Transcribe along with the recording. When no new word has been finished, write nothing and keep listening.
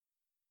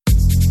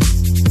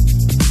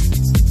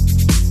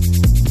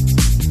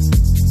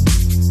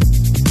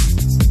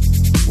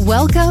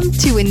Welcome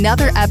to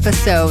another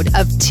episode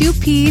of Two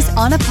Peas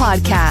on a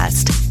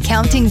Podcast,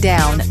 counting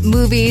down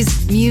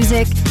movies,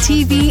 music,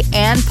 TV,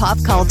 and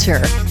pop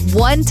culture,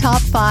 one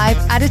top 5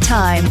 at a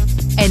time.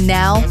 And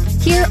now,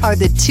 here are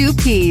the Two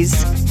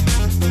Peas.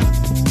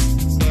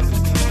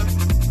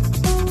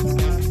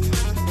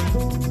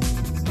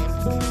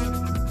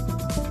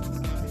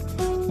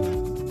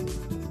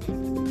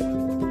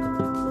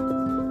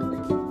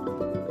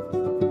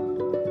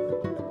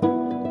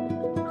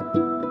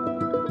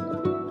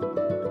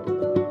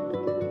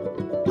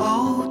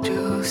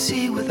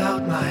 See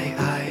without my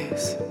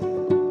eyes,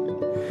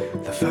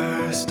 the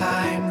first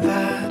time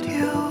that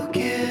you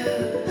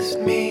kissed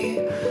me,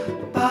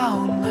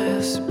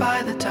 boundless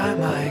by the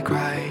time I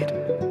cried.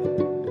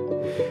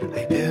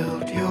 I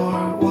built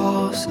your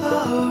walls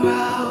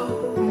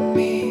around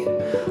me,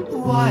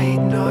 white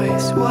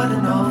noise, what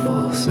an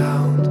awful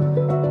sound.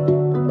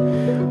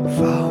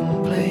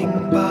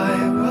 Fumbling by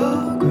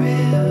Rogue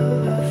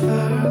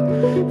River,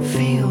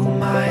 feel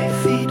my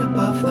feet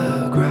above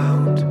the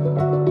ground.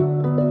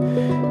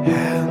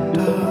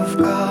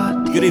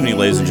 Good evening,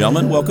 ladies and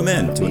gentlemen. Welcome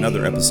in to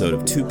another episode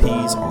of Two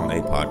Peas on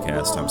a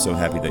Podcast. I'm so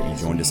happy that you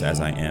joined us, as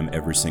I am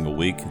every single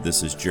week.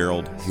 This is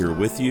Gerald here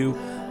with you,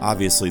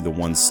 obviously the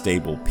one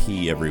stable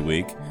P every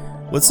week.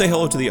 Let's say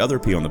hello to the other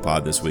P on the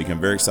pod this week. I'm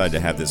very excited to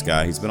have this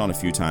guy. He's been on a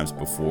few times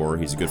before.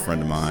 He's a good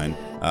friend of mine.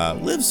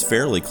 Lives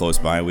fairly close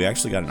by. We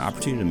actually got an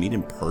opportunity to meet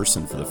in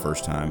person for the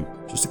first time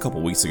just a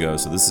couple weeks ago,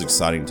 so this is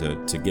exciting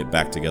to get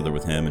back together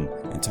with him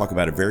and talk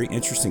about a very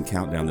interesting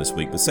countdown this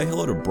week. But say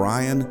hello to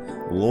Brian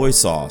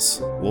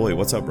Loysauce. Loy,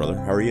 what's up, brother?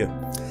 How are you?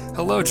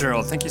 Hello,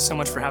 Gerald. Thank you so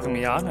much for having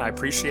me on. I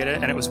appreciate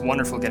it, and it was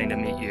wonderful getting to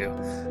meet you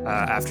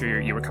after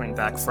you were coming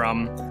back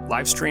from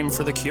live stream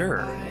for The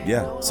Cure.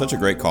 Yeah, such a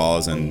great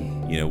cause, and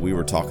we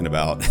were talking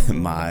about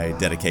my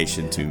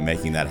dedication to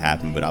making that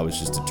happen, but I was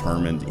just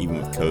determined, even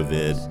with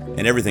COVID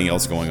and everything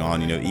else going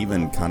on,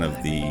 even kind of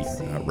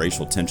the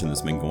racial tension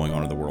that's been going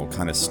on in the world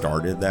kind of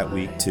started that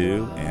week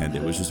too, and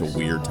it was just a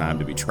weird time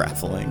to be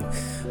traveling,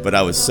 but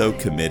I was so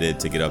committed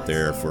to get up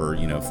there for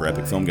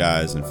Epic Film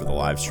Guys and for the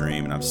live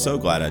stream, and I'm so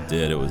glad I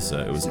did. It was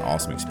an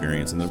awesome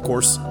experience, and of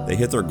course they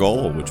hit their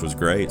goal, which was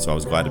great, so I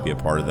was glad to be a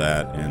part of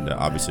that, and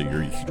obviously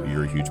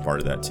you're a huge part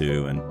of that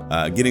too,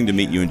 and getting to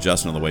meet you and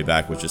Justin on the way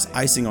back was just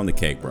icing on the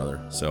cake, brother.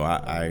 So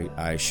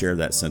I share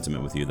that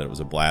sentiment with you, that it was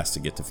a blast to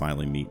get to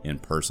finally meet in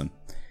person.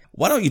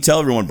 Why don't you tell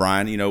everyone,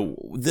 Brian,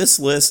 this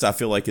list I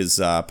feel like is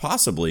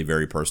possibly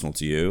very personal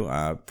to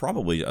you,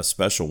 probably a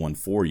special one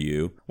for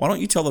you. Why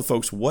don't you tell the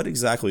folks what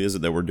exactly is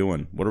it that we're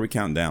doing? What are we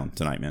counting down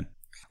tonight, man?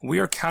 We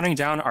are counting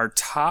down our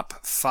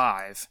top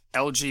 5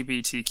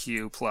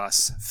 LGBTQ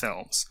plus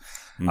films.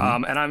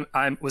 Mm-hmm. And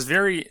I was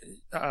very,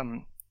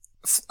 I'm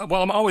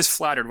always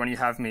flattered when you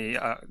have me,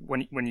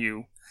 when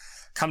you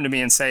come to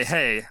me and say,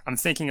 hey, I'm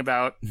thinking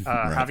about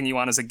right. having you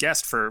on as a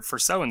guest for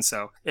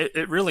so-and-so.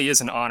 It really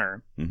is an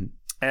honor. Mm-hmm.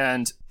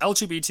 And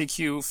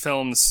LGBTQ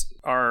films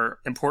are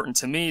important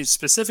to me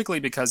specifically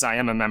because I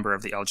am a member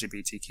of the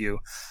LGBTQ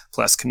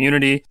plus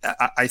community.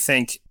 I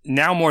think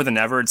now more than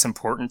ever, it's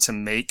important to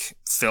make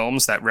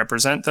films that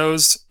represent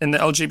those in the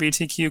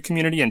LGBTQ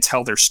community and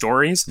tell their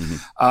stories.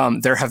 Mm-hmm.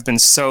 There have been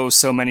so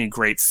many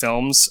great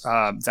films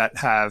that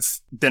have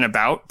been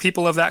about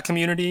people of that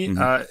community,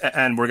 mm-hmm.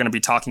 And we're going to be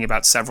talking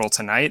about several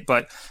tonight.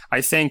 But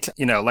I think,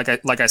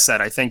 like I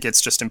said, I think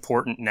it's just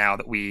important now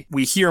that we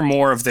hear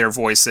more of their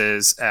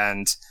voices,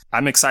 and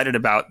I'm excited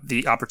about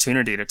the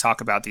opportunity to talk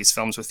about these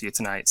films with you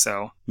tonight.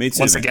 So me too,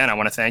 once again, I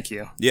want to thank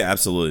you. Yeah,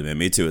 absolutely, man.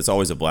 Me too. It's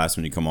always a blast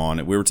when you come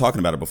on. We were talking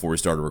about it before we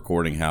started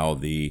recording, how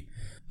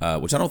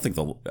which I don't think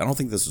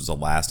this was the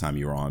last time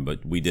you were on,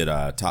 but we did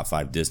top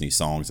 5 Disney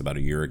songs about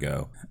a year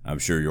ago. I'm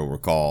sure you'll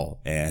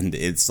recall, and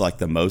it's like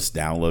the most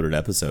downloaded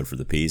episode for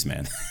the Peas,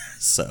 man.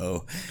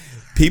 So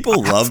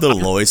people love the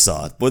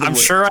Loysauce. I'm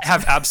sure I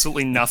have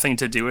absolutely nothing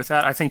to do with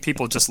that. I think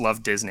people just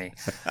love Disney.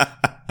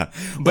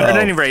 But at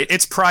any rate,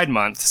 it's Pride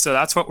Month, so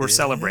that's what we're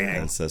celebrating.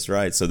 Yes, that's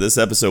right. So this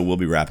episode will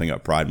be wrapping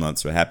up Pride Month.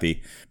 So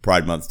happy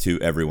Pride Month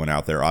to everyone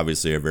out there.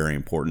 Obviously, a very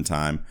important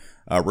time.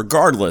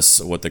 Regardless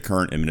of what the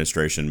current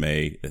administration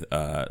may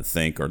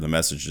think or the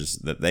messages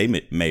that they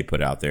may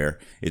put out there,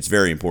 it's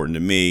very important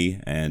to me,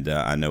 and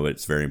I know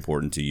it's very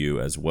important to you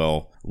as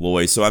well,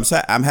 Loy. So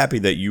I'm happy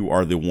that you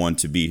are the one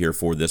to be here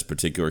for this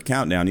particular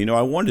countdown.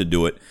 I wanted to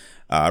do it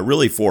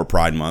really for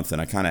Pride Month,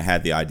 and I kind of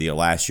had the idea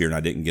last year, and I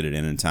didn't get it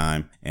in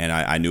time, and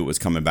I knew it was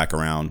coming back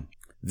around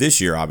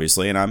this year,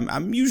 obviously, and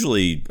I'm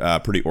usually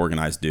a pretty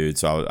organized dude,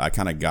 so I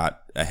kind of got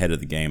ahead of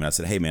the game, and I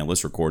said, hey man,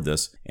 let's record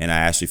this, and I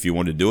asked you if you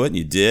wanted to do it, and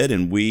you did,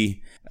 and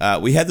we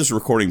had this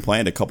recording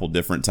planned a couple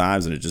different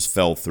times, and it just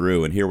fell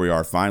through, and here we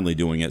are finally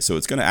doing it. So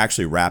it's going to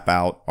actually wrap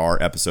out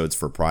our episodes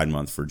for Pride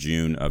Month for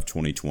June of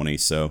 2020.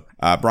 So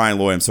Brian,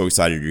 Loy, I'm so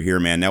excited you're here,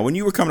 man. Now, when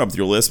you were coming up with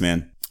your list,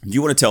 man, do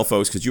you want to tell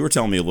folks, because you were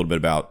telling me a little bit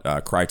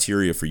about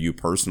criteria for you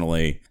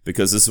personally,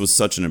 because this was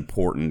such an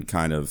important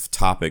kind of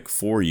topic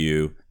for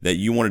you, that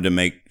you wanted to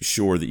make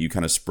sure that you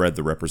kind of spread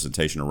the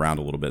representation around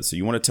a little bit. So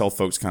you want to tell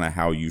folks kind of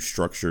how you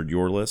structured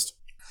your list?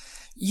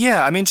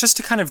 Yeah, I mean, just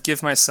to kind of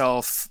give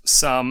myself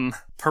some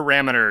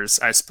parameters,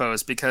 I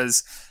suppose,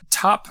 because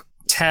top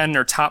 10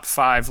 or top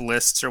 5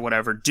 lists or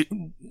whatever,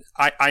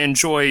 I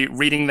enjoy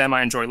reading them.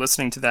 I enjoy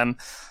listening to them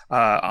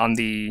on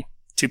the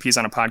Two Peas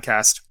on a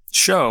Podcast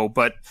show,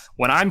 but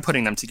when I'm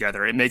putting them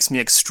together, it makes me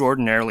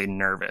extraordinarily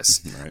nervous.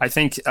 Right. I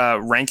think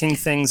ranking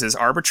things is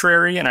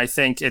arbitrary, and I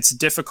think it's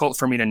difficult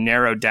for me to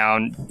narrow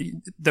down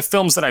the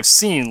films that I've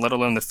seen, let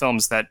alone the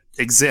films that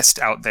exist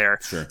out there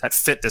that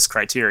fit this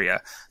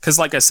criteria. Because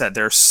like I said,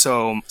 there are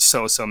so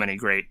many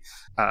great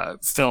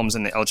films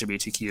in the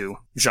LGBTQ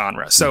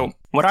genre. So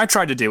what I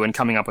tried to do in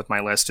coming up with my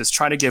list is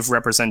try to give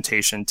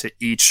representation to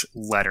each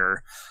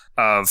letter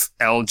of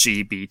L,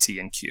 G, B, T,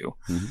 and Q.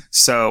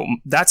 So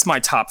that's my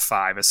top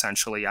 5,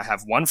 essentially. I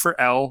have one for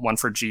L, one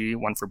for G,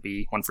 one for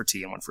B, one for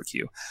T, and one for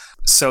Q.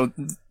 So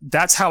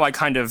that's how I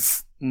kind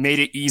of made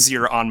it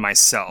easier on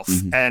myself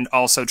and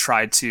also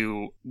tried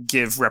to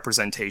give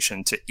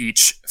representation to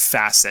each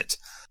facet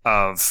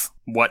of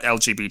what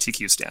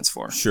LGBTQ stands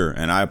for. Sure,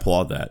 and I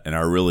applaud that. And I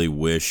really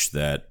wish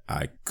that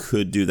I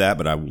could do that,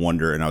 but I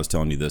wonder, and I was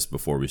telling you this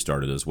before we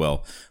started as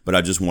well, but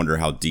I just wonder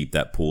how deep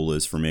that pool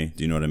is for me.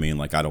 Do you know what I mean?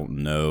 Like, I don't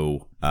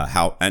know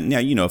how, and now,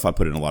 you know, if I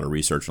put in a lot of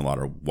research and a lot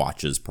of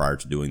watches prior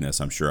to doing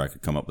this, I'm sure I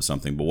could come up with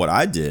something. But what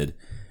I did,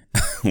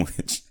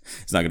 which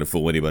is not going to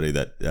fool anybody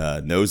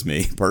that knows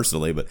me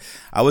personally, but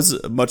I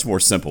was much more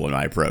simple in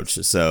my approach.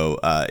 So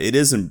it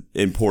is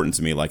important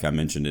to me, like I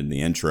mentioned in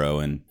the intro,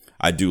 and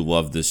I do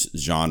love this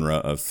genre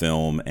of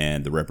film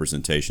and the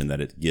representation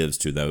that it gives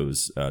to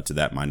those, to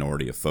that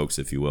minority of folks,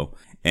 if you will.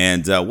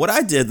 And what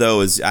I did,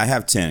 though, is I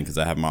have 10 because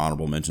I have my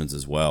honorable mentions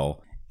as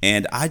well.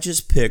 And I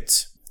just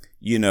picked,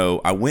 you know,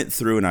 I went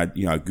through and I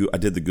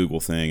did the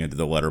Google thing, I did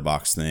the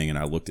Letterboxd thing, and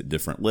I looked at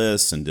different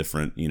lists and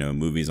different, you know,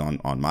 movies on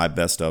my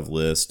best of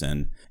list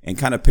and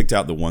kind of picked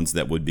out the ones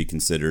that would be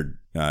considered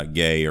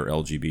gay or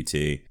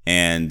LGBT,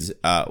 and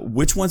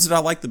which ones did I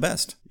like the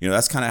best? You know,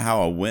 that's kind of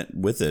how I went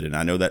with it. And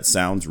I know that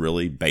sounds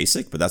really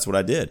basic, but that's what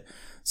I did.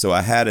 So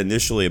I had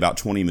initially about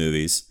 20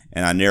 movies,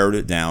 and I narrowed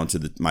it down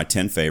to my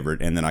 10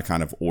 favorite, and then I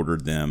kind of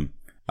ordered them,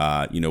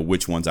 you know,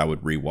 which ones I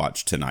would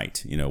rewatch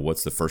tonight. You know,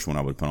 what's the first one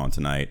I would put on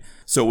tonight?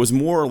 So it was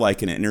more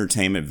like an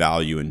entertainment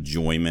value,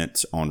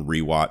 enjoyment on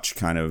rewatch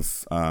kind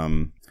of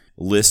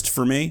list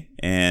for me,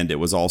 and it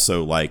was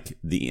also like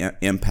the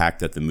impact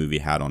that the movie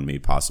had on me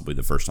possibly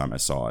the first time I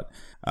saw it.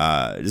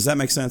 Does that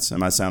make sense?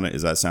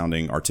 Is that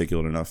sounding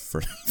articulate enough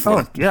for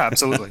Oh, yeah,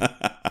 absolutely.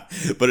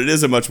 But it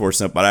is a much more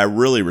simple, but I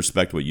really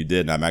respect what you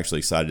did, and I'm actually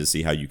excited to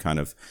see how you kind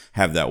of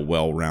have that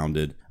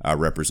well-rounded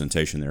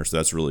representation there. So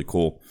that's really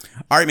cool.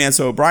 All right, man.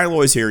 So Brian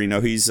Loy's here. You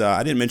know, he's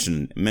I didn't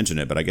mention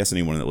it, but I guess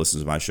anyone that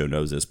listens to my show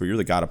knows this, but you're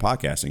the god of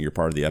podcasting. You're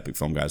part of the Epic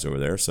Film Guys over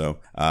there. So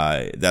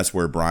that's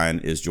where Brian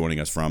is joining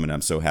us from, and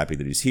I'm so happy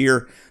that he's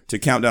here to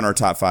count down our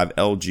top 5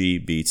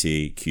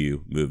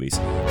 LGBTQ movies.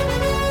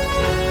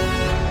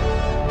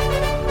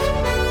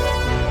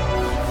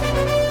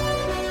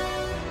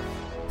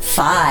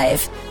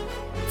 5,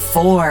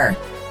 4,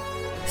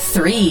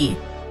 3,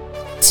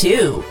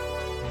 2,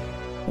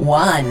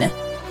 1.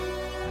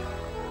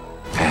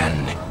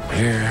 And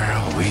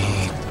here we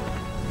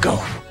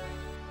go.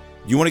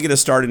 You want to get us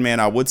started, man?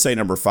 I would say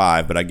number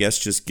 5, but I guess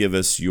just give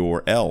us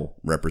your L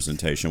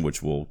representation,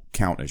 which will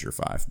count as your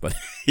 5. But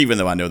even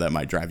though I know that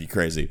might drive you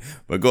crazy,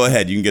 but go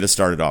ahead. You can get us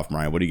started off,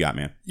 Brian. What do you got,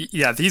 man?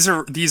 Yeah, these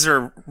are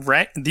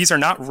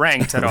not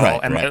ranked at all,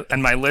 right.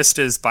 And my list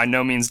is by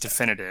no means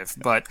definitive.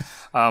 But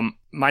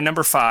my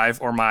number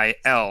 5, or my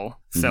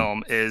L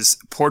film, is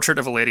Portrait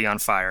of a Lady on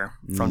Fire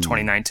from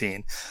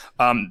 2019.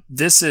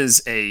 This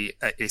is a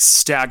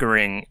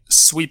staggering,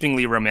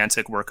 sweepingly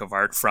romantic work of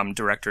art from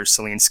director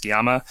Celine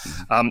Sciamma.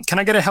 Can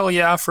I get a hell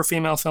yeah for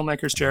female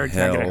filmmakers, Jared?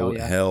 Can I get a hell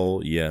yeah?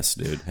 Hell yes,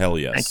 dude. Hell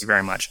yes. Thank you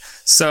very much.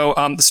 So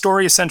the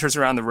story centers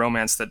around the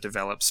romance that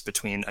develops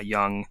between a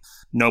young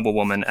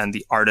noblewoman and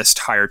the artist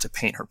hired to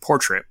paint her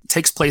portrait. It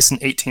takes place in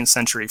 18th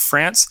century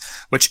France,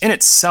 which in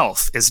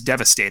itself is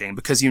devastating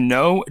because you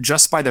know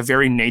just by the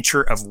very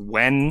nature of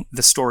when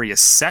the story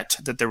is set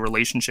that the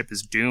relationship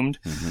is doomed.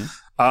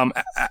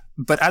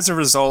 But as a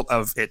result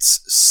of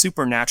its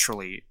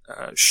supernaturally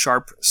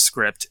sharp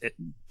script,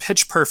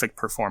 pitch-perfect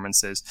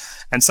performances,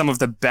 and some of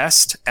the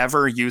best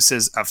ever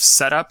uses of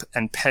setup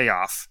and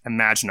payoff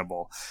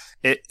imaginable,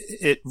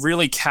 it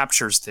really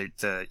captures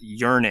the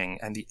yearning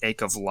and the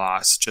ache of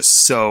loss just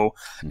so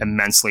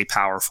immensely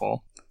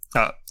powerful.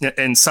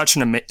 In such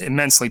an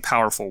immensely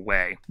powerful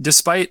way.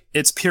 Despite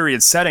its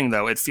period setting,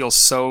 though, it feels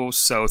so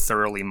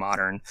thoroughly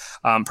modern.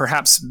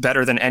 Perhaps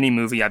better than any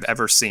movie I've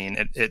ever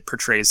seen. It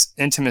portrays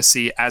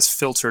intimacy as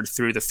filtered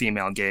through the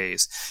female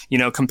gaze. You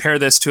know, compare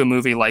this to a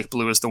movie like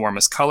Blue is the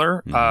Warmest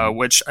Color,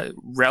 which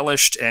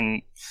relished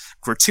in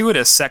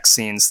gratuitous sex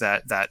scenes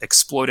that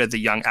exploited the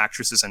young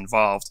actresses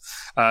involved.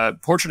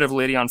 Portrait of a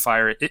Lady on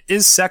Fire, it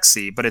is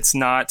sexy, but it's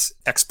not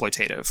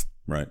exploitative.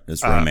 Right.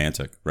 It's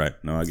romantic. Right.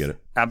 No, I get it.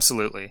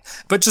 Absolutely.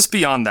 But just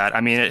beyond that,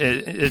 I mean,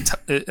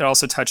 it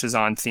also touches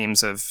on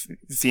themes of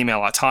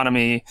female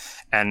autonomy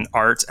and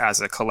art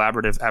as a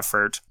collaborative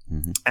effort.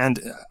 Mm-hmm. And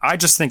I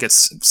just think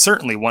it's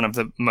certainly one of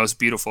the most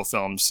beautiful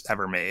films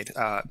ever made.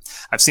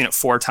 I've seen it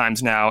 4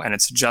 times now, and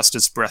it's just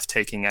as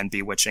breathtaking and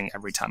bewitching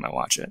every time I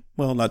watch it.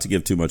 Well, not to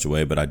give too much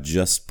away, but I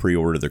just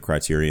pre-ordered the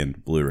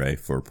Criterion Blu-ray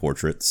for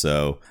Portrait,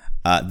 so...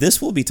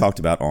 this will be talked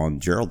about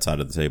on Gerald's side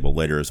of the table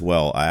later as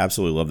well. I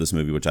absolutely love this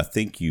movie, which I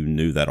think you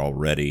knew that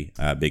already,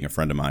 being a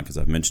friend of mine, because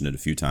I've mentioned it a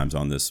few times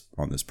on this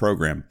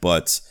program.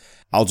 But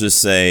I'll just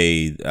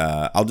say,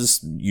 I'll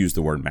just use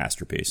the word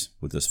masterpiece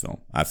with this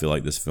film. I feel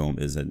like this film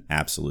is an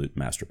absolute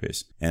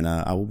masterpiece, and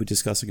I will be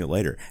discussing it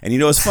later. And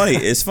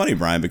it's funny,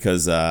 Brian,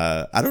 because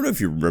I don't know if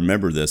you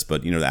remember this,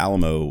 but the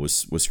Alamo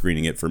was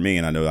screening it for me,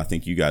 and I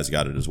think you guys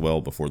got it as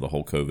well before the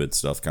whole COVID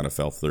stuff kind of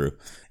fell through.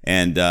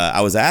 And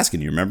I was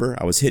asking you, remember?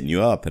 I was hitting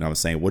you up, and I was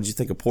saying, "What did you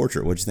think of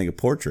Portrait? What did you think of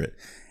Portrait?"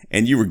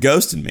 And you were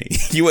ghosting me.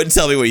 You wouldn't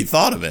tell me what you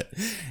thought of it.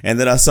 And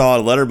then I saw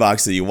on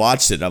Letterboxd that you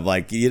watched it. I'm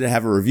like, you didn't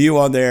have a review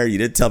on there. You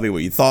didn't tell me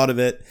what you thought of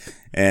it.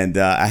 And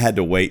I had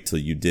to wait till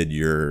you did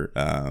your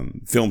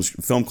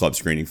film club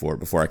screening for it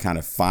before I kind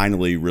of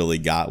finally really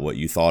got what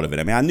you thought of it.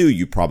 I mean, I knew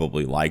you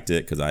probably liked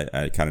it because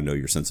I kind of know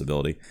your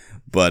sensibility.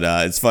 But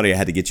it's funny, I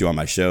had to get you on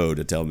my show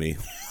to tell me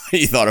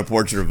you thought of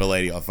Portrait of a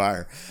Lady on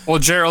Fire. Well,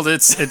 Gerald,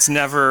 it's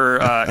never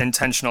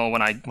intentional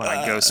when I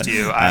ghost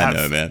you. I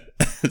know, man.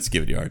 It's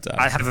giving you a hard time.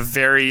 I have a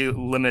very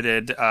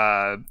limited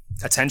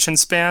attention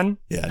span,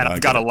 and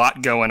I've got a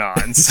lot going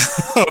on.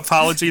 So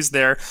apologies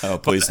there. Oh,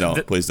 please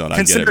don't. Please don't.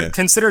 I get it, man.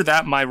 Consider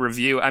that my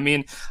review. I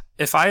mean,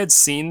 if I had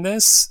seen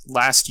this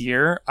last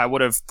year, I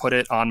would have put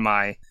it on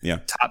my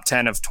top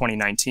 10 of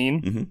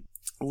 2019.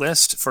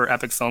 List for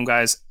Epic Film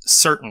Guys,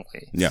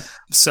 certainly. Yeah.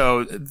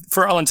 So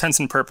for all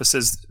intents and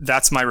purposes,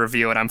 that's my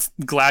review, and I'm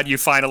glad you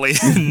finally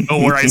know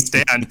where I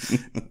stand.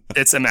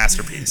 It's a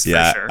masterpiece.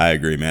 Yeah, for sure. I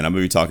agree, man. I'm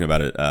going to be talking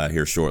about it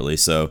here shortly.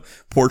 So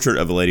Portrait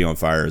of a Lady on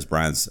Fire is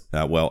Brian's,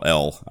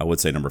 L. I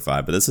would say number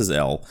 5, but this is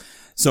L.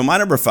 So my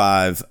number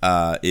 5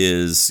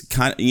 is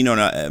kind of,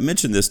 and I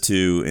mentioned this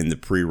too in the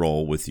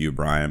pre-roll with you,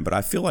 Brian, but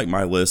I feel like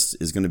my list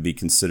is going to be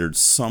considered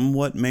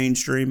somewhat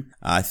mainstream.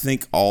 I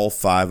think all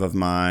 5 of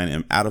mine,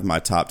 and out of my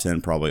top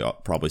 10,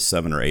 probably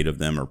 7 or 8 of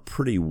them are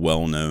pretty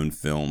well-known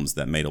films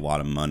that made a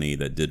lot of money,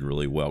 that did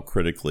really well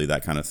critically,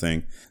 that kind of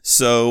thing.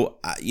 So,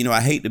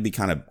 I hate to be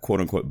kind of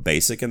quote-unquote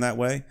basic in that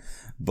way,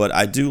 but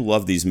I do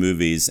love these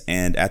movies,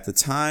 and at the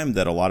time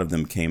that a lot of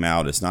them came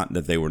out, it's not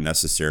that they were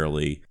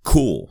necessarily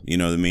cool, you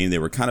know what I mean? They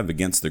were kind of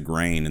against the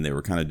grain, and they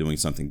were kind of doing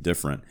something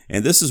different.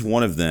 And this is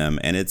one of them,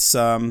 and it's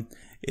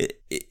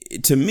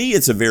to me,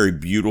 it's a very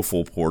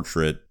beautiful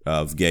portrait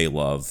of gay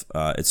love,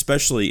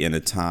 especially in a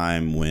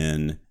time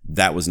when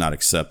that was not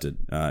accepted.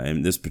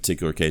 In this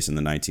particular case, in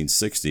the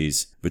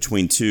 1960s,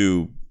 between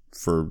two,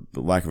 for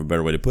lack of a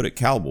better way to put it,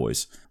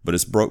 cowboys. But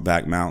it's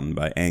Brokeback Mountain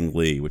by Ang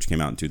Lee, which came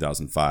out in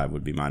 2005,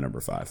 would be my number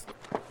 5.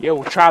 Yeah,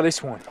 we'll try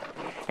this one.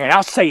 And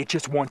I'll say it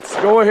just once.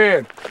 Go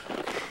ahead.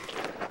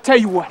 Tell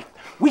you what,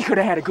 we could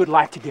have had a good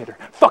life together.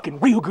 Fucking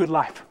real good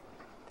life.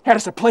 Had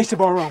us a place of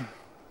our own.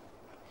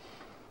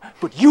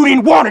 But you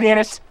didn't want it,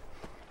 Ennis.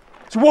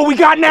 So what we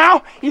got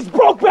now is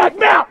Brokeback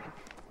Mountain.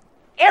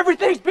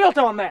 Everything's built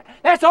on that.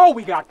 That's all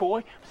we got,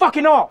 boy.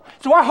 Fucking all.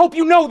 So I hope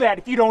you know that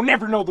if you don't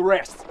never know the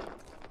rest.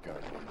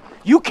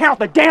 You count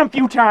the damn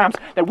few times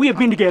that we have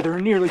been together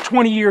in nearly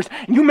 20 years,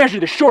 and you measure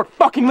the short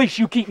fucking leash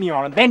you keep me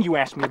on, and then you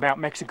ask me about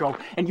Mexico,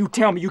 and you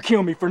tell me you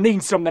kill me for needing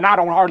something I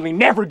don't hardly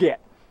never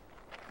get.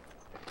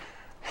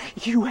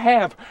 You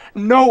have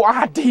no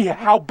idea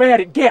how bad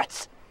it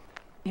gets.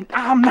 And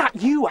I'm not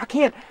you. I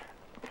can't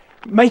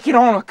make it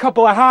on a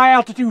couple of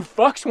high-altitude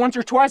fucks once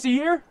or twice a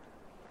year.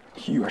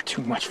 You are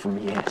too much for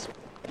me, Ennis.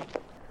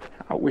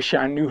 I wish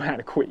I knew how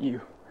to quit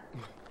you.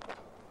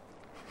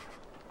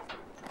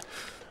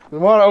 Then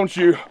why don't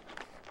you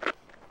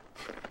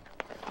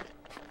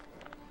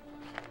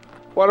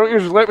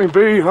just let me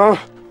be, huh?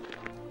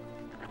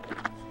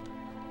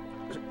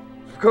 It's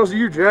because of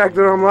you, Jack,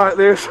 that I'm like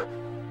this.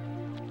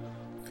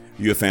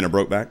 You a fan of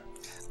Brokeback?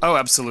 Oh,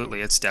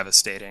 absolutely. It's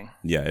devastating.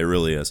 Yeah, it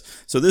really is.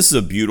 So this is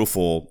a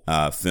beautiful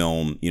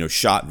film,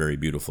 shot very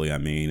beautifully,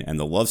 and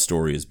the love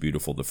story is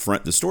beautiful.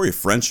 The story of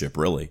friendship,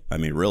 really,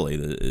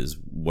 is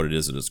what it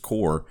is at its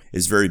core,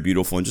 is very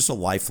beautiful, and just a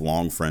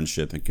lifelong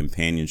friendship and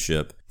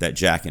companionship that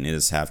Jack and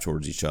Ennis have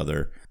towards each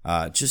other.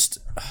 Just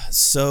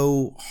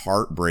so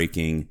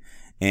heartbreaking.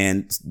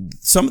 And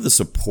some of the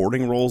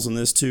supporting roles in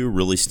this, too,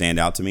 really stand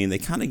out to me, and they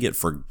kind of get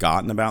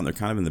forgotten about, and they're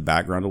kind of in the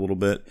background a little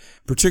bit,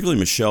 particularly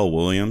Michelle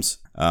Williams.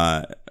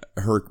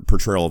 Her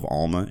portrayal of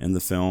Alma in the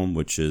film,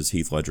 which is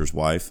Heath Ledger's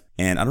wife.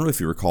 And I don't know if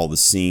you recall the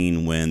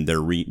scene when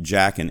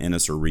Jack and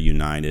Ennis are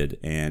reunited,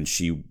 and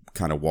she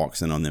kind of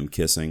walks in on them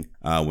kissing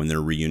when they're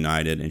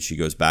reunited, and she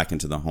goes back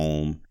into the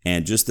home,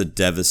 and just the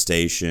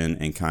devastation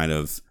and kind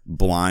of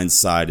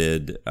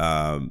blindsided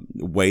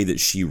way that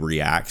she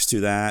reacts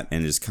to that,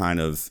 and is kind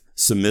of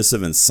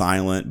submissive and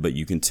silent, but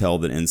you can tell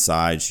that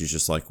inside she's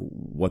just like,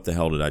 what the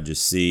hell did I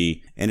just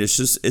see? And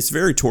it's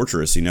very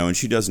torturous, and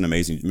she does an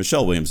amazing,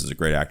 Michelle Williams is a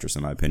great actress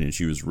in my opinion.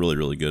 She was really,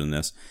 really good in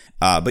this.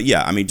 But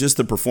yeah, I mean, just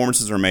the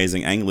performances are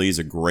amazing. Ang Lee is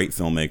a great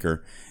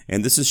filmmaker.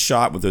 And this is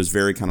shot with those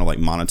very kind of like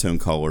monotone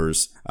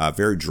colors,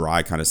 very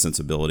dry kind of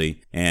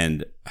sensibility.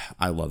 And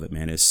I love it,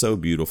 man. It's so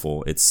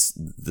beautiful. It's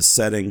the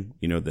setting,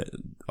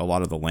 a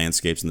lot of the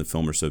landscapes in the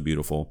film are so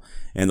beautiful.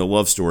 And the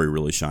love story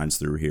really shines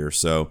through here.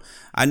 So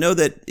I know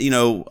that,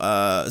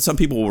 some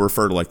people will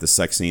refer to like the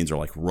sex scenes are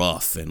like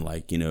rough and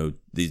like,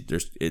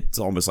 it's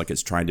almost like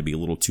it's trying to be a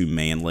little too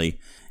manly.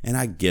 And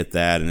I get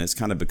that. And it's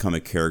kind of become a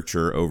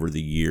caricature over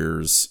the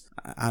years.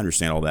 I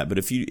understand all that, but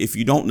if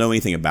you don't know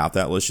anything about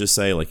that, let's just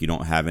say, like, you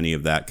don't have any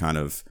of that kind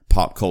of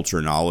pop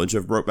culture knowledge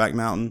of Brokeback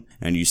Mountain,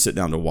 and you sit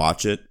down to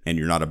watch it, and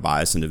you're not a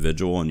biased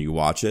individual, and you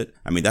watch it,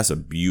 I mean, that's a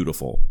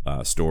beautiful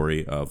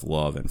story of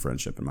love and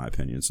friendship, in my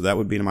opinion. So that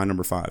would be my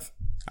number 5.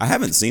 I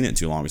haven't seen it in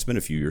too long. It's been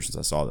a few years since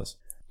I saw this.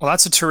 Well,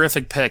 that's a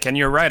terrific pick, and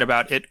you're right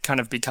about it kind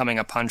of becoming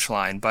a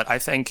punchline, but I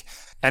think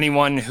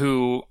anyone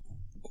who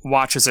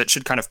watches it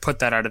should kind of put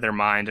that out of their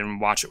mind and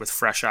watch it with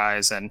fresh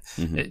eyes, and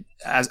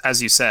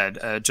as you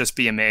said, just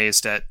be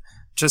amazed at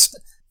just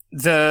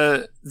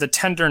the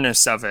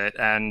tenderness of it,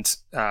 and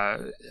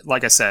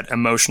like I said,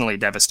 emotionally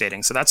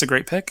devastating. So that's a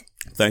great pick.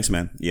 Thanks,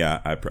 man.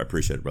 Yeah, I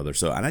appreciate it, brother.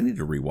 So, and I need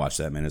to rewatch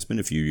that, man. It's been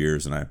a few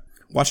years, and I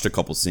watched a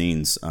couple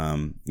scenes,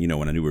 when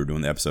I knew we were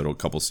doing the episode, a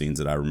couple scenes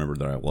that I remembered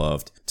that I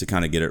loved to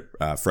kind of get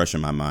it fresh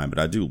in my mind. But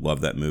I do love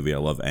that movie. I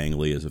love Ang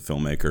Lee as a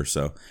filmmaker.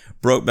 So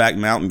Brokeback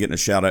Mountain getting a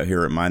shout out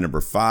here at my number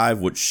 5,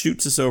 which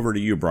shoots us over to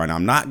you, Brian.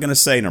 I'm not going to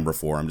say number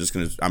 4. I'm just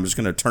going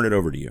to turn it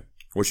over to you.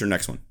 What's your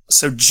next one?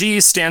 So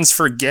G stands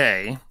for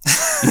gay.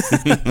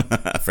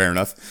 Fair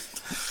enough.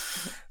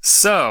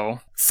 So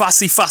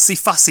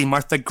Fosse,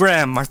 Martha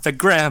Graham.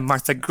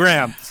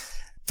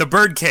 The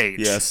Birdcage.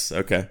 Yes,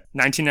 okay.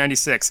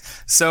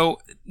 1996. So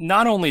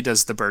not only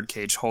does The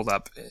Birdcage hold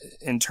up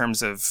in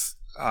terms of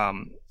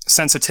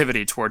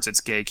sensitivity towards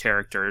its gay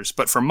characters,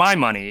 but for my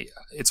money,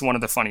 it's one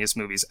of the funniest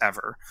movies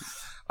ever.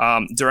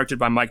 Directed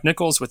by Mike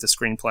Nichols with a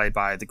screenplay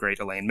by the great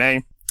Elaine May.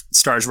 It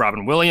stars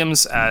Robin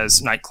Williams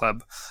as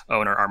nightclub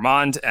owner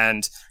Armand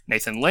and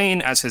Nathan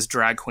Lane as his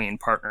drag queen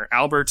partner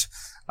Albert,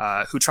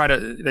 who try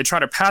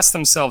to pass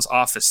themselves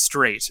off as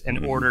straight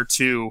in order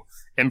to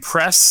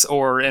impress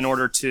or in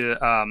order to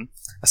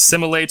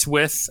assimilate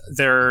with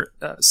their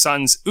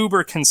son's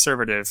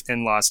uber-conservative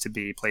in-laws to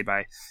be, played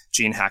by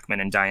Gene Hackman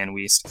and Diane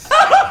Wiest.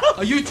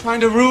 Are you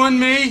trying to ruin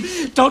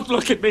me? Don't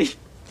look at me.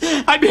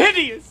 I'm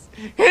hideous.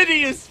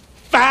 Hideous.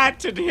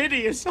 Fat and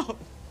hideous. Oh,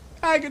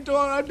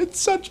 Agador, I'm in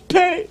such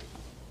pain.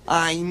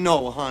 I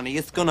know, honey.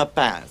 It's gonna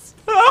pass.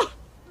 Oh,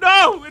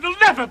 no, it'll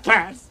never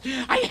pass.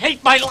 I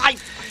hate my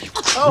life.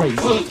 Oh,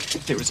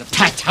 there is a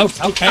packed house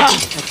out there.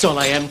 That's all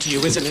I am to you,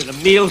 isn't it? A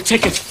meal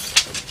ticket.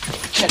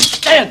 Can't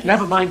stand.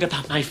 Never mind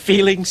about my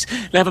feelings.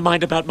 Never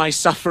mind about my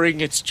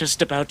suffering. It's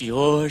just about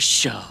your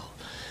show.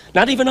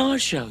 Not even our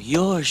show,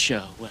 your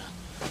show. Well,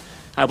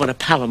 I want a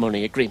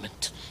palimony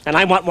agreement, and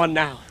I want one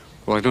now.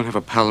 Well, I don't have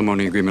a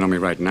palimony agreement on me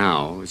right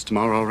now. Is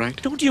tomorrow all right?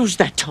 Don't use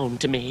that tone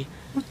to me.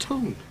 What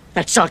tone?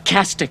 That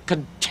sarcastic,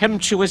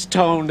 contemptuous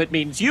tone that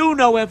means you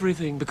know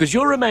everything because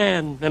you're a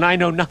man, and I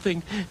know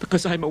nothing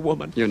because I'm a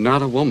woman. You're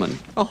not a woman.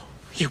 Oh,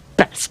 you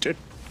bastard.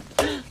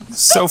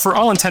 So for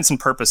all intents and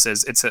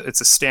purposes, it's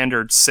a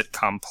standard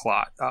sitcom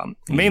plot,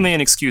 mainly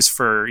an excuse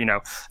for,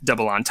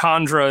 double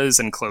entendres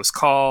and close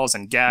calls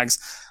and gags.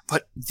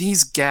 But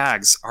these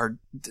gags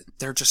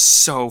they're just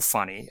so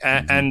funny.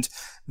 And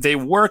they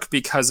work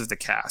because of the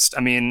cast. I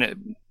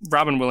mean,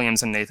 Robin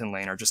Williams and Nathan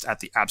Lane are just at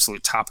the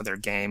absolute top of their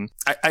game.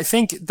 I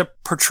think the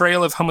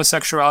portrayal of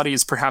homosexuality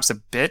is perhaps a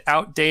bit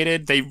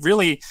outdated. They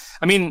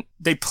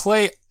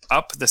play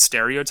up the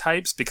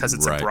stereotypes because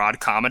it's a broad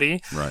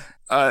comedy. Right.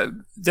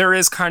 It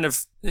is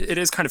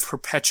kind of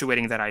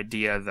perpetuating that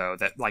idea, though,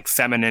 that like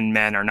feminine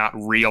men are not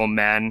real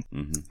men.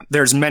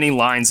 There's many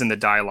lines in the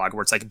dialogue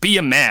where it's like, be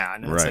a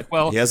man. And right. It's like,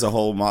 well, he has a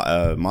whole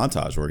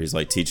montage where he's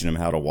like teaching him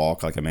how to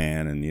walk like a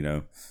man,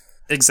 and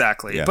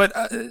Exactly. Yeah. But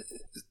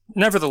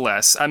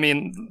nevertheless, I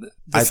mean,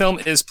 the film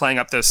is playing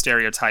up those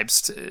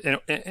stereotypes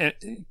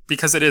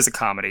because it is a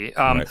comedy.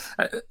 Right.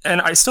 And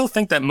I still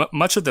think that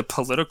much of the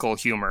political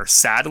humor,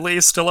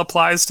 sadly, still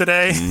applies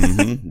today.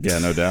 Yeah,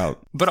 no doubt.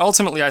 But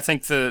ultimately, I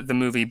think the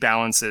movie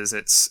balances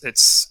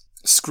its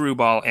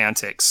screwball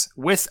antics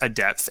with a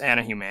depth and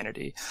a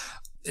humanity.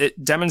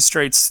 It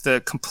demonstrates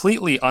the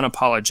completely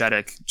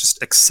unapologetic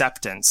just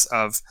acceptance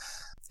of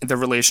the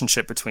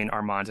relationship between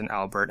Armand and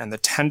Albert and the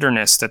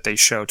tenderness that they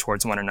show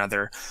towards one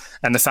another.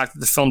 And the fact that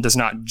the film does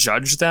not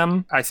judge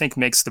them, I think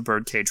makes The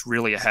Birdcage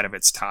really ahead of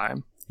its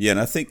time. Yeah, and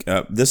I think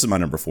this is my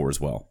number 4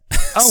 as well.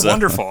 Oh,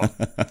 wonderful.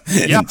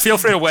 Yeah, feel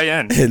free to weigh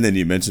in. And then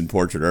you mentioned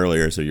Portrait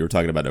earlier, so you were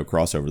talking about no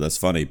crossover. That's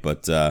funny.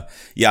 But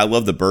yeah, I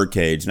love The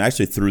Birdcage, and I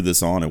actually threw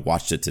this on and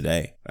watched it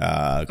today.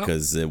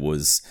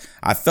 because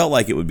I felt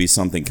like it would be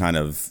something kind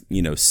of,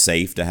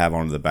 safe to have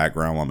on in the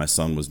background while my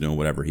son was doing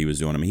whatever he was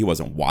doing. I mean, he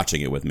wasn't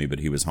watching it with me, but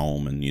he was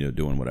home and,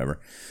 doing whatever.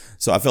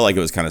 So I felt like it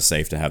was kind of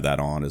safe to have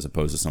that on as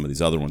opposed to some of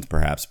these other ones,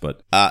 perhaps.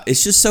 But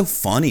it's just so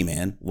funny,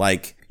 man.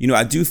 Like,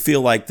 I do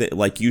feel like that,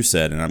 like you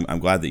said, and I'm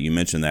glad that you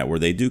mentioned that, where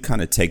they do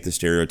kind of take the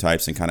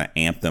stereotypes and kind of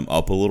amp them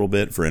up a little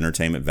bit for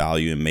entertainment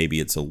value. And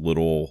maybe it's a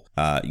little,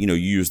 you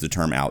use the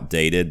term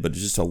outdated, but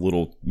it's just a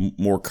little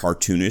more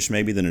cartoonish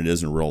maybe than it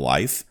is in real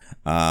life.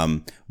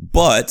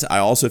 But I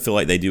also feel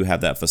like they do have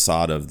that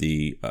facade of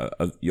the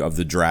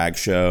drag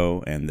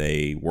show, and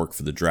they work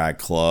for the drag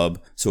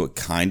club. So it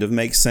kind of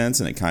makes sense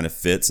and it kind of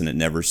fits, and it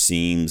never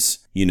seems,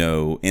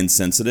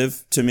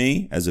 insensitive to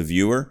me as a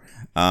viewer.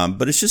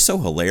 But it's just so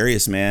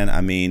hilarious, man.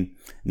 I mean,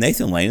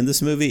 Nathan Lane in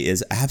this movie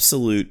is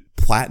absolute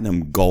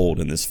platinum gold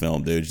in this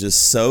film, dude.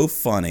 Just so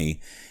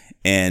funny.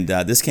 And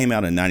this came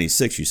out in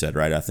 96, you said,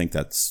 right? I think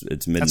it's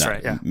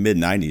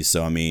mid-90s.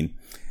 So, I mean,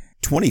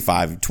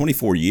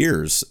 24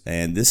 years,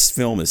 and this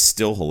film is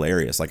still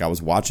hilarious. Like, I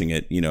was watching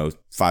it,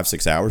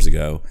 5-6 hours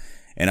ago,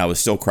 and I was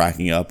still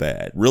cracking up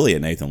at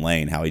Nathan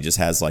Lane, how he just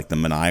has like the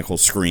maniacal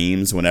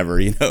screams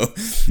whenever,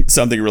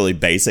 something really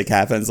basic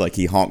happens, like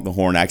he honked the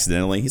horn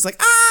accidentally. He's like,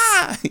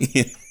 ah!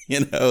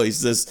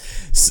 He's just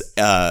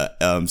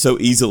so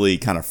easily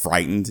kind of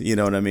frightened, you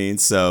know what I mean?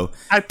 So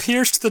I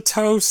pierced the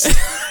toast.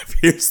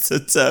 Pierced the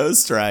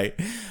toast, right?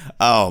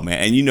 Oh,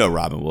 man. And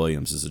Robin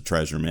Williams is a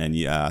treasure, man.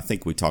 Yeah, I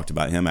think we talked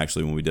about him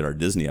actually when we did our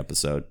Disney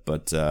episode,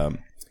 but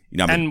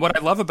and what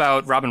I love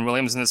about Robin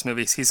Williams in this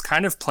movie is he's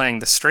kind of playing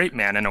the straight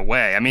man in a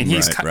way. I mean,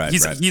 he's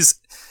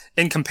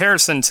in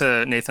comparison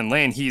to Nathan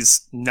Lane,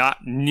 he's not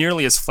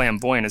nearly as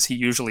flamboyant as he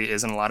usually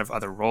is in a lot of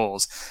other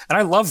roles. And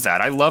I love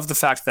that. I love the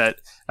fact that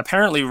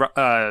apparently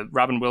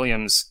Robin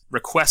Williams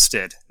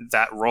requested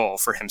that role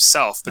for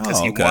himself because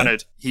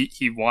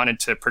he wanted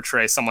to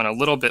portray someone a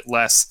little bit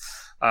less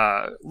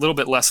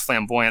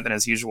flamboyant than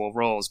his usual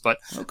roles. But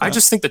I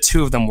just think the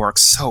two of them work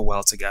so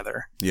well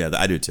together. Yeah,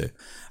 I do too.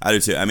 I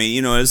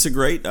mean, it's a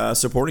great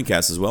supporting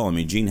cast as well. I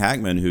mean, Gene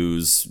Hackman,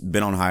 who's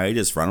been on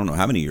hiatus for I don't know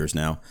how many years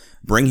now,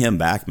 bring him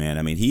back, man.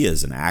 I mean, he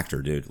is an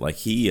actor, dude. Like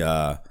he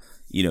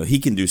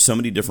can do so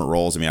many different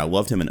roles. I mean, I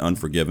loved him in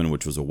Unforgiven,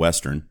 which was a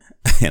Western,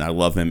 and I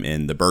love him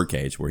in The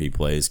Birdcage, where he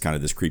plays kind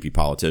of this creepy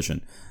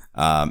politician.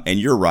 And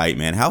you're right,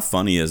 man. How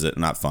funny is it?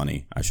 Not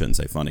funny. I shouldn't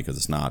say funny because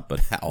it's not, but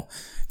how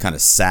kind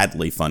of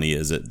sadly funny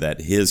is it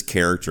that his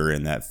character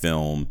in that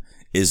film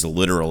is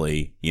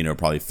literally,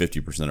 probably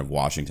 50% of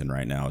Washington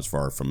right now, as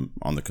far from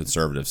on the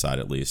conservative side,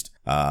 at least.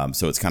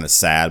 So it's kind of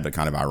sad, but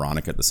kind of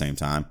ironic at the same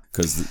time,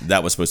 because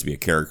that was supposed to be a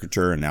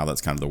caricature, and now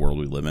that's kind of the world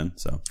we live in.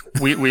 So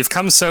we've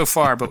come so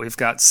far, but we've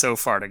got so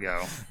far to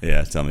go.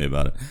 Yeah, tell me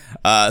about it.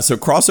 So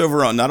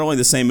crossover on not only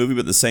the same movie,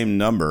 but the same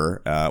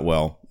number.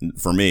 Well,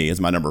 for me, it's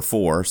my number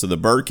 4. So The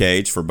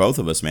Birdcage for both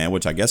of us, man,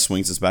 which I guess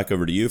swings us back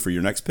over to you for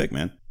your next pick,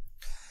 man.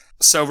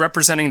 So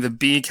representing the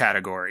B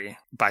category,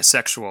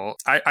 bisexual,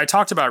 I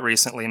talked about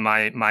recently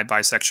my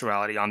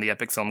bisexuality on the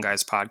Epic Film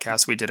Guys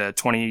podcast. We did a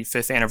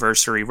 25th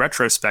anniversary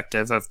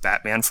retrospective of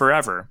Batman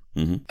Forever.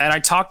 Mm-hmm. And I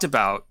talked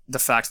about the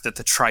fact that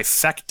the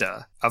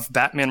trifecta of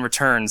Batman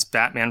Returns,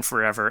 Batman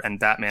Forever, and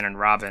Batman and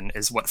Robin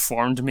is what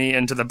formed me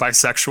into the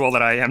bisexual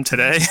that I am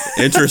today.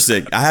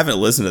 Interesting. I haven't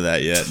listened to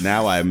that yet.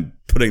 Now I'm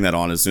putting that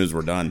on as soon as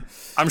we're done.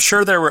 I'm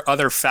sure there were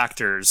other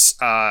factors,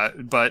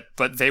 but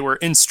they were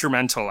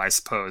instrumental, I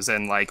suppose.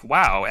 And like,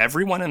 wow,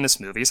 everyone in this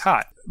movie is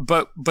hot.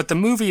 But the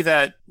movie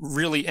that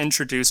really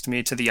introduced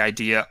me to the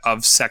idea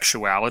of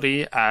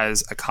sexuality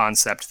as a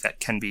concept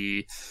that can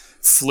be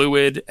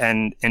fluid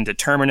and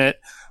indeterminate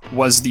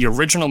was the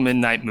original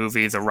Midnight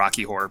movie, The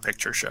Rocky Horror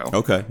Picture Show.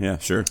 Okay, yeah,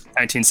 sure.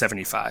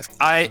 1975.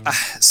 I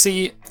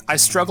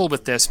struggle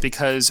with this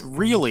because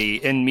really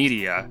in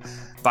media,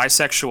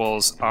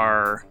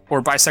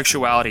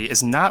 bisexuality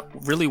is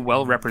not really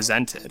well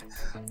represented,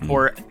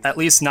 or at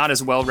least not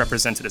as well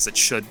represented as it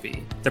should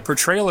be. The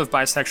portrayal of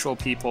bisexual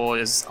people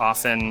is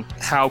often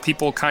how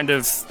people kind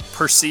of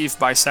perceive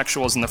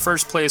bisexuals in the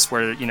first place,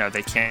 where,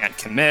 they can't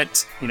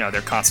commit,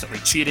 they're constantly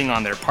cheating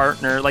on their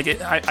partner. Like,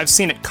 I've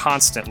seen it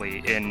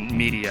constantly in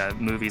media,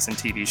 movies, and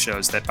TV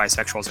shows that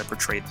bisexuals are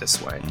portrayed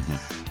this way.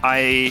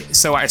 Mm-hmm.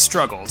 So I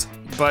struggled.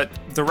 But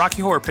the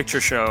Rocky Horror Picture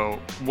Show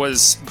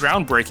was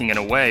groundbreaking in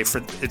a way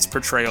for its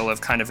portrayal of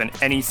kind of an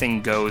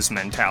anything goes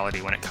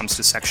mentality when it comes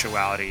to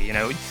sexuality.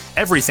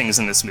 Everything's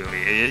in this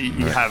movie.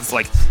 You have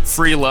like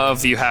free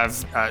love, you have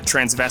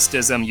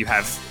transvestism, you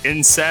have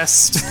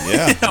incest.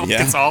 Yeah,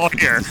 It's all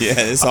here. Yeah,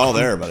 it's all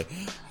there, buddy.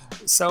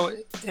 So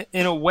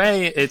in a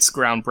way, it's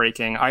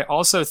groundbreaking. I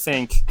also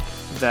think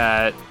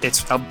that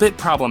it's a bit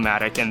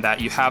problematic in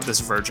that you have this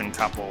virgin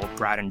couple,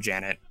 Brad and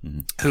Janet,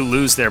 who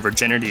lose their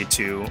virginity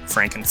to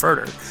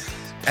Frank-N-Furter.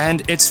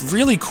 And it's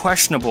really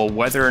questionable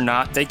whether or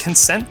not they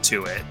consent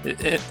to it.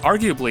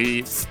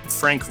 Arguably,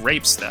 Frank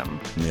rapes them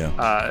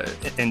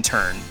in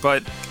turn.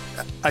 But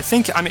I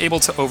think I'm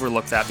able to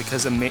overlook that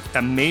because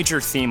a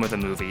major theme of the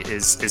movie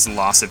is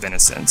loss of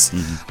innocence,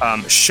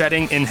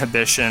 shedding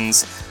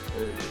inhibitions,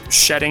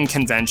 shedding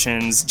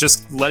conventions,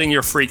 just letting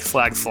your freak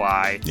flag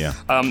fly. Yeah.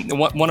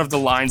 One of the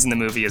lines in the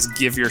movie is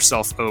 "Give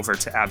yourself over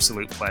to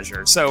absolute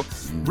pleasure." So,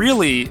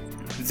 really,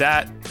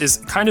 that is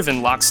kind of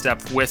in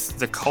lockstep with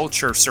the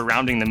culture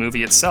surrounding the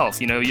movie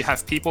itself. You know, you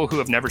have people who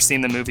have never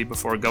seen the movie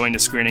before going to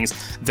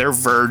screenings. They're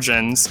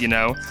virgins, you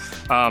know,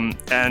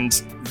 and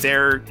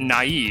they're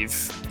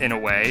naive in a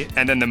way.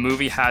 And then the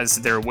movie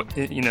has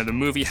the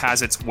movie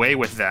has its way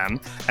with them.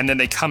 And then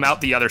they come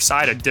out the other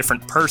side a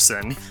different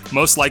person,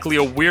 most likely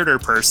a weirder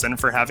person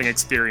for having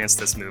experienced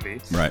this movie.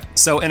 Right.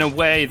 So in a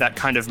way that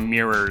kind of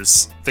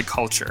mirrors the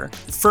culture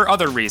for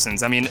other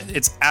reasons. I mean,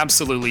 it's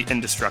absolutely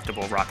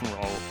indestructible rock and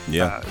roll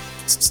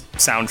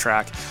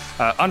soundtrack,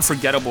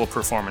 unforgettable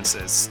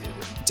performances.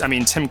 I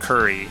mean, Tim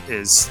Curry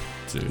is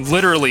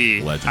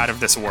literally legend. Out of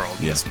this world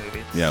in this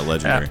movie. Yeah,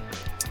 legendary.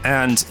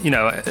 And, you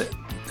know,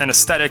 an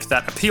aesthetic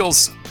that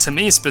appeals to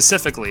me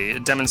specifically.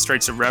 It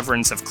demonstrates a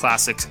reverence of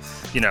classic,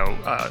 you know,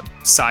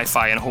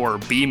 sci-fi and horror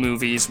B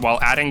movies while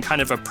adding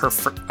kind of a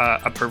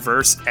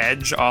perverse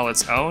edge all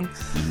its own.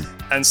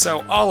 Mm-hmm. And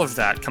so all of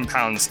that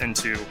compounds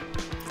into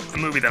a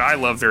movie that I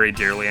love very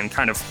dearly and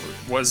kind of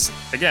was,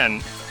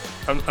 again,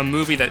 a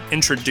movie that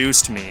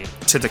introduced me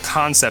to the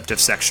concept of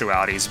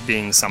sexuality as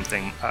being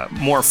something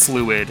more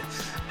fluid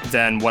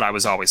than what I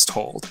was always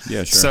told.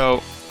 Yeah, sure.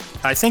 So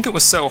I think it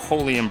was so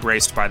wholly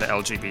embraced by the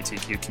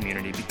LGBTQ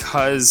community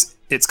because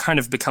it's kind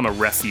of become a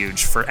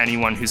refuge for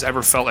anyone who's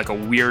ever felt like a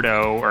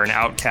weirdo or an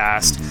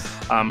outcast.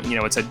 Mm-hmm. You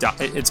know,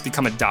 it's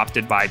become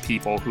adopted by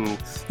people who,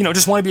 you know,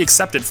 just want to be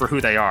accepted for who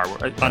they are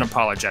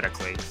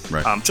unapologetically.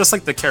 Right. Just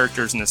like the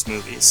characters in this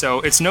movie. So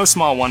it's no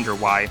small wonder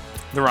why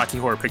the Rocky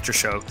Horror Picture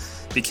Show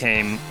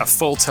became a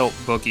full tilt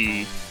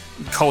boogie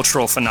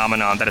cultural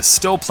phenomenon that is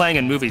still playing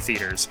in movie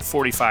theaters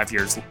 45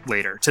 years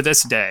later to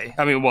this day.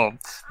 I mean, well,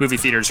 movie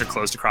theaters are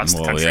closed across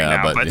the country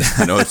now, but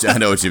I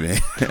know what you mean.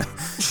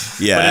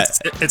 Yeah,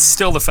 but it's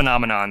still the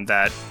phenomenon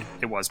that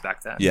it was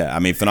back then. Yeah, I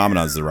mean,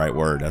 phenomenon is the right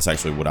word. That's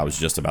actually what I was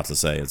just about to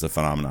say. It's a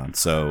phenomenon.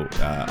 So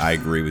I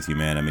agree with you,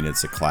 man. I mean,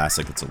 it's a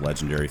classic. It's a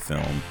legendary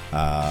film.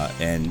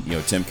 And, you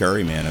know, Tim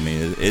Curry, man, I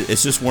mean,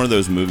 it's just one of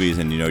those movies.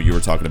 And, you know, you were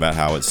talking about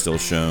how it's still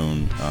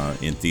shown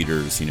in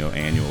theaters, you know,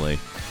 annually.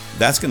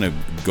 That's going to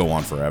go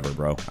on forever,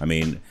 bro. I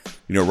mean,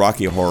 you know,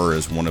 Rocky Horror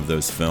is one of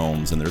those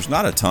films, and there's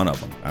not a ton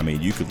of them. I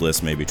mean, you could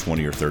list maybe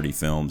 20 or 30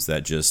 films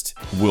that just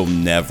will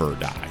never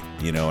die,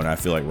 you know, and I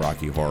feel like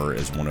Rocky Horror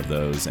is one of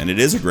those. And it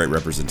is a great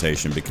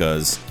representation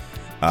because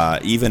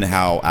even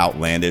how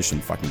outlandish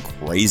and fucking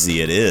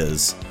crazy it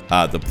is,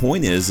 the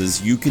point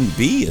is you can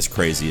be as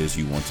crazy as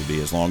you want to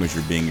be as long as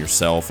you're being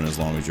yourself and as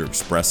long as you're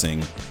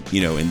expressing,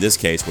 you know, in this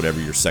case,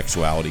 whatever your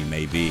sexuality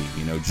may be,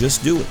 you know,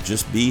 just do it.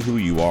 Just be who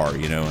you are,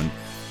 you know, and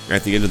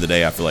at the end of the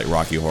day, I feel like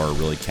Rocky Horror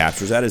really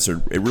captures that. It's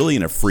really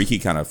in a freaky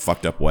kind of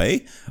fucked up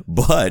way,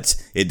 but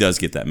it does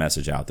get that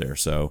message out there.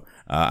 So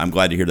I'm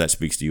glad to hear that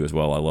speaks to you as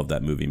well. I love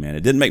that movie, man.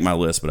 It didn't make my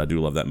list, but I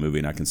do love that movie,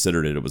 and I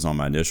considered it. It was on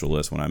my initial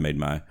list when I made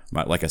my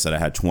like I said, I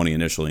had 20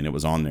 initially, and it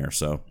was on there.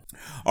 So,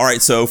 all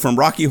right, so from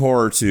Rocky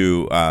Horror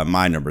to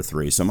my number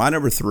 3. So my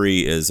number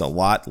 3 is a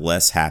lot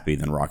less happy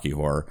than Rocky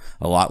Horror,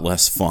 a lot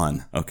less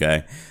fun,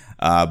 okay?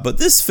 But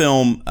this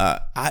film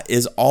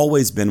has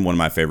always been one of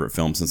my favorite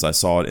films since I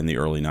saw it in the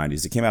early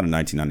 90s. It came out in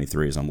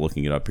 1993, as I'm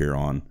looking it up here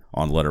on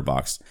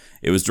Letterboxd.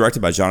 It was directed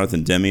by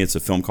Jonathan Demme. It's a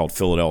film called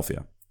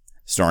Philadelphia,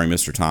 starring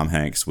Mr. Tom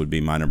Hanks, would be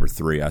my number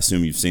 3. I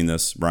assume you've seen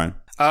this, Brian?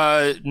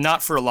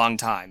 Not for a long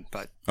time,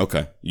 but...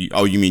 Okay.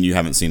 You mean you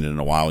haven't seen it in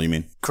a while, you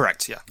mean?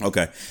 Correct, yeah.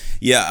 Okay.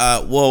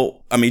 Yeah,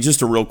 well, I mean,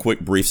 just a real quick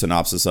brief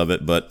synopsis of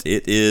it, but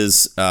it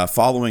is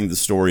following the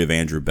story of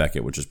Andrew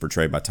Beckett, which is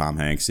portrayed by Tom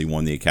Hanks. He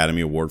won the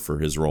Academy Award for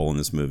his role in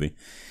this movie.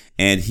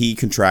 And he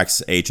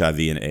contracts HIV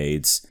and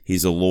AIDS.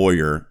 He's a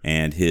lawyer,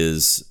 and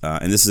this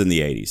is in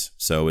the 80s.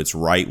 So it's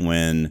right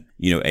when,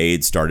 you know,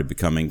 AIDS started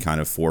becoming kind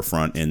of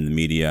forefront in the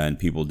media, and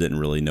people didn't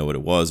really know what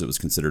it was. It was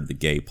considered the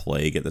gay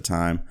plague at the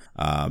time.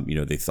 You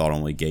know, they thought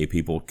only gay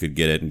people could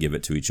get it and give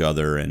it to each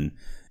other, and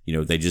you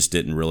know, they just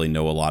didn't really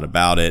know a lot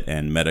about it,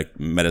 and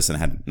medicine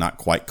had not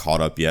quite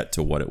caught up yet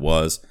to what it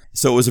was.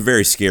 So it was a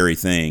very scary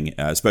thing,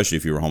 especially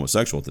if you were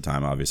homosexual at the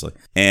time, obviously.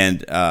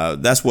 And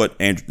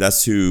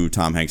that's who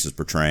Tom Hanks is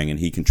portraying, and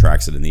he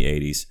contracts it in the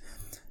 80s.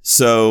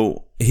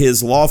 So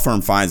his law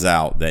firm finds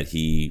out that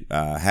he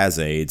has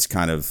AIDS,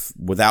 kind of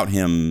without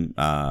him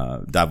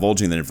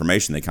divulging that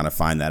information. They kind of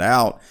find that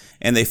out,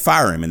 and they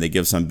fire him, and they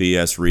give some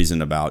BS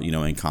reason about, you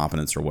know,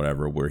 incompetence or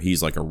whatever, where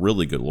he's like a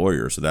really good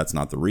lawyer, so that's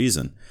not the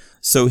reason.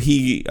 So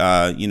he,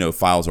 you know,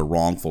 files a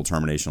wrongful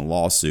termination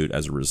lawsuit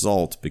as a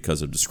result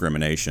because of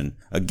discrimination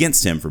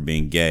against him for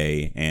being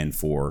gay and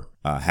for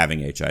having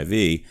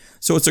HIV.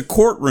 So it's a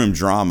courtroom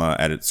drama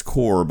at its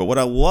core. But what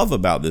I love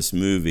about this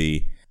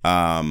movie,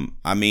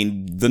 I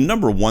mean, the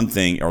number one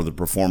thing are the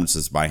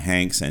performances by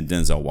Hanks and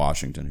Denzel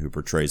Washington, who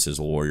portrays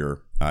his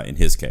lawyer in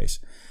his case.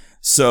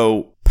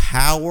 So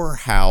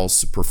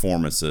powerhouse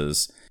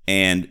performances,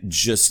 and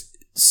just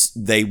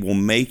they will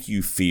make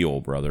you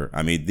feel, brother.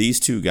 I mean, these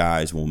two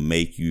guys will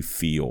make you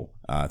feel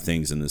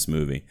things in this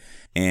movie.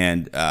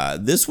 And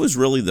this was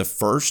really the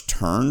first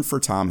turn for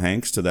Tom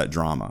Hanks to that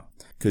drama.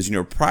 because, you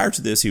know, prior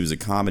to this, he was a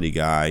comedy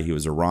guy. He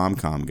was a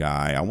rom-com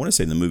guy. I want to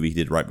say the movie he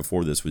did right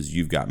before this was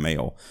You've Got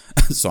Mail.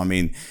 So, I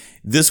mean,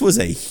 this was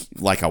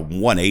like a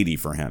 180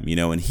 for him, you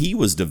know, and he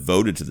was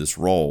devoted to this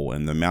role,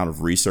 and the amount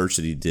of research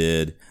that he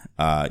did,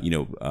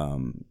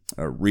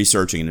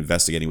 researching and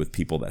investigating with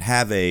people that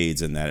have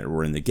AIDS and that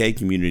were in the gay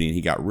community. And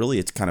he got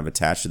really kind of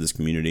attached to this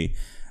community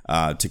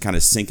to kind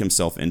of sink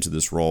himself into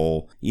this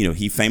role. You know,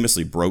 he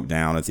famously broke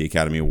down at the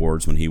Academy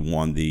Awards when he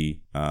won the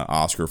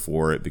Oscar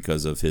for it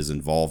because of his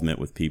involvement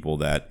with people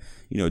that,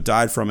 you know,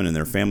 died from it and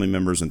their family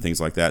members and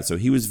things like that. So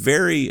he was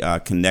very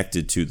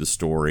connected to the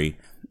story,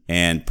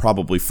 and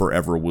probably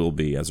forever will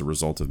be as a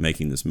result of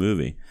making this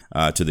movie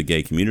to the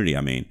gay community,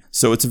 I mean.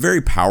 So it's a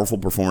very powerful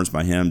performance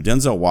by him.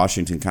 Denzel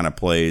Washington kind of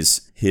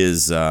plays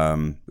his,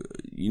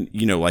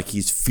 like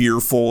he's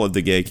fearful of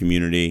the gay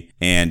community,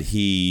 and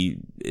he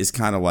is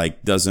kind of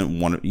like doesn't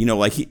want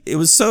to, there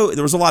was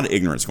a lot of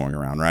ignorance going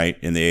around, right,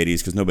 in the 80s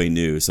because nobody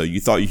knew. So you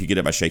thought you could get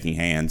it by shaking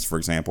hands, for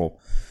example.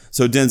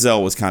 So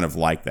Denzel was kind of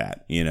like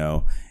that, you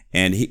know.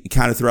 And he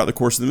kind of throughout the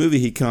course of the movie,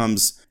 he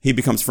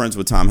becomes friends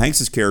with Tom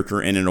Hanks's character,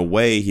 and in a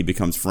way, he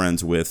becomes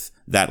friends with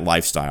that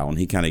lifestyle, and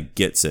he kind of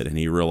gets it, and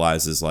he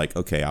realizes like,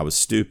 okay, I was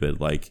stupid.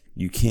 Like,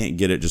 you can't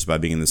get it just by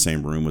being in the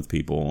same room with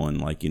people,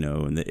 and like, you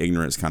know, and the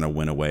ignorance kind of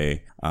went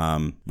away.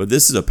 But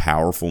this is a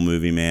powerful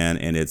movie, man,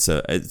 and it's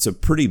a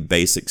pretty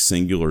basic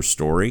singular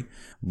story,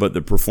 but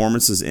the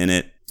performances in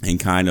it and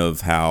kind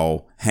of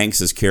how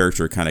Hanks's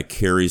character kind of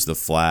carries the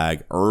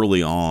flag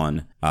early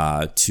on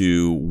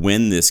to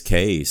win this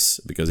case,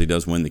 because he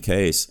does win the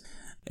case.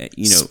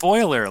 You know,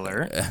 spoiler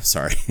alert.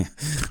 Sorry,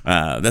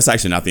 that's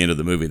actually not the end of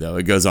the movie, though.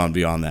 It goes on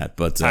beyond that.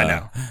 But I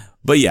know.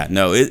 But yeah,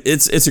 no,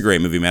 it's a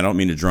great movie, man. I don't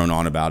mean to drone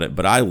on about it,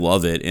 but I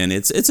love it, and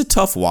it's a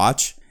tough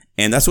watch.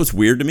 And that's what's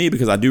weird to me,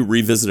 because I do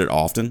revisit it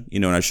often, you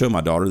know, and I showed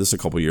my daughter this a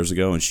couple years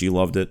ago and she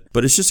loved it.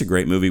 But it's just a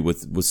great movie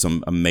with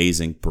some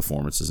amazing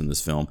performances in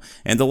this film.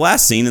 And the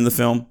last scene in the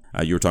film,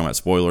 you were talking about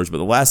spoilers, but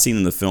the last scene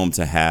in the film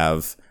to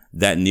have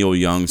that Neil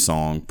Young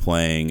song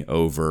playing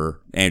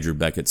over Andrew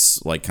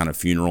Beckett's like kind of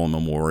funeral and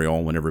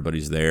memorial when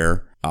everybody's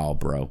there. Oh,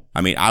 bro.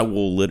 I mean,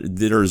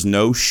 there's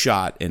no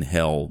shot in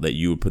hell that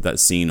you would put that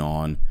scene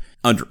on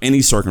under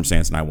any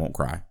circumstance and I won't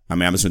cry. I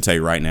mean, I'm just going to tell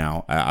you right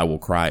now, I will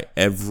cry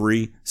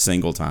every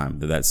single time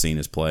that scene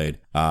is played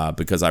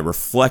because I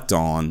reflect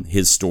on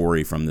his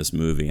story from this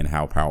movie and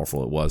how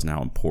powerful it was and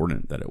how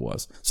important that it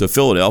was. So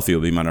Philadelphia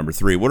will be my number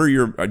 3.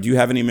 Do you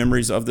have any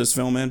memories of this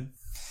film, man?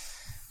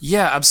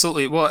 Yeah,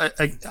 absolutely. Well,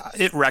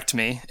 it wrecked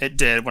me. It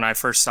did when I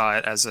first saw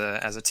it as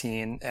a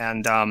teen.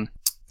 And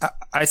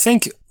I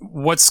think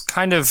what's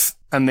kind of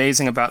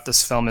amazing about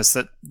this film is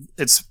that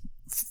it's,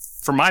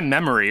 from my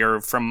memory or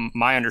from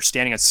my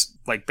understanding, it's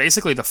like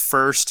basically the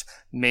first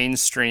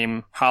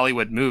mainstream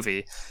Hollywood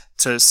movie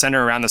to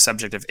center around the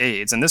subject of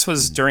AIDS. And this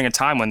was during a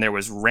time when there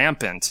was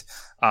rampant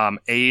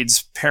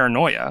AIDS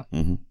paranoia.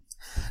 Mm-hmm.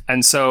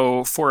 And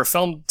so for a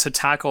film to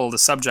tackle the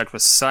subject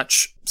with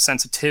such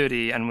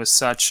sensitivity and with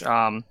such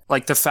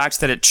like the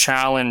fact that it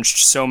challenged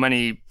so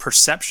many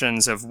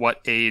perceptions of what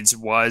AIDS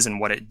was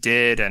and what it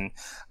did and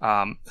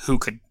who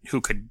could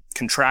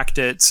contract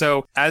it.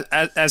 So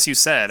as you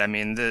said, I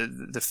mean,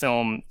 the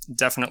film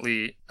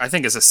definitely, I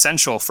think, is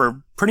essential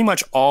for pretty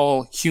much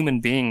all human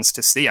beings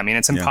to see. I mean,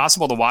 it's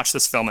impossible to watch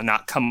this film and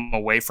not come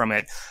away from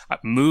it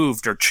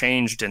moved or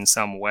changed in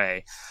some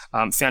way.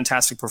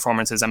 Fantastic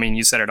performances. I mean,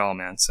 you said it all,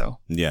 man. So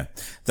yeah,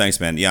 thanks,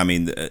 man. Yeah, I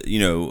mean,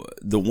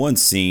 the one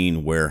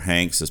scene where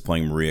Hanks is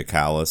playing Maria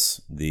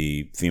Callas,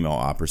 the female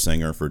opera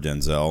singer for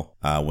Denzel,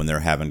 when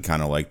they're having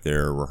kind of like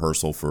their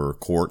rehearsal for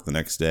court the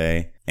next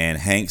day, and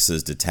Hanks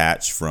is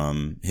detached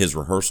from his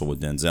rehearsal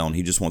with Denzel, and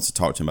he just wants to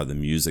talk to him about the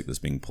music that's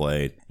being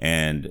played.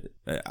 And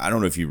I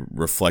don't know if you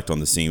reflect on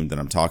the scene that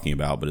I'm talking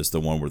about, but it's the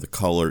one where the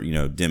color,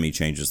 Demi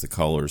changes the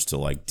colors to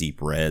like deep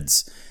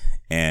reds,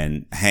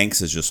 and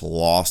Hanks is just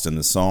lost in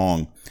the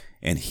song,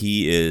 and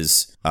he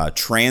is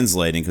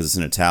translating, because it's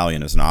in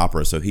Italian, it's an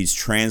opera, so he's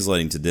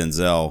translating to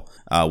Denzel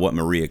what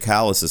Maria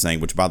Callas is saying,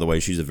 which, by the way,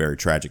 she's a very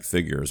tragic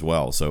figure as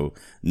well. So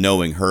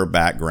knowing her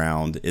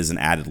background is an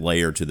added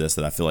layer to this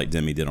that I feel like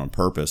Demi did on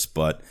purpose.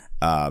 But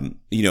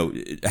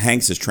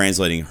Hanks is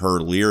translating her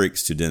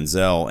lyrics to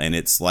Denzel, and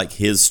it's like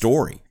his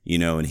story,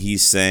 and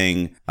he's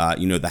saying,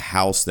 the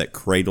house that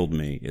cradled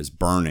me is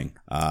burning,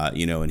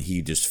 and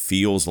he just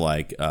feels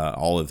like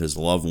all of his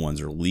loved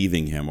ones are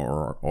leaving him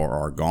or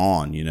are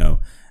gone,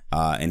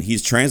 and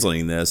he's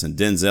translating this, and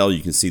Denzel,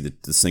 you can see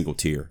the single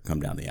tear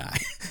come down the eye.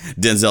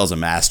 Denzel's a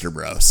master,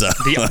 bro. So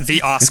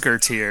the Oscar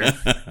tear.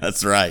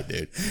 That's right,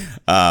 dude.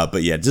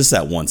 But yeah, just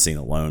that one scene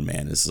alone,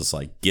 man, is just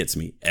like gets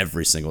me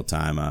every single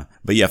time.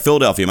 But yeah,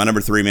 Philadelphia, my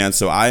number 3, man.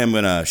 So I am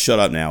gonna shut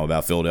up now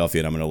about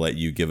Philadelphia, and I'm gonna let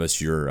you give us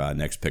your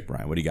next pick,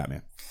 Brian. What do you got,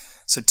 man?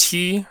 So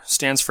T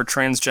stands for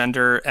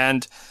transgender,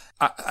 and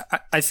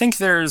I think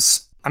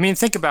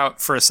think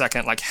about for a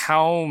second, like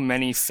how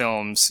many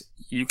films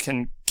you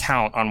can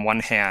count on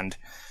one hand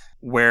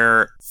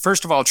where,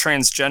 first of all,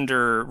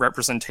 transgender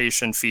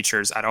representation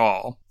features at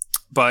all.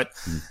 But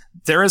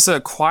there is a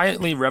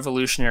quietly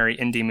revolutionary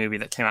indie movie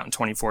that came out in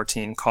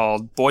 2014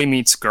 called Boy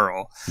Meets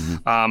Girl,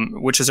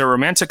 which is a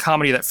romantic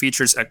comedy that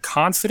features a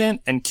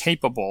confident and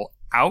capable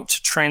out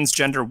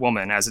transgender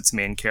woman as its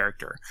main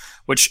character,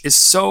 which is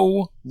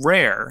so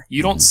rare.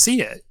 You don't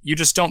see it. You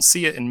just don't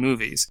see it in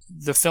movies.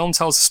 The film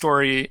tells the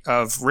story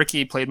of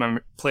Ricky,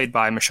 played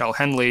by Michelle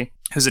Henley,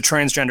 who's a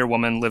transgender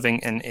woman living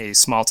in a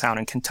small town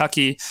in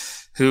Kentucky,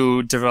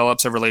 who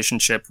develops a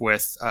relationship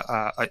with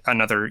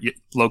another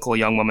local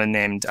young woman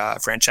named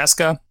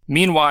Francesca.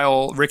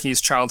 Meanwhile,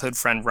 Ricky's childhood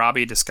friend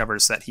Robbie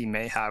discovers that he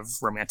may have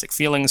romantic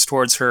feelings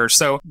towards her.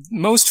 So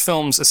most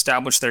films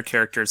establish their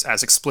characters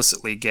as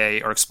explicitly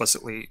gay or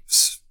explicitly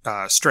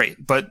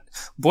straight. But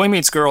Boy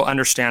Meets Girl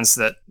understands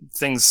that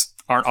things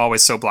aren't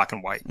always so black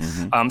and white.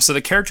 So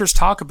the characters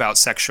talk about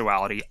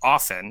sexuality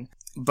often,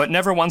 but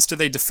never once do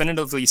they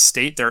definitively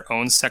state their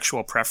own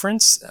sexual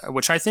preference,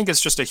 which I think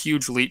is just a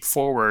huge leap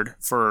forward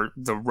for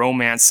the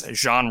romance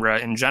genre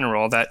in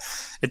general, that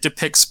it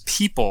depicts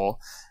people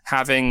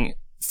having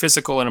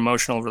physical and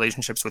emotional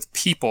relationships with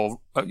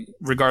people,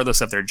 regardless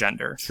of their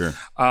gender. Sure.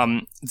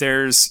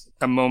 There's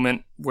a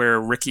moment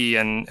where Ricky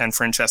and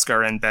Francesca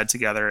are in bed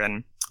together,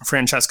 and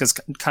Francesca's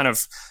kind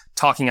of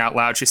talking out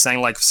loud. She's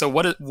saying, like, so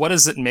what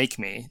does it make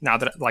me now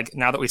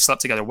that we've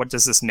slept together? What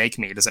does this make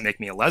me? Does it make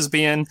me a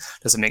lesbian?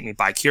 Does it make me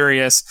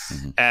bi-curious?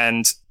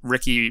 And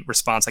Ricky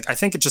responds, like, I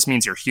think it just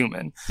means you're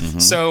human.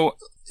 So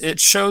it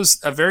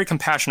shows a very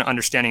compassionate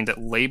understanding that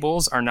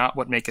labels are not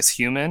what make us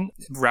human.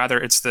 Rather,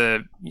 it's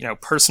the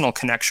personal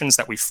connections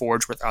that we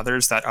forge with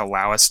others that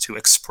allow us to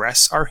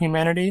express our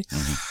humanity.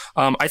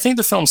 I think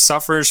the film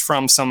suffers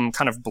from some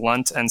kind of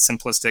blunt and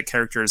simplistic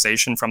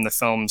characterization from the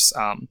film's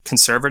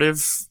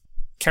conservative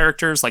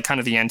characters, like kind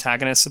of the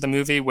antagonists of the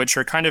movie, which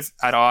are kind of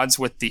at odds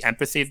with the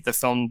empathy that the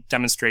film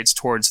demonstrates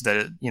towards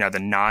the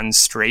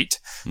non-straight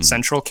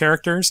central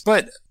characters.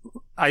 But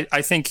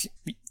I think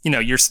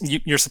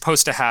you're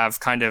supposed to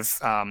have kind of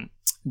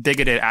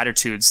bigoted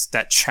attitudes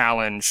that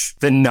challenge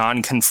the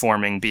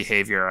non-conforming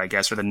behavior, I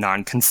guess, or the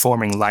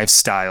non-conforming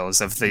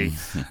lifestyles of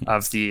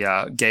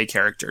the gay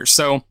characters.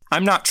 So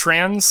I'm not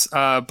trans,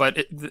 but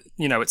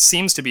it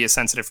seems to be a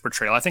sensitive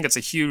portrayal. I think it's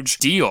a huge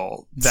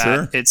deal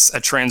that it's a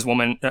trans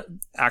woman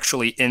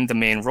actually in the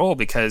main role,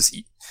 because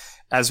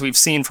as we've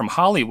seen from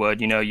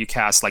Hollywood, you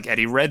cast like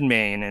Eddie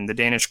Redmayne in The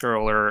Danish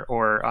Girl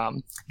or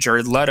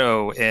Jared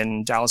Leto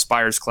in Dallas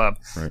Buyers Club.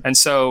 Right. And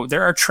so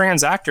there are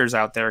trans actors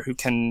out there who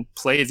can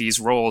play these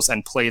roles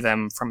and play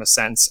them from a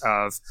sense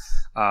of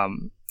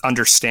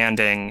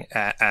understanding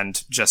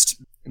and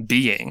just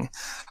being.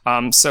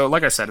 So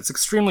like I said, it's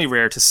extremely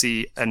rare to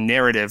see a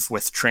narrative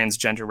with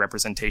transgender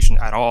representation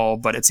at all,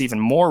 but it's even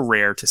more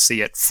rare to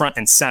see it front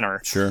and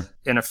center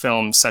in a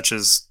film such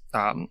as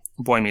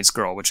Boy Meets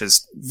Girl, which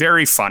is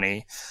very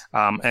funny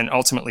and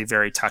ultimately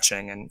very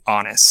touching and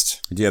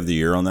honest. Do you have the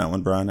year on that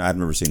one, Brian? I've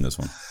never seen this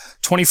one.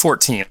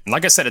 2014.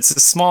 Like I said, it's a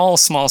small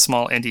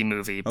indie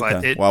movie,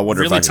 but it I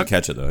wonder really if I can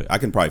catch it, though. I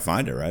can probably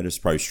find it, right? It's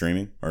probably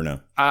streaming, or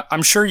no?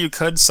 I'm sure you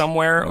could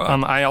somewhere.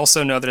 Okay. I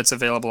also know that it's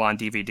available on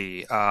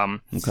DVD.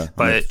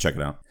 But check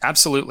it out.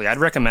 Absolutely. I'd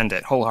recommend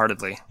it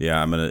wholeheartedly.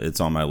 Yeah,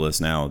 it's on my list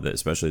now,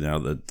 especially now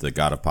that the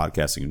God of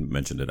Podcasting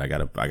mentioned it. I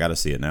gotta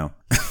see it now.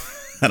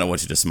 I don't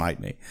want you to smite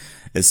me.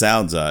 It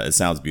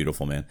sounds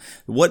beautiful, man.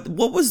 What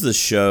was the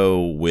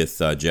show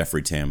with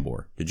Jeffrey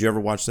Tambor? Did you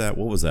ever watch that?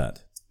 What was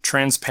that?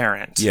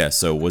 Transparent. Yeah.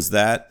 So was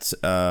that?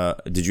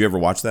 Did you ever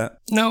watch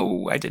that?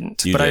 No, I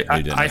didn't.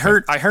 I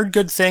heard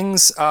good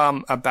things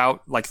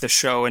about like the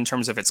show in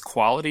terms of its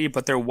quality,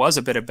 but there was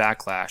a bit of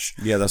backlash.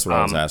 Yeah, that's what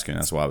I was asking.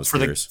 That's why I was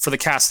curious. For the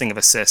casting of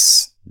a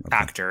cis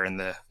actor in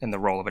the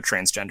role of a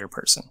transgender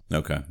person.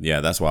 Okay. Yeah,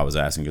 that's why I was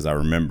asking, because I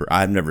remember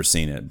I've never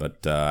seen it,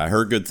 but I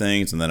heard good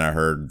things, and then I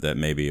heard that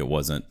maybe it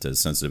wasn't as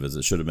sensitive as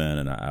it should have been,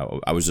 and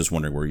I was just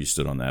wondering where you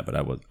stood on that, but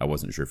I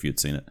wasn't sure if you'd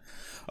seen it.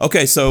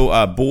 Okay,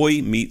 so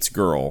Boy Meets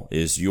Girl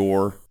is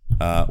your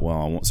I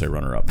won't say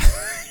runner-up.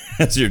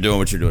 So you're doing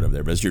what you're doing over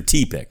there, but it's your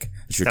T pick.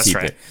 It's your T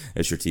pick.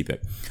 It's your T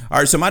pick. All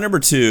right, so my number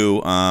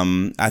 2,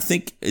 I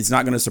think it's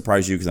not going to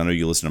surprise you because I know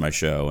you listen to my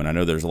show, and I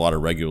know there's a lot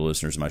of regular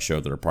listeners to my show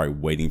that are probably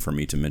waiting for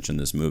me to mention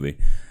this movie.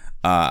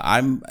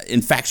 I'm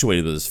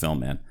infatuated with this film,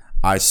 man.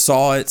 I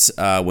saw it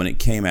when it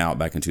came out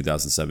back in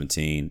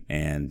 2017,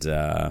 and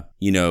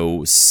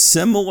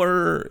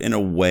similar in a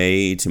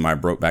way to my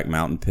Brokeback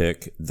Mountain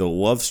pick. The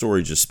love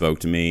story just spoke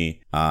to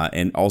me,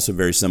 and also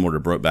very similar to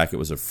Brokeback. It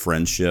was a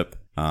friendship,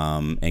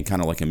 and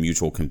kind of like a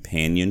mutual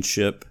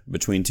companionship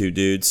between two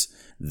dudes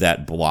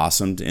that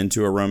blossomed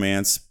into a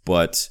romance.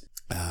 But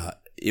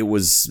it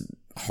was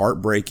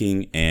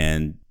heartbreaking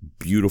and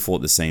beautiful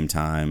at the same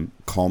time.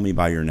 Call Me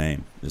by Your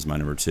Name is my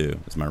number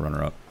 2. It's my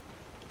runner-up.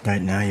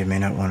 Right now, you may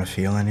not want to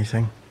feel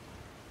anything.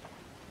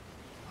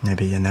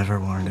 Maybe you never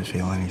wanted to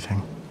feel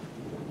anything.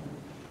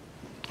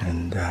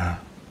 And,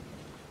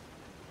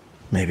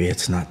 maybe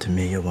it's not to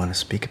me you want to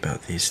speak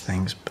about these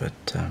things, but,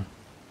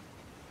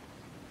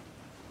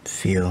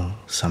 feel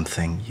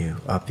something you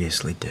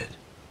obviously did.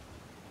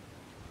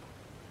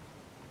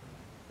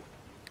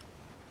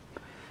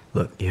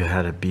 Look, you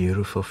had a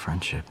beautiful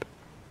friendship.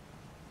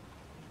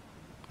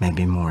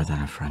 Maybe more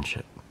than a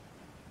friendship.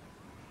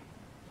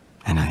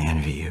 And I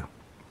envy you.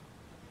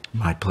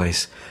 My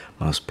place,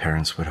 most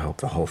parents would hope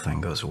the whole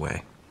thing goes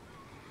away.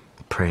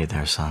 Pray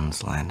their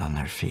sons land on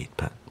their feet,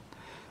 but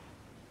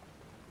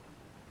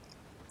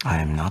I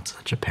am not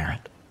such a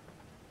parent.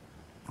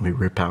 We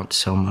rip out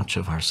so much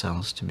of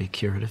ourselves to be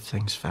cured of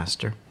things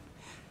faster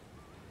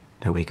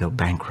that we go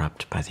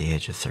bankrupt by the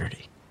age of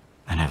 30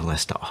 and have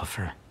less to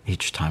offer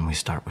each time we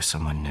start with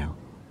someone new.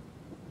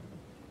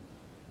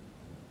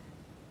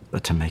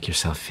 But to make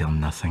yourself feel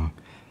nothing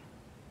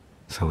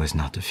so as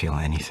not to feel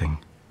anything,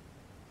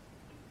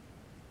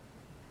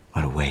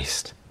 what a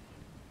waste.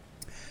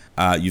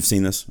 You've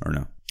seen this or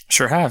no?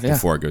 Sure have, yeah.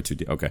 Before I go too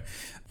deep. Okay.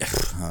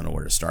 I don't know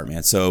where to start,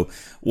 man. So,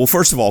 well,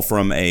 first of all,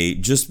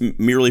 just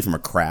merely from a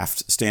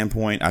craft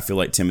standpoint, I feel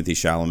like Timothée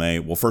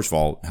Chalamet, well, first of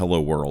all,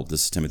 Hello World,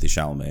 this is Timothée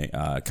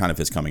Chalamet, kind of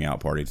his coming out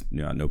party,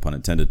 no pun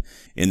intended,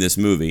 in this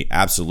movie,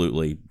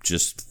 absolutely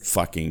just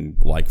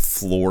fucking like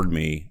floored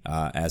me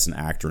as an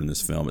actor in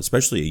this film,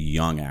 especially a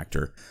young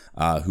actor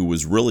who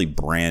was really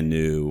brand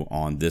new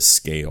on this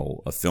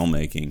scale of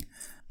filmmaking.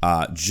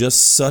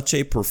 Just such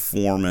a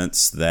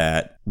performance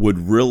that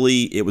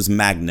it was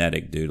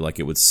magnetic, dude. Like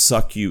it would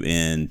suck you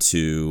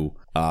into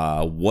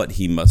what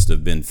he must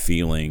have been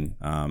feeling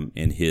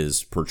in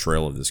his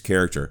portrayal of this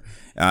character.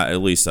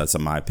 At least that's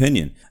my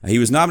opinion. He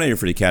was nominated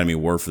for the Academy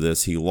Award for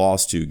this. He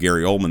lost to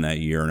Gary Oldman that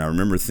year, and I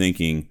remember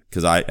thinking,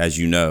 because I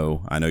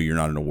know you're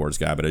not an awards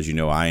guy, but as you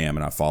know, I am,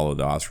 and I follow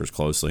the Oscars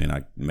closely, and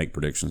I make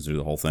predictions through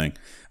the whole thing.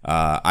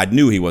 I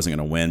knew he wasn't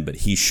going to win, but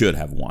he should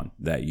have won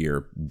that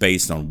year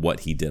based on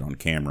what he did on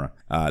camera.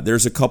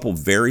 There's a couple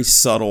very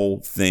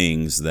subtle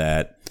things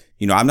that,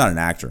 I'm not an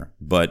actor,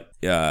 but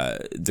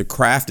the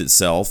craft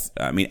itself,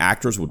 I mean,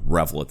 actors would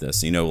revel at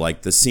this.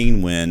 Like the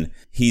scene when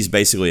he's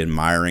basically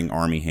admiring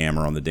Armie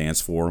Hammer on the dance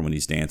floor when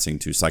he's dancing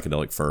to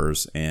Psychedelic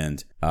Furs,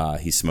 and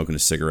he's smoking a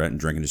cigarette and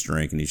drinking his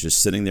drink, and he's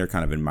just sitting there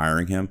kind of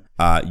admiring him.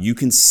 You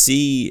can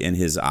see in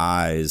his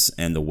eyes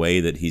and the way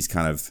that he's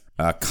kind of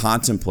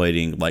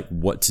contemplating like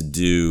what to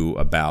do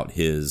about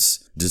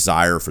his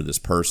desire for this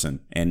person,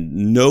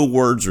 and no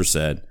words are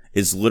said.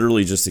 It's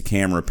literally just the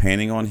camera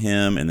panning on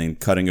him and then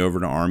cutting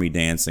over to Armie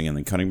dancing and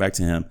then cutting back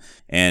to him.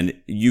 And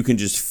you can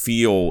just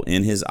feel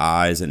in his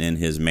eyes and in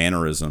his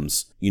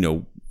mannerisms,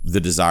 the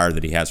desire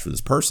that he has for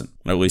this person.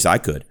 Or at least I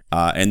could.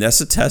 And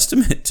that's a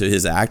testament to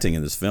his acting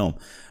in this film.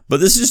 But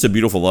this is just a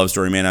beautiful love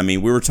story, man. I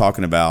mean, we were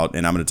talking about,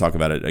 and I'm going to talk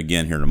about it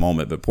again here in a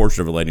moment, but Portrait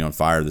of a Lady on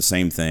Fire, the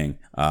same thing,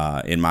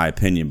 in my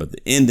opinion. But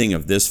the ending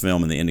of this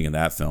film and the ending of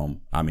that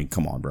film, I mean,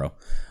 come on, bro.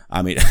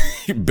 I mean,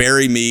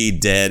 bury me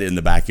dead in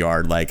the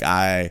backyard. Like,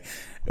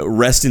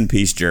 rest in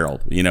peace,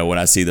 Gerald. When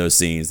I see those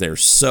scenes, they're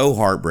so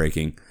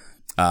heartbreaking,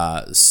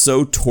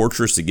 so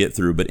torturous to get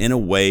through, but in a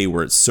way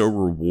where it's so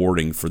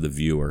rewarding for the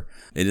viewer.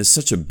 It is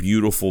such a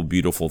beautiful,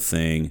 beautiful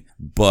thing.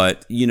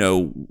 But,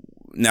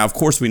 now, of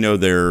course, we know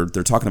they're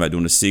talking about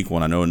doing a sequel,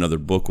 and I know another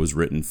book was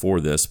written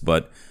for this,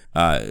 but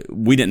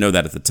we didn't know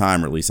that at the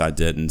time, or at least I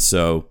didn't.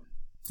 So,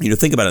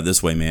 think about it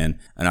this way, man,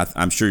 and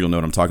I'm sure you'll know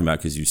what I'm talking about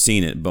because you've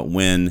seen it, but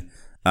when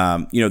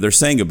they're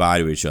saying goodbye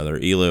to each other.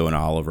 Elo and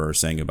Oliver are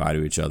saying goodbye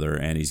to each other,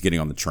 and he's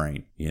getting on the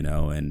train,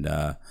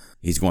 and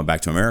he's going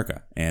back to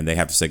America, and they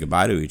have to say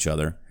goodbye to each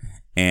other.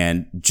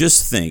 And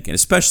just think, and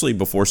especially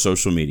before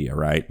social media,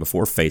 right?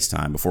 Before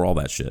FaceTime, before all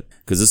that shit.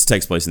 Because this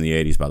takes place in the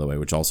 80s, by the way,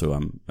 which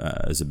also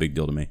is a big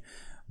deal to me.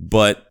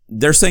 But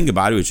they're saying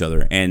goodbye to each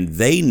other, and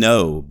they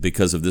know,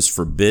 because of this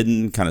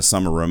forbidden kind of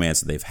summer romance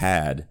that they've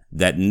had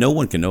that no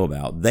one can know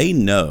about, they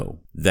know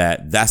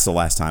that that's the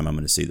last time I'm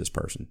going to see this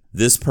person.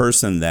 This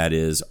person that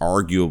is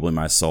arguably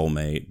my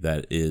soulmate,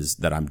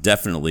 that I'm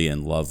definitely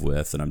in love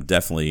with, and I'm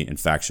definitely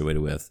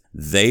infatuated with,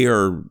 they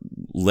are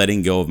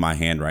letting go of my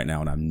hand right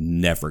now, and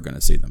I'm never going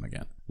to see them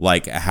again.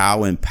 Like, how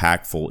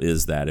impactful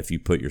is that if you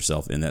put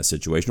yourself in that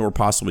situation, or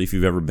possibly if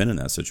you've ever been in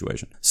that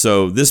situation?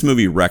 So this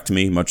movie wrecked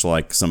me, much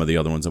like some of the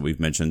other ones that we've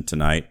mentioned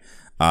tonight.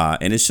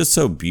 And it's just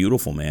so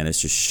beautiful, man.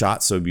 It's just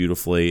shot so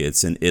beautifully.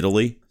 It's in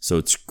Italy, so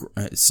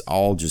it's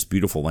all just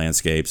beautiful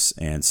landscapes,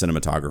 and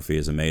cinematography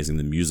is amazing.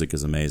 The music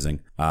is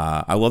amazing.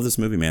 I love this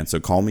movie, man. So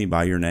Call Me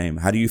by Your Name.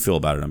 How do you feel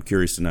about it? I'm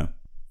curious to know.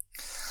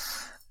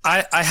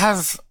 I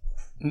have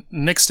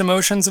mixed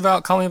emotions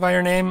about Call Me by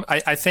Your Name.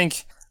 I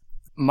think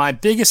my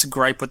biggest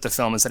gripe with the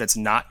film is that it's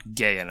not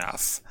gay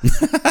enough.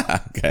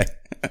 Okay.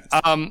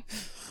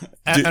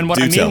 And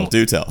what I mean,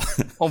 do tell.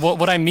 Well,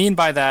 what I mean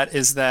by that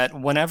is that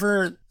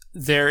whenever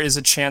there is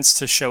a chance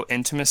to show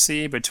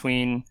intimacy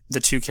between the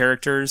two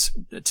characters,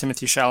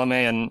 Timothée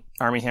Chalamet and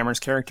Armie Hammer's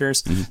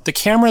characters, the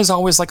camera is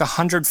always like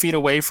 100 feet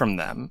away from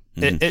them.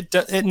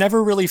 It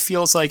never really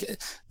feels like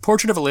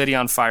Portrait of a Lady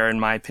on Fire, in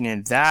my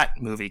opinion.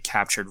 That movie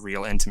captured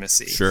real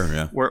intimacy. Sure,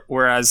 yeah.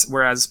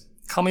 Whereas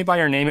Call Me by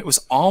Your Name, it was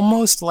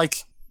almost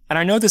like, and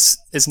I know this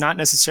is not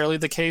necessarily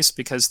the case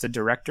because the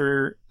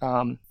director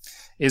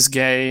is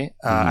gay.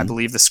 I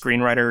believe the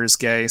screenwriter is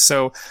gay.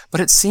 So, but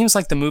it seems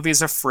like the movie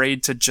is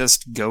afraid to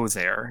just go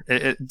there,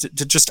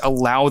 to just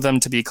allow them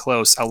to be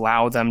close,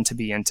 allow them to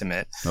be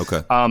intimate.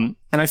 Okay. And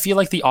I feel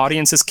like the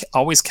audience is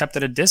always kept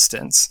at a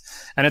distance.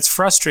 And it's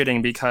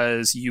frustrating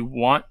because you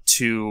want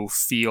to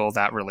feel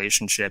that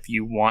relationship.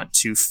 You want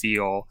to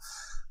feel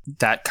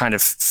that kind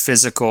of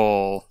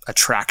physical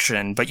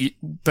attraction.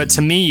 But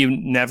to me, you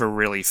never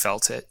really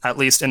felt it, at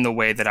least in the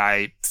way that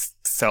I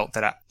felt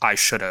that I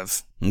should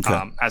have.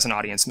 As an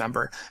audience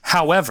member.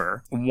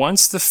 However,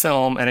 once the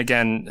film, and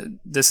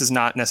again, this is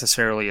not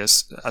necessarily a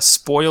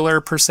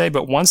spoiler per se,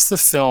 but once the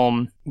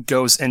film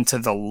goes into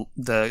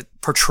the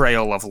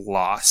portrayal of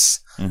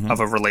loss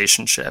of a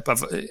relationship,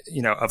 of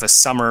a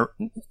summer,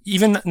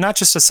 even not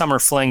just a summer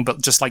fling,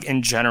 but just like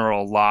in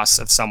general loss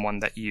of someone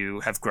that you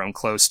have grown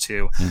close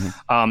to,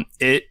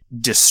 it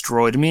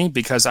destroyed me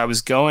because I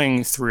was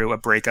going through a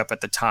breakup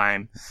at the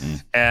time,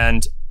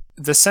 and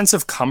the sense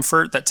of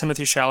comfort that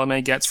Timothée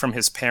Chalamet gets from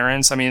his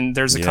parents. I mean,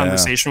 there's a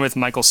conversation with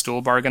Michael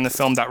Stuhlbarg in the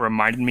film that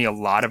reminded me a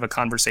lot of a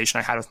conversation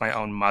I had with my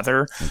own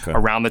mother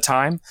around the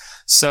time.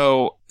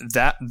 So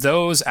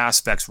those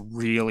aspects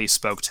really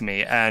spoke to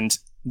me. And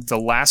the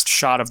last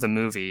shot of the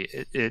movie,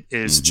 it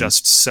is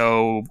just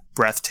so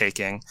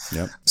breathtaking.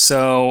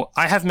 So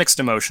I have mixed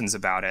emotions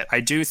about it.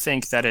 I do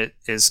think that it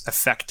is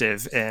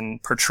effective in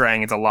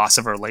portraying the loss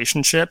of a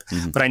relationship,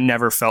 but I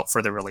never felt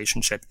for the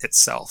relationship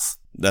itself.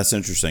 That's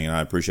interesting, and I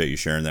appreciate you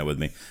sharing that with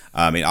me.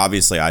 I mean,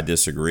 obviously, I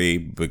disagree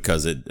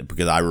because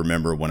I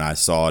remember when I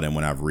saw it and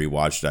when I've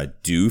rewatched it, I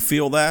do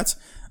feel that.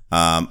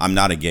 I'm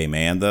not a gay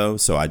man, though,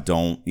 so I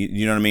don't,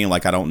 you know what I mean?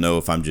 Like, I don't know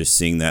if I'm just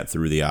seeing that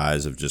through the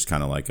eyes of just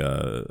kind of like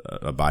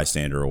a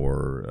bystander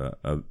or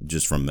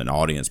just from an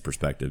audience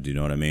perspective. Do you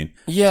know what I mean?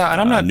 Yeah,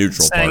 and I'm not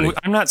neutral saying, party.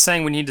 I'm not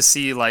saying we need to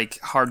see like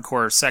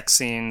hardcore sex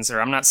scenes,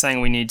 or I'm not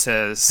saying we need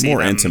to see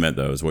more them intimate,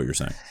 though, is what you're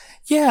saying.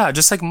 Yeah,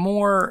 just like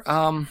more.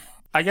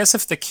 I guess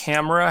if the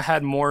camera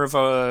had more of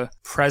a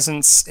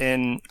presence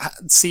in,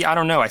 see, I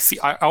don't know.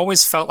 I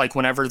always felt like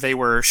whenever they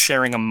were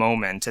sharing a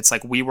moment, it's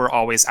like we were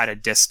always at a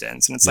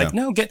distance, and it's like,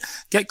 no, get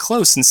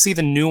close and see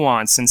the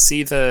nuance and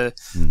see the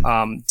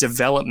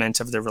development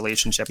of the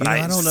relationship. And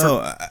I don't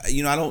know.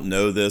 I don't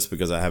know this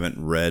because I haven't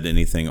read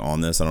anything on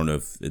this. I don't know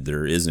if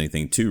there is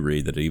anything to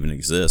read that even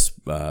exists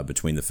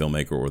between the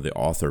filmmaker or the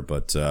author,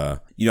 but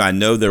I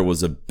know there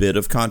was a bit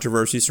of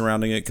controversy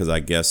surrounding it because I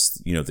guess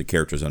the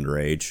character's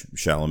underage.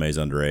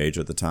 Chalamet's underage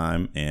at the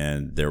time,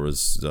 and there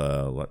was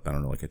I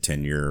don't know, like a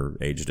 10-year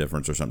age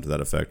difference or something to that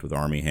effect with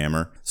Armie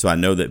Hammer. So I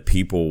know that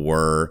people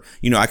were,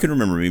 I can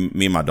remember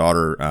me and my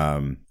daughter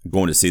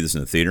going to see this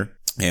in the theater,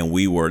 and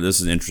this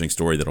is an interesting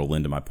story that'll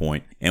lend to my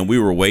point, and we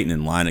were waiting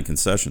in line at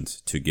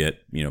concessions to get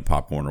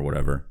popcorn or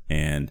whatever,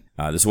 and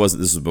this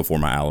was before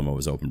my Alamo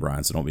was open,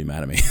 Brian, so don't be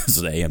mad at me. This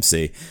is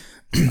AMC.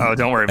 Oh,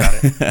 don't worry about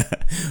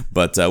it.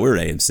 But we were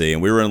at AMC,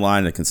 and we were in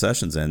line at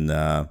concessions, and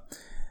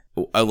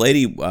a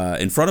lady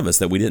in front of us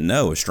that we didn't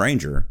know, a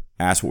stranger,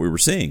 asked what we were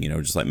seeing,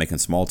 just like making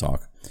small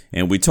talk.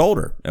 And we told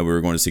her that we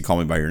were going to see Call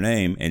Me By Your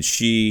Name, and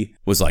she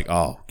was like,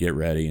 oh, get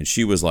ready. And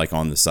she was like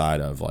on the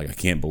side of like, I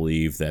can't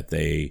believe that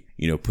they,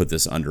 put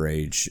this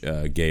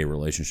underage gay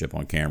relationship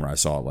on camera. I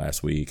saw it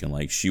last week, and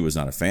like she was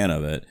not a fan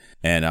of it.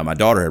 And my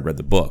daughter had read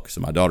the book, so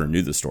my daughter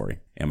knew the story.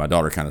 And my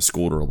daughter kind of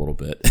schooled her a little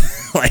bit,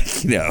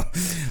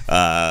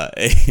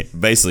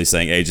 basically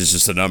saying age is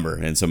just a number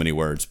in so many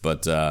words.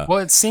 But well,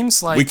 it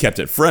seems like we kept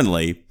it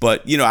friendly.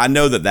 But I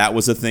know that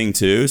was a thing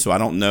too. So I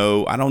don't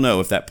know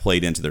if that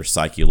played into their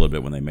psyche a little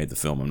bit when they made the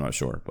film. I'm not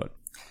sure, but.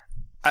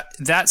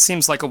 That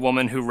seems like a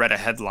woman who read a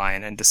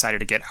headline and decided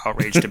to get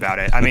outraged about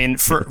it. I mean,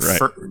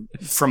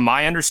 from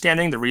my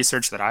understanding, the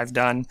research that I've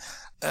done,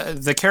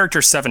 the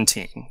character's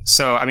 17.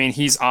 So, I mean,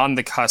 he's on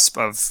the cusp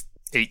of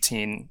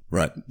 18,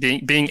 right?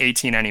 Being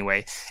 18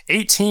 anyway.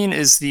 18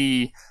 is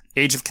the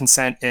age of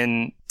consent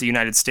in the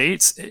United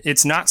States.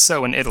 It's not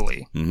so in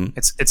Italy.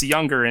 It's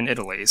younger in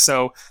Italy.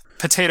 So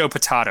potato.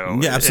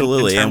 Yeah,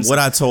 absolutely. And what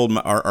I told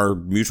our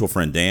mutual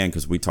friend Dan,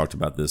 because we talked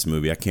about this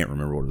movie, I can't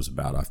remember what it was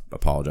about. I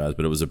apologize,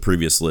 but it was a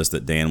previous list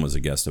that Dan was a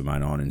guest of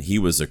mine on, and he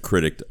was a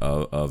critic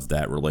of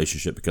that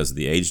relationship because of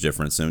the age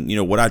difference.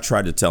 And what I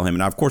tried to tell him,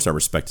 and of course I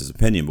respect his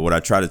opinion, but what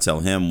I tried to tell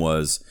him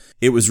was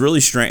it was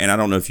really strange, and I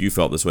don't know if you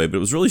felt this way, but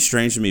it was really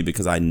strange to me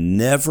because I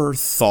never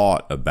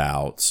thought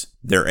about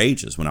their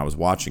ages when I was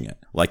watching it.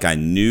 Like I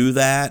knew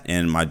that,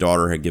 and my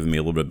daughter had given me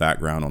a little bit of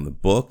background on the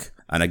book.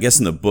 And I guess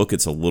in the book,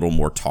 it's a little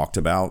more talked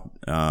about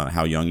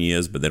how young he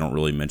is, but they don't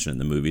really mention it in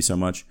the movie so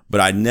much.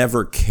 But I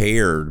never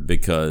cared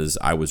because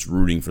I was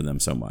rooting for them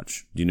so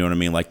much. Do you know what I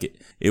mean? Like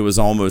it was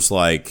almost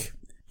like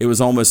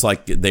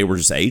they were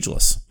just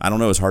ageless. I don't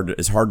know. It's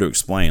hard to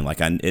explain. Like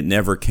it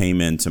never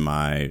came into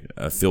my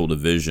field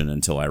of vision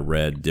until I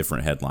read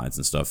different headlines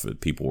and stuff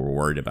that people were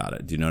worried about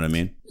it. Do you know what I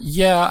mean?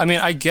 Yeah. I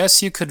mean, I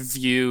guess you could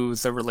view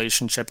the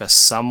relationship as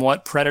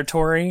somewhat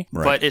predatory,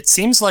 right. But it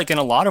seems like in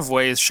a lot of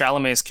ways,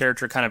 Chalamet's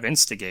character kind of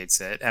instigates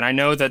it. And I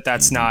know that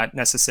that's not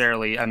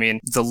necessarily, I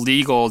mean, the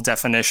legal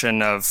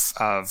definition of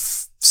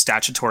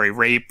statutory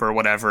rape or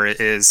whatever it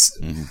is,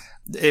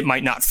 it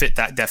might not fit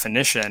that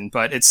definition.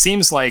 But it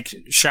seems like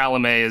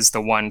Chalamet is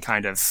the one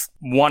kind of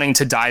wanting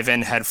to dive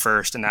in head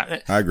first. And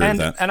that I agree with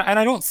that. And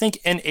I don't think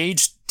an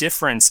age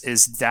difference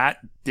is that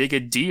big a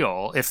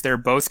deal if they're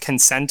both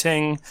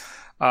consenting.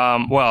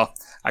 Well,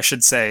 I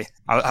should say,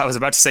 I was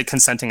about to say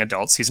consenting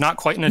adults. He's not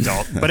quite an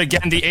adult. But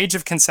again, the age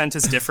of consent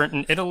is different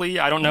in Italy.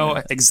 I don't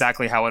know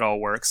exactly how it all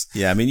works.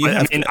 Yeah, I mean,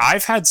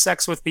 I've had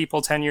sex with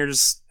people 10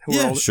 years who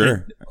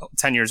are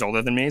 10 years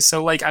older than me.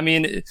 So, like, I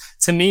mean,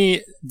 to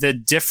me, the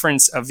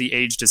difference of the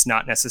age does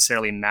not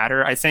necessarily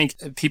matter. I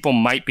think people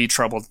might be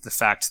troubled with the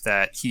fact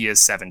that he is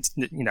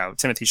 17. You know,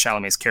 Timothée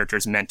Chalamet's character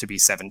is meant to be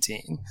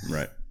 17.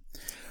 Right.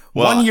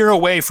 Well, 1 year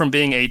away from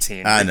being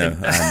 18. I know.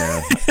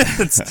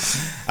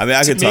 I mean,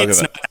 I could talk about.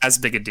 It's not as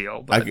big a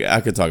deal. But. I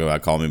could talk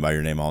about Call Me by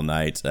Your Name all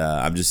night.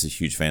 I'm just a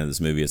huge fan of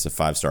this movie. It's a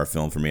 5-star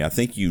film for me. I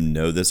think you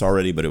know this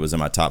already, but it was in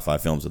my top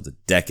 5 films of the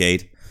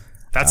decade.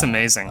 That's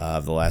amazing.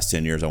 Of the last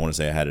 10 years, I want to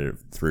say I had it at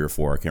 3 or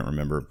 4. I can't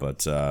remember,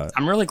 but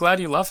I'm really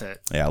glad you love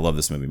it. Yeah, I love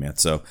this movie, man.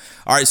 So,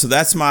 all right, so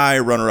that's my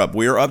runner-up.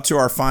 We are up to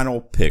our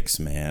final picks,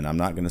 man. I'm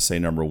not going to say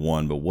number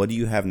 1, but what do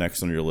you have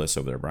next on your list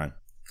over there, Brian?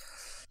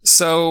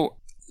 So,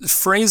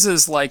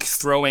 phrases like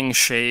throwing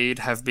shade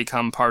have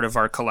become part of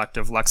our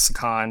collective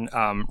lexicon.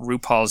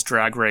 RuPaul's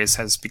Drag Race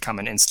has become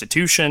an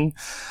institution.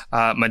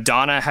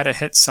 Madonna had a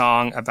hit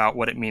song about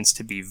what it means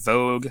to be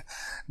Vogue,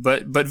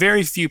 but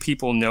very few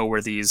people know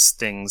where these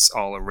things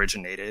all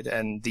originated.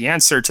 And the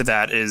answer to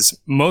that is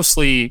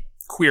mostly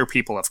queer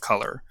people of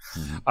color.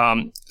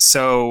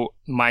 So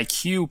my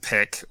Q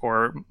pick,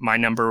 or my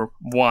number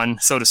 1,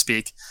 so to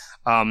speak,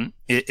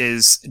 it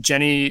is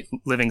Jenny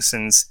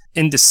Livingston's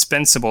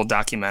indispensable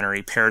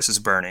documentary, Paris is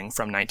Burning,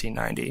 from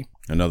 1990.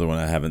 Another one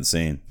I haven't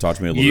seen. Talk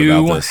to me a little bit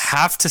about this. You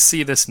have to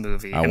see this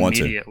movie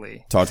immediately.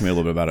 Want to. Talk to me a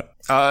little bit about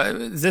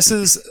it. This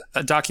is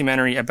a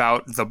documentary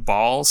about the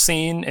ball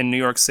scene in New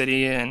York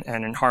City and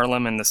in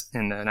Harlem in the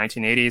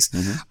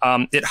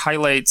 1980s. It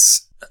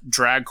highlights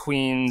drag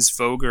queens,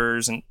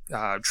 voguers, and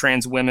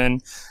trans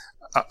women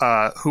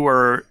who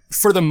are,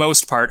 for the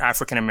most part,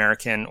 African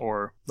American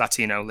or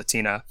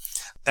Latina.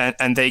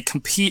 And they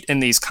compete in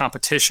these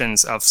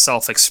competitions of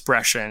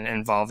self-expression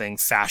involving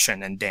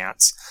fashion and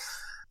dance.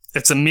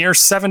 It's a mere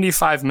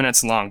 75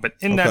 minutes long, but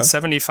in that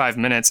 75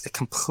 minutes, it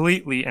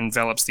completely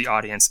envelops the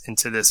audience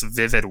into this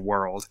vivid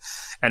world.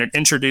 And it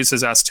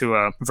introduces us to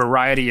a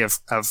variety of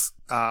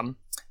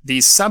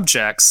these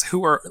subjects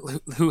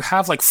who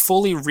have like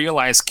fully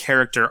realized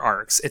character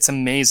arcs. It's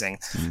amazing.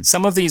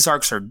 Some of these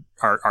arcs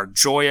are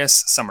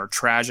joyous, some are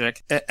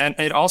tragic, and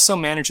it also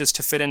manages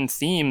to fit in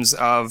themes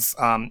of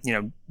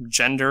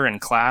gender and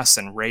class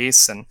and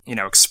race and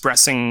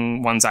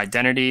expressing one's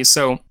identity.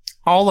 So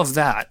all of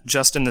that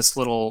just in this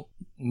little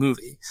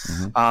movie.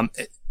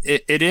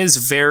 It is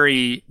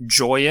very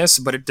joyous,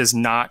 but it does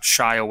not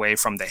shy away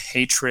from the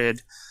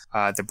hatred,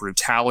 the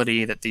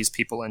brutality that these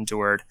people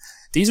endured.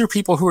 These are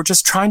people who are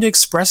just trying to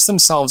express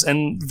themselves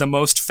in the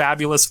most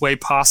fabulous way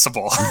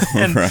possible.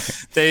 And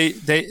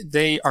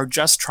they are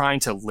just trying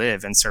to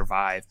live and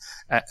survive.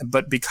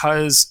 But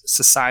because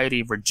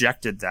society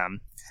rejected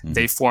them,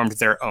 they formed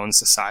their own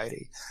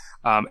society.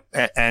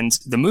 And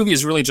the movie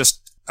is really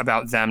just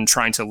about them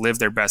trying to live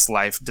their best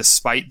life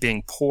despite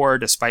being poor,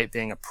 despite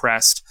being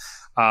oppressed.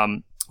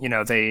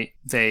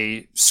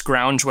 They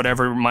scrounge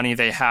whatever money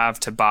they have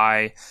to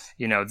buy,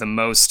 the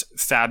most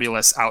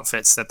fabulous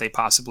outfits that they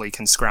possibly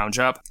can scrounge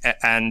up.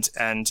 And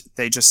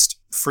they just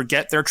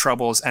forget their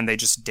troubles and they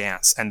just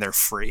dance and they're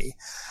free.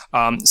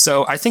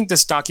 So I think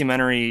this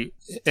documentary,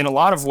 in a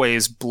lot of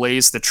ways,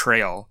 blazed the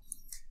trail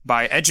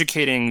by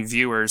educating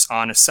viewers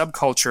on a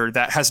subculture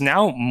that has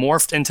now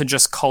morphed into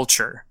just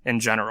culture in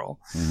general.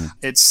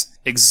 It's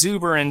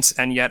exuberant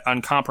and yet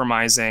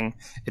uncompromising.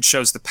 It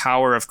shows the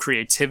power of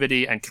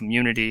creativity and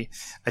community.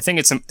 I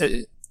think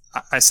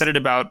I said it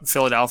about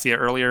Philadelphia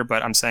earlier,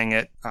 but I'm saying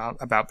it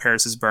about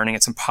Paris is Burning.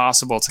 It's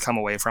impossible to come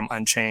away from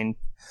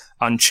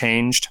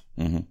unchanged.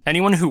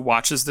 Anyone who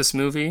watches this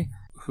movie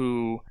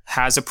who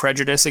has a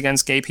prejudice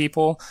against gay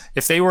people,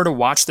 if they were to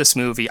watch this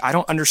movie, I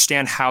don't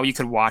understand how you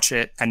could watch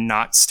it and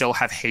not still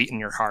have hate in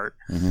your heart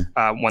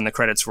when the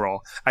credits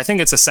roll. I think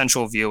it's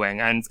essential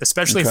viewing, and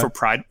especially for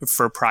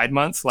Pride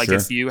Month. Like,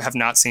 if you have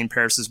not seen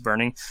Paris is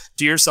Burning,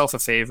 do yourself a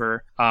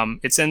favor.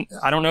 It's in.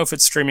 I don't know if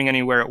it's streaming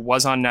anywhere. It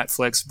was on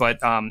Netflix, but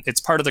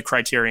it's part of the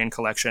Criterion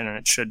Collection, and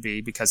it should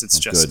be because it's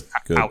just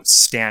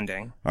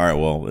outstanding. All right,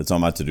 well, it's on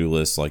my to-do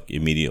list like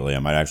immediately. I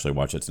might actually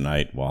watch it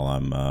tonight while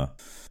I'm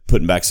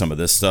putting back some of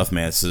this stuff,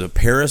 man. So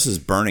Paris is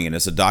Burning, and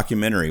it's a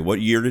documentary.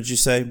 What year did you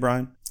say,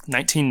 Brian?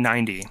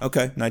 1990.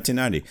 Okay,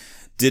 1990.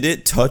 Did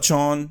it touch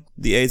on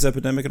the AIDS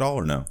epidemic at all,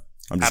 or no?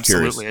 I'm just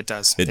curious. Absolutely, it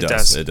does.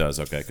 It does.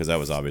 Okay, because that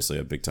was obviously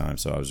a big time,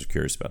 so I was just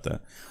curious about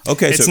that.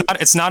 Okay,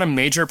 it's not a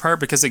major part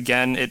because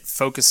again, it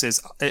focuses.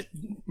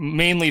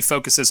 mainly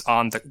focuses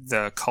on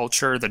the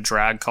culture, the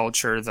drag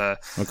culture, the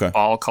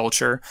ball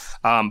culture,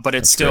 but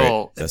it's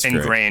still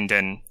ingrained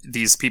in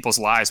these people's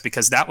lives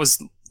because that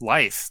was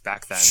life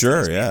back then.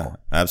 Sure, yeah,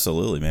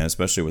 absolutely, man.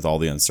 Especially with all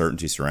the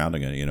uncertainty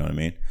surrounding it, you know what I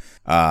mean?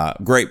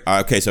 Great.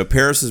 Okay, so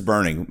Paris is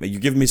Burning. You're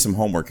giving me some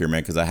homework here,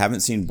 man, because I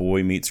haven't seen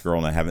Boy Meets Girl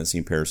and I haven't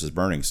seen Paris is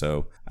Burning.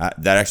 So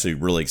that actually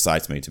really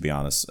excites me, to be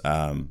honest.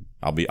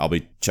 I'll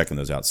be checking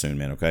those out soon,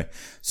 man. Okay,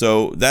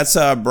 so that's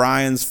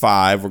Brian's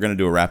 5. We're gonna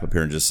do a wrap up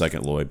here in just a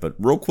second, Lloyd. But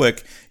real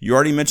quick, you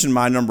already mentioned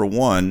my number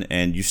 1,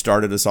 and you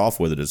started us off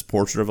with it as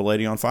Portrait of a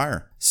Lady on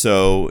Fire.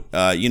 So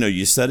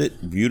you said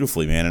it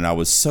beautifully, man, and I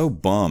was so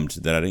bummed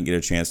that I didn't get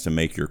a chance to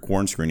make your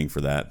corn screening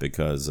for that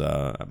because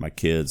my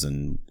kids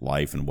and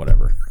life and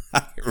whatever.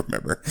 I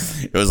remember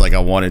it was like I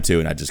wanted to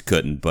and I just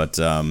couldn't, but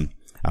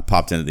I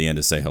popped in at the end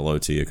to say hello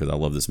to you because I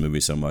love this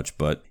movie so much.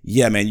 But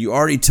yeah, man, you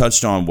already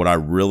touched on what I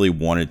really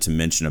wanted to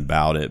mention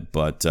about it,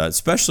 but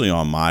especially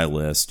on my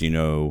list,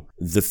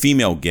 the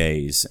female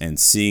gaze and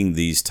seeing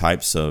these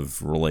types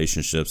of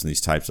relationships and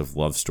these types of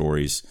love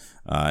stories,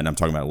 and I'm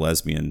talking about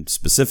lesbian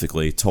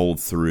specifically, told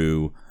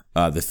through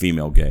the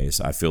female gaze,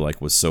 I feel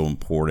like was so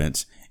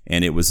important.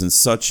 And it was in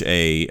such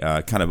a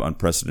kind of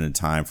unprecedented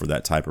time for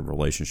that type of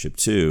relationship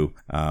too,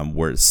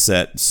 where it's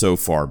set so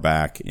far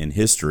back in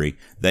history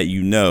that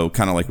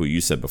kind of like what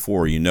you said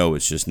before,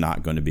 it's just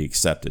not going to be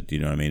accepted. You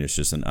know what I mean? It's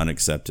just an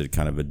unaccepted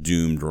kind of a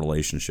doomed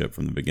relationship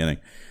from the beginning.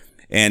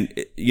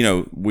 And,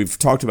 we've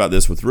talked about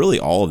this with really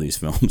all of these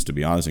films, to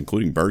be honest,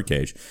 including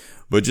Birdcage,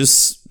 but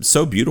just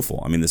so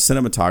beautiful. I mean, the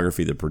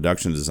cinematography, the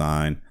production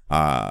design,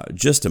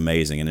 just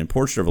amazing. And in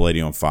Portrait of a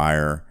Lady on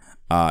Fire,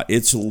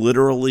 it's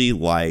literally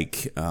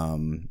like,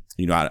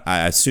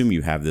 I assume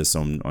you have this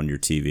on your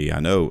TV. I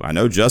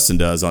know Justin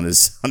does on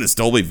his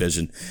Dolby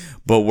Vision,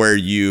 but where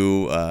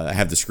you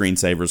have the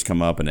screensavers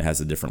come up and it has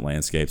the different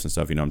landscapes and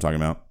stuff. You know what I'm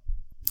talking about?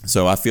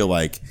 So I feel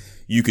like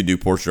you could do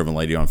Portrait of a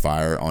Lady on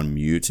Fire on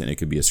mute and it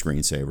could be a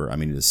screensaver. I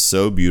mean, it is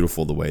so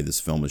beautiful the way this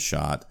film is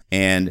shot,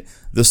 and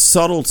the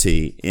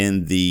subtlety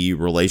in the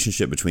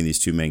relationship between these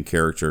two main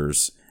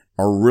characters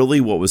are really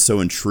what was so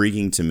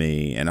intriguing to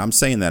me. And I'm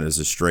saying that as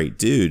a straight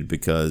dude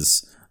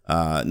because,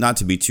 not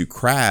to be too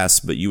crass,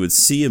 but you would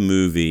see a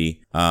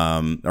movie,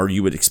 or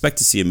you would expect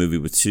to see a movie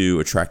with two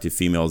attractive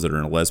females that are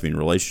in a lesbian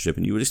relationship,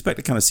 and you would expect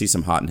to kind of see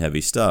some hot and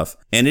heavy stuff.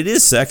 And it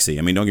is sexy.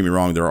 I mean, don't get me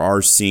wrong, there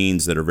are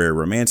scenes that are very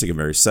romantic and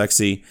very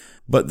sexy,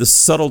 but the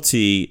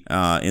subtlety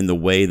in the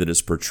way that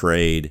it's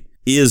portrayed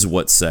is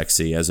what's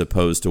sexy, as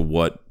opposed to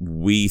what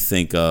we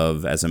think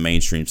of as a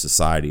mainstream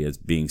society as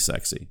being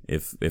sexy,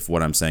 if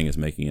what I'm saying is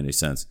making any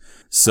sense.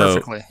 So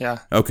perfectly, yeah.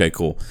 Okay,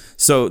 cool.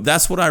 So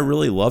that's what I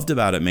really loved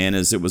about it, man,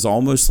 is it was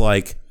almost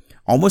like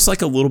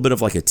a little bit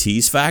of like a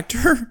tease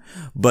factor,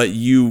 but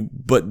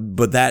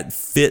that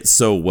fit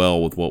so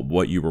well with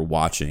what you were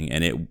watching,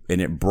 and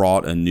it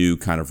brought a new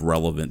kind of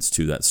relevance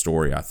to that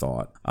story, I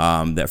thought,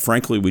 that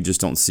frankly we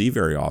just don't see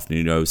very often.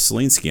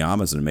 Celine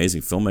Sciamma is an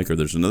amazing filmmaker.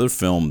 There's another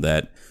film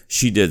that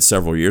she did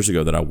several years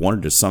ago that I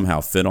wanted to somehow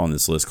fit on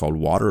this list called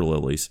Water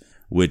Lilies,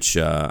 which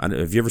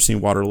have you ever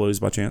seen Water Lilies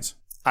by chance?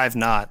 I've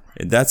not.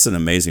 That's an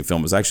amazing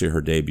film. It was actually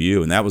her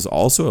debut, and that was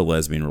also a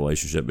lesbian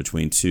relationship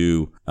between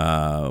two,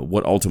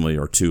 what ultimately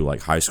are two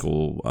like high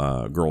school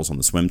girls on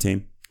the swim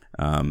team,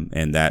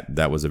 and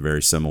that was a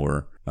very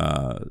similar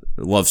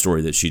love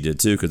story that she did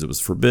too, because it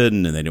was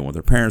forbidden and they didn't want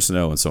their parents to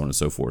know, and so on and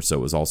so forth. So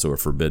it was also a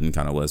forbidden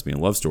kind of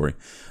lesbian love story.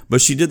 But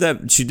she did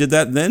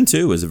that then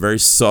too. It was a very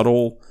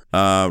subtle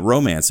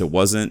romance. It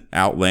wasn't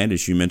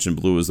outlandish. You mentioned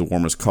Blue is the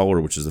Warmest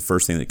Color, which is the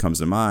first thing that comes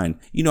to mind.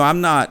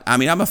 I'm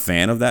a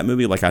fan of that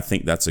movie. Like, I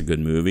think that's a good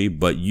movie,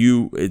 but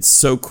it's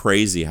so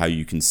crazy how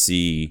you can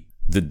see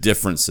the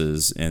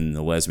differences in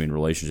the lesbian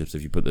relationships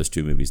if you put those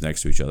two movies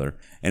next to each other.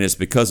 And it's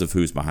because of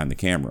who's behind the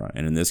camera.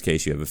 And in this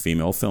case, you have a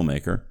female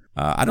filmmaker.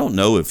 I don't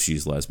know if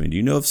she's lesbian. Do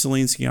you know if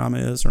Celine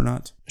Sciamma is or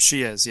not?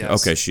 She is,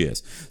 yes. Okay, she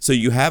is. So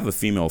you have a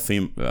female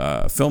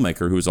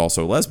filmmaker who is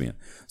also a lesbian.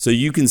 So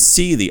you can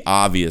see the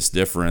obvious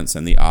difference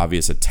and the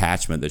obvious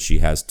attachment that she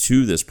has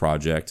to this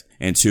project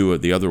and to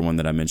the other one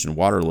that I mentioned,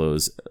 Water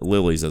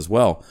Lilies as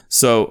well.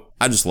 So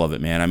I just love it,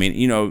 man. I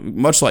mean,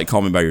 much like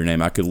Call Me By Your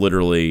Name, I could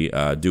literally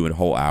do a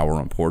whole hour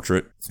on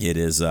Portrait. It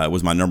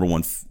was my number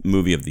one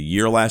movie of the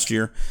year last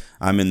year.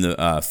 I'm in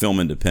the Film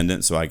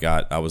Independent, so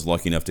I was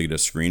lucky enough to get a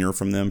screener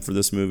from them for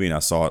this movie, and I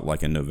saw it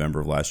like in November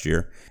of last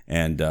year.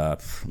 And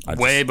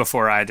way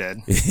before I did.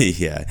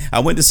 Yeah, I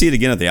went to see it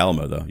again at the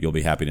Alamo, though. You'll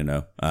be happy to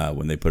know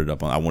when they put it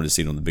up on. I wanted to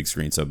see it on the big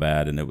screen so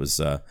bad, and it was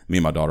me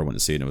and my daughter went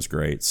to see it, and it was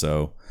great.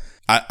 So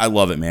I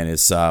love it, man.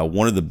 It's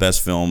one of the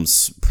best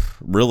films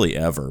really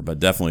ever, but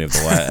definitely of the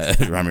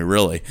last, I mean,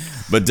 really,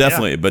 but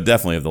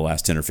definitely of the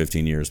last 10 or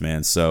 15 years,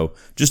 man. So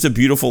just a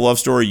beautiful love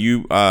story.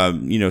 You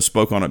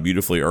spoke on it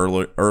beautifully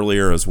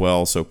earlier as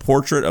well. So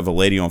Portrait of a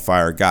Lady on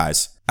Fire,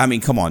 guys. I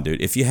mean, come on,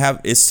 dude. If you have,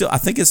 I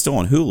think it's still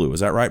on Hulu. Is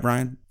that right,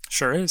 Brian?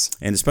 Sure is.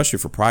 And especially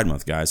for Pride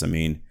Month, guys. I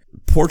mean,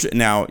 Portrait.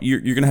 Now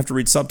you're gonna have to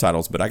read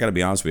subtitles, but I got to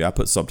be honest with you. I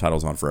put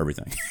subtitles on for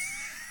everything.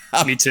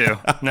 Me too.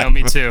 No,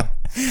 me too.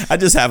 I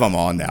just have them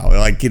on now.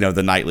 Like,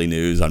 the nightly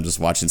news. I'm just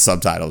watching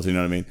subtitles. You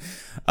know what I mean?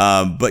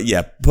 But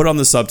yeah, put on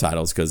the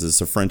subtitles because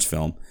it's a French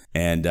film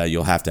and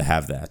you'll have to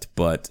have that.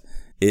 But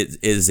it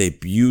is a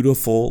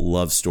beautiful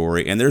love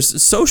story. And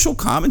there's social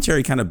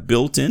commentary kind of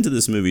built into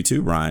this movie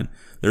too, Brian.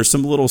 There's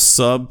some little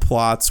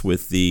subplots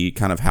with the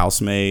kind of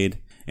housemaid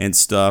and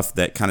stuff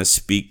that kind of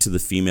speak to the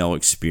female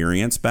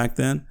experience back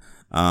then.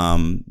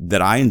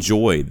 That I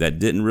enjoyed, that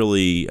didn't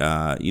really,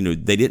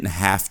 they didn't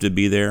have to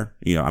be there.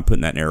 I'm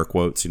putting that in air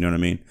quotes, you know what I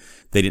mean?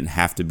 They didn't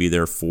have to be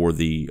there for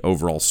the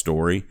overall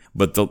story.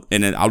 But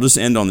and then I'll just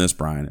end on this,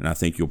 Brian, and I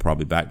think you'll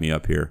probably back me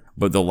up here.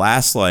 But the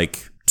last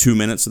 2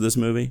 minutes of this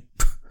movie,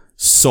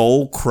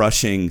 soul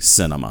crushing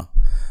cinema.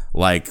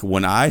 Like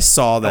when I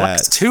saw that, the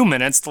last 2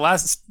 minutes, the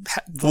last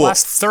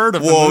third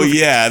of the movie. Well,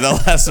 yeah, the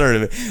last third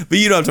of it. But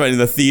you know what I'm talking about, in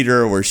the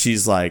theater where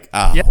she's like,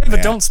 oh, yeah, man.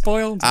 But don't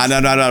spoil. No, I'm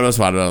not going to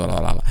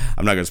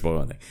spoil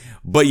anything.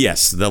 But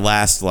yes, the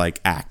last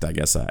act, I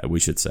guess we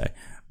should say.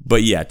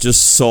 But yeah,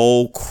 just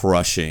soul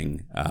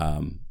crushing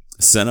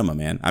cinema,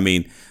 man. I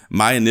mean,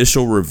 my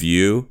initial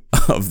review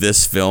of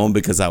this film,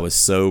 because I was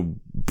so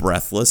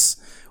breathless,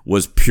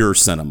 was pure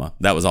cinema.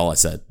 That was all I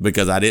said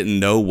because I didn't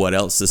know what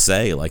else to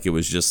say. It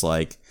was just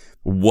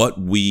what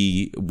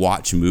we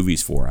watch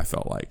movies for, I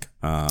felt like,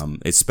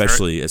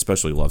 especially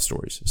love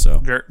stories. So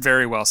very,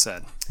 very well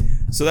said.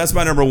 So that's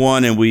my number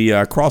one, and we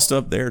crossed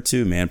up there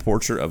too, man.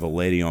 Portrait of a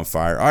Lady on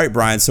Fire. All right,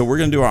 Brian, so we're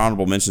going to do our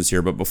honorable mentions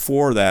here, but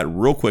before that,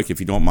 real quick, if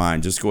you don't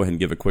mind, just go ahead and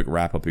give a quick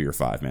wrap-up of your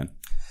 5, man.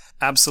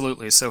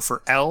 Absolutely. So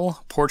for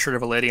L, Portrait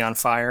of a Lady on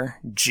Fire.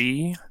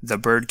 G, The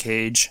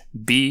Birdcage.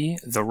 B,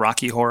 The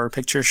Rocky Horror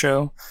Picture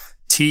Show.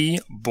 T,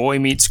 Boy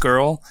Meets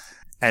Girl.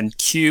 And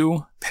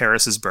Q,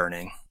 Paris is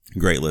Burning.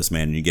 Great list,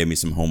 man. You gave me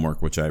some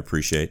homework, which I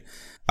appreciate.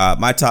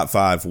 My top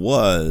 5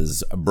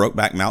 was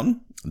Brokeback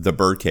Mountain, The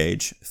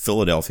Birdcage,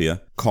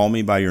 Philadelphia, Call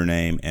Me By Your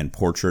Name, and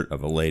Portrait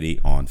of a Lady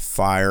on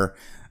Fire.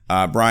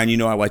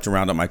 Brian, I like to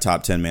round up my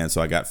top 10, man,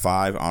 so I got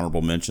 5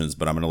 honorable mentions,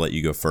 but I'm going to let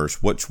you go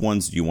first. Which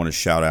ones do you want to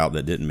shout out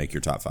that didn't make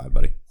your top 5,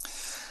 buddy?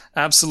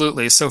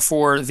 Absolutely. So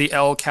for the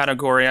L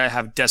category, I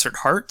have Desert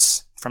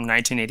Hearts from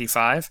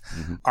 1985,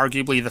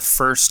 arguably the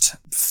first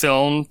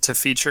film to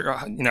feature,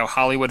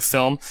 Hollywood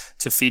film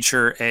to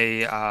feature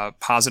a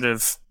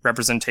positive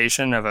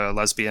representation of a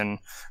lesbian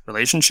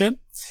relationship.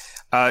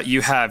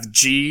 You have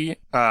G,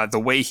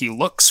 The Way He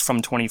Looks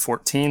from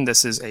 2014.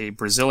 This is a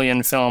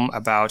Brazilian film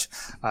about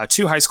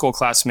 2 high school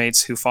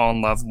classmates who fall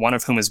in love, one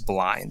of whom is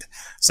blind.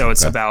 So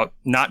it's about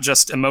not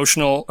just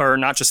emotional or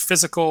not just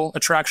physical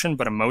attraction,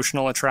 but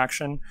emotional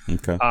attraction.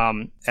 Okay.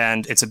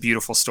 And it's a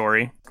beautiful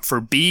story. For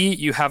B,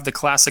 you have the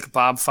classic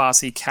Bob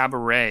Fosse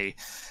Cabaret,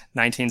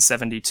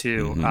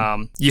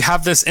 1972. You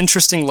have this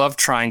interesting love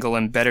triangle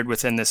embedded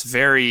within this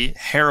very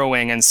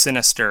harrowing and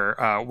sinister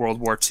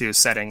World War II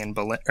setting in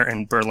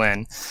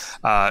Berlin.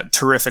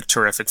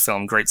 Terrific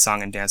film. Great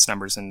song and dance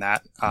numbers in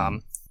that.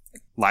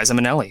 Liza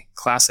Minnelli,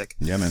 classic.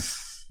 Yeah, man.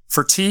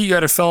 For T, you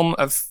had a film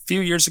a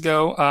few years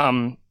ago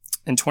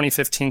in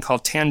 2015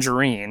 called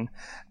Tangerine.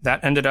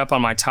 That ended up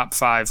on my top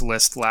 5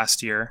 list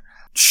last year.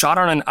 Shot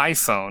on an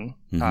iPhone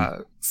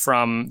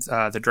from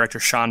the director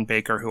Sean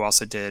Baker, who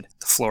also did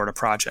The Florida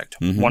Project.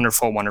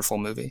 Wonderful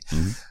movie.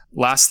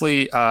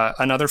 Lastly,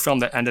 another film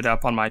that ended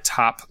up on my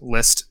top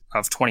list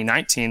of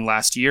 2019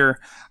 last year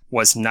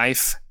was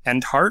Knife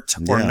and Heart,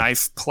 or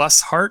Knife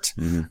plus Heart,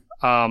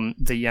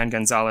 the Yan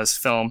Gonzalez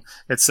film.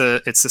 It's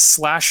a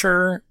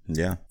slasher.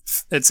 Yeah.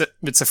 It's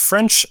a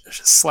French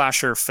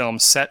slasher film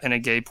set in a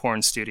gay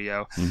porn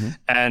studio,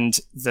 and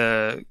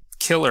the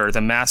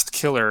masked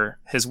killer,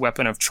 his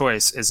weapon of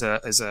choice is a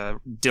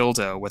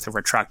dildo with a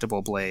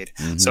retractable blade.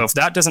 So if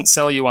that doesn't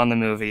sell you on the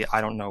movie,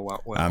 I don't know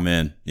what will. I'm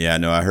in. Yeah,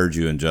 no, I heard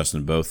you and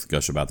Justin both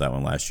gush about that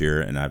one last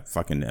year, and I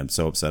fucking am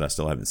so upset I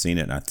still haven't seen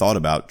it. And I thought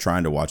about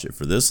trying to watch it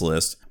for this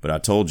list, but I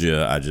told you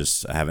I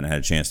haven't had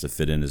a chance to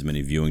fit in as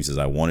many viewings as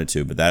I wanted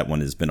to. But that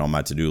one has been on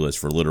my to-do list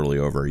for literally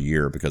over a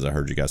year because I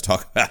heard you guys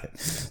talk about it.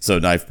 So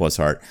Knife plus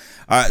Heart.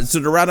 All right,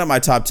 so to round out my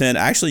top 10,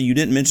 actually, you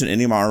didn't mention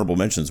any of my honorable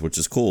mentions, which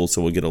is cool.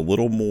 So we'll get a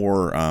little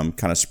more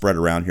kind of spread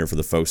around here for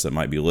the folks that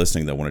might be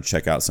listening that want to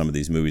check out some of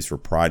these movies for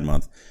Pride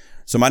Month.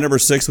 So my number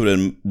 6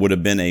 would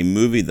have been a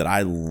movie that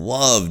I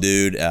love,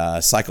 dude,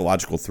 a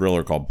psychological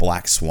thriller called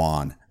Black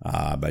Swan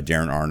by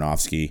Darren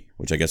Aronofsky,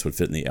 which I guess would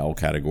fit in the L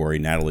category.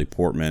 Natalie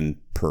Portman,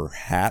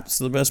 perhaps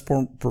the best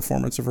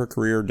performance of her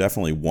career,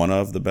 definitely one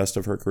of the best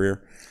of her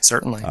career.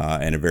 Certainly.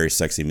 And a very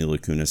sexy Mila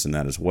Kunis in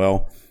that as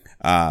well.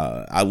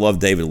 I love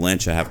David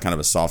Lynch. I have kind of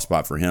a soft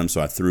spot for him,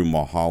 so I threw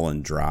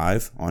Mulholland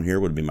Drive on here.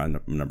 Would be my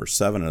number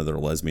 7, another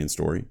lesbian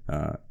story,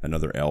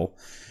 another L.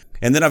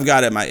 And then I've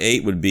got at my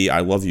 8 would be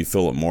I Love You,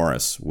 Philip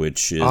Morris,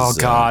 which is... Oh,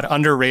 God,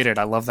 underrated.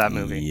 I love that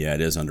movie. Yeah,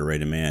 it is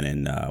underrated, man,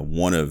 and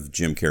one of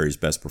Jim Carrey's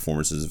best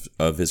performances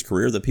of his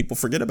career that people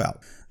forget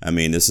about. I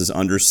mean, this is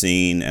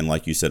underseen and,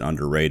 like you said,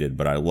 underrated,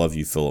 but I Love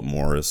You, Philip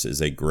Morris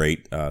is a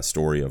great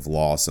story of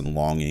loss and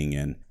longing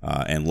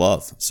and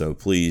love. So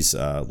please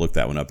look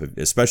that one up,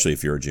 especially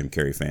if you're a Jim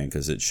Carrey fan,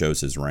 because it shows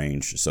his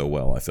range so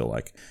well, I feel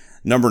like.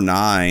 Number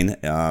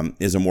 9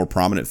 is a more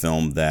prominent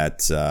film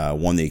that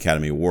won the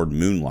Academy Award,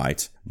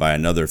 Moonlight, by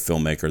another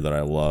filmmaker that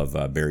I love,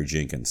 Barry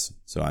Jenkins.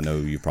 So I know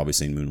you've probably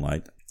seen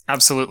Moonlight.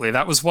 Absolutely.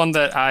 That was one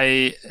that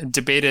I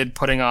debated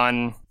putting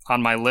on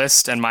my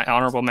list and my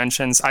honorable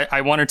mentions.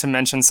 I wanted to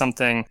mention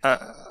something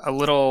a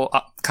little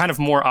kind of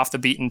more off the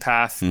beaten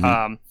path.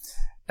 Mm-hmm.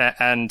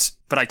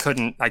 But I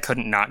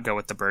couldn't not go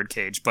with The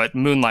Birdcage. But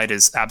Moonlight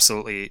is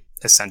absolutely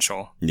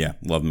essential. Yeah,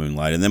 love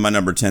Moonlight. And then my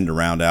number 10 to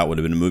round out would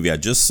have been a movie I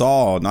just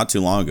saw not too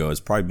long ago. It's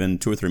probably been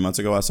 2 or 3 months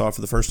ago I saw it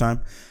for the first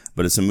time.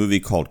 But it's a movie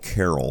called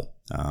Carol.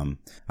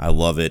 I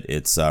love it.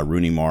 It's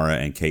Rooney Mara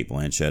and Cate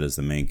Blanchett as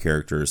the main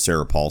characters.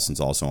 Sarah Paulson's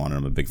also on it.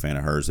 I'm a big fan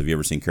of hers. Have you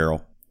ever seen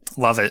Carol?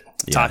 Love it.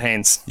 Yeah. Todd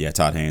Haynes. Yeah,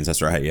 Todd Haynes.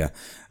 That's right. Yeah.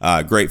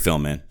 Great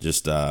film, man.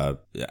 Just, I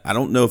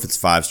don't know if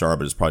it's 5-star,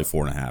 but it's probably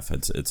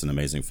 4.5. It's an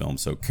amazing film.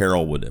 So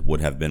Carol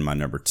would have been my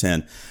number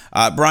 10.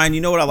 Brian,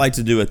 you know what I like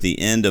to do at the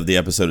end of the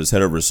episode is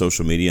head over to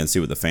social media and see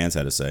what the fans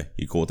had to say.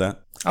 You cool with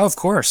that? Oh, of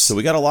course. So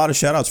we got a lot of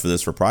shout outs for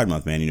this for Pride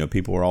Month, man. You know,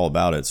 people are all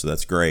about it. So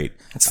that's great.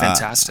 That's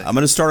fantastic. I'm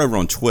going to start over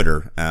on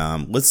Twitter.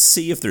 Let's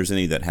see if there's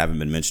any that haven't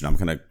been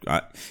mentioned.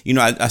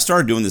 I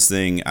started doing this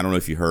thing. I don't know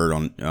if you heard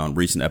on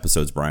recent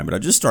episodes, Brian, but I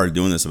just started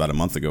doing this about a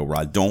month ago where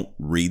I don't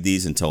read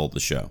these until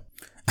the show.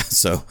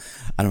 So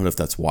I don't know if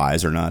that's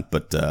wise or not,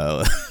 but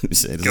go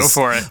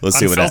for it. Let's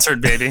see what happens.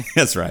 Unfiltered, baby.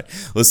 That's right.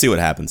 Let's see what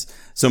happens.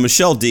 So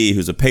Michelle D,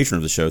 who's a patron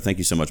of the show, thank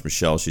you so much,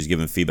 Michelle. She's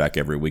given feedback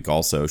every week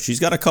also. She's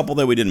got a couple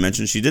that we didn't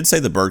mention. She did say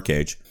The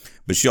Birdcage,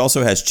 but she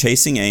also has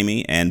Chasing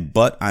Amy and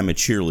But I'm a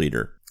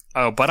Cheerleader.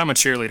 Oh, But I'm a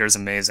Cheerleader is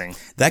amazing.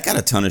 That got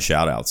a ton of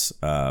shout outs,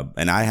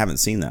 and I haven't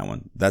seen that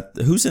one.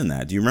 Who's in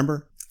that? Do you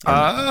remember?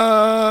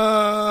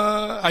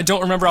 I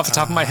don't remember off the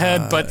top of my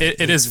head, but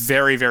it is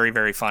very, very,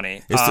 very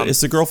funny.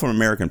 It's the girl from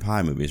American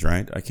Pie movies,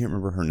 right? I can't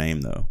remember her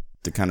name, though.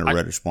 The kind of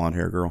reddish blonde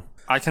hair girl.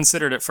 I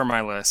considered it for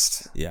my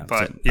list. Yeah.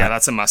 But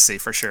that's a must-see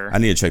for sure. I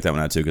need to check that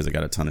one out, too, because I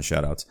got a ton of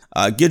shout-outs.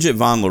 Gidget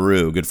Von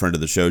LaRue, good friend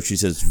of the show. She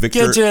says,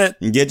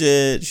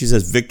 Gidget. She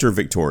says, Victor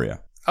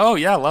Victoria. Oh,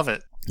 yeah, love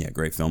it. Yeah,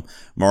 great film.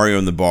 Mario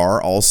in the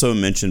Bar also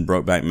mentioned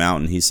Brokeback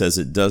Mountain. He says,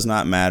 it does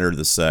not matter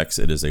the sex.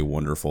 It is a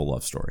wonderful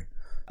love story.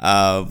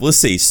 Let's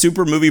see.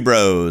 Super Movie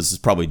Bros is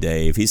probably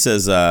Dave. He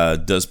says,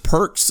 does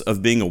Perks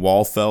of Being a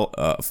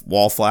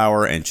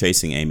Wallflower and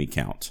Chasing Amy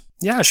count?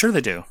 Yeah, sure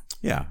they do.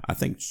 Yeah, I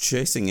think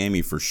Chasing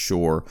Amy for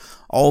sure.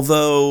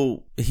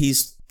 Although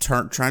he's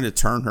trying to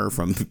turn her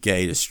from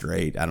gay to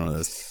straight. I don't know.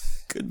 This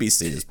could be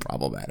seen as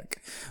problematic.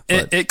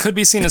 It could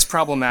be seen as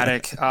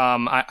problematic.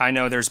 I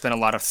know there's been a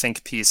lot of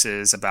think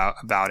pieces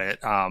about it,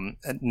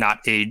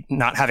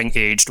 not having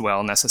aged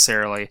well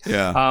necessarily.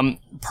 Yeah.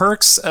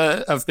 Perks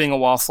of Being a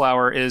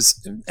Wallflower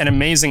is an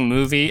amazing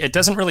movie. It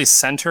doesn't really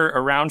center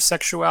around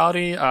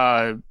sexuality.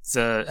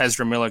 The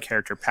Ezra Miller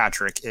character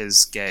Patrick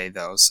is gay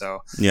though,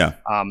 so yeah.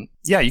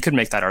 You could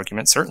make that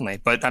argument certainly.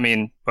 But I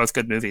mean, both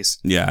good movies.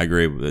 Yeah, I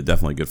agree.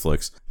 Definitely good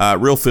flicks.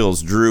 Real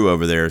Feels Drew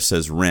over there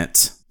says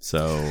Rent.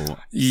 So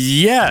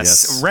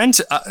yes.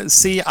 Rent.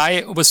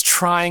 I was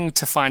trying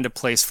to find a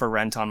place for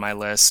Rent on my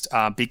list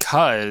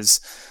because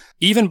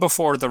even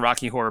before the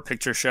Rocky Horror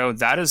Picture Show,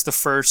 that is the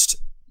first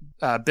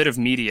bit of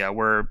media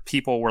where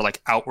people were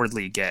like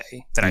outwardly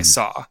gay that I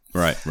saw.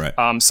 Right.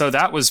 So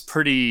that was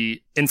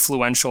pretty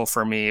influential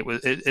for me.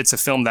 It's a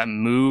film that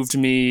moved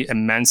me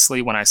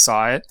immensely when I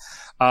saw it.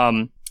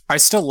 I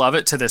still love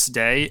it to this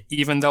day,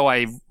 even though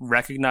I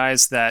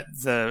recognize that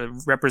the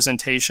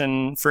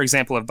representation, for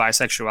example, of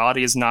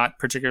bisexuality is not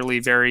particularly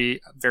very,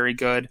 very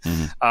good.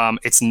 Mm-hmm.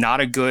 It's not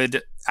a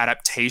good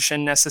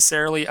adaptation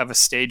necessarily of a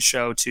stage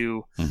show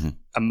to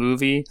a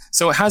movie.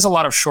 So it has a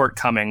lot of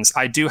shortcomings.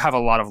 I do have a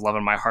lot of love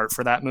in my heart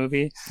for that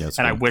movie.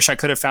 I wish I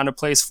could have found a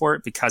place for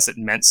it because it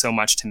meant so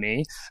much to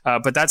me.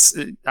 But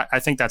I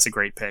think that's a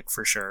great pick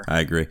for sure.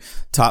 I agree.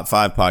 Top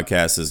 5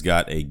 Podcast has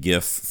got a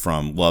GIF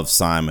from Love,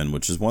 Simon,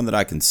 which is one that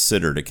I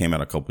considered. It came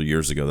out a couple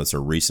years ago. That's a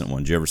recent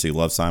one. Did you ever see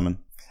Love, Simon?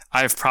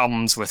 I have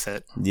problems with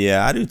it.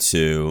 Yeah, I do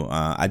too.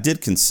 I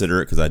did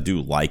consider it because I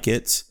do like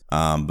it.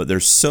 But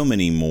there's so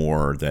many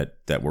more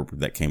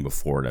that came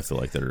before it. I feel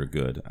like that are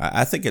good.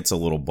 I think it's a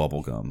little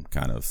bubblegum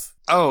kind of.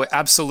 Oh,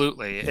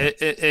 absolutely.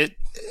 Yeah.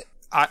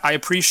 I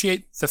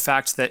appreciate the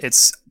fact that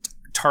it's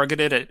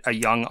targeted at a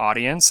young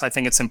audience. I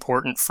think it's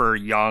important for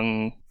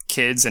young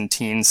kids and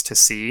teens to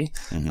see.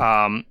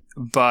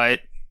 But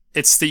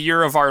it's the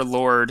year of our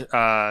Lord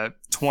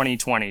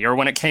 2020, or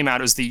when it came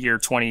out, it was the year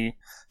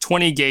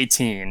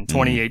 2018.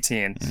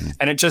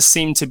 And it just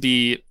seemed to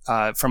be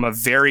from a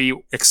very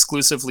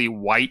exclusively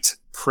white,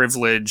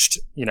 privileged,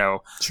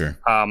 Sure.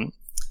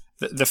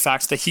 The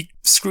fact that he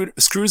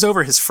screws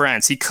over his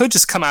friends. He could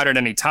just come out at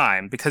any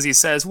time because he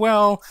says,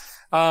 well,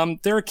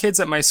 there are kids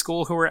at my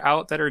school who are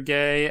out that are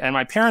gay, and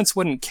my parents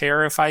wouldn't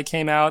care if I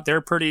came out. They're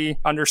pretty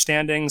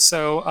understanding.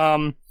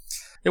 So,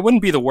 it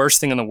wouldn't be the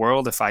worst thing in the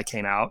world if I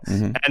came out.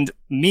 Mm-hmm. And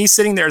me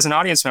sitting there as an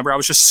audience member, I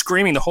was just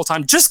screaming the whole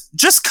time,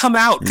 just come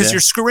out, because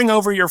you're screwing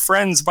over your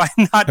friends by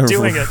not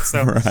doing it.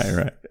 So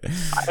right.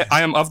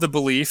 I am of the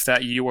belief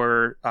that you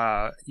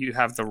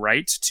have the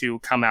right to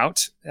come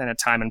out in a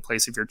time and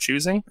place of your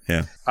choosing.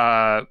 Yeah.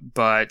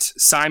 But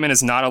Simon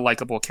is not a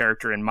likable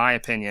character in my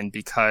opinion,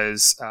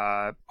 because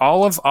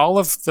all of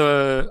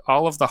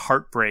the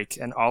heartbreak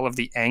and all of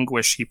the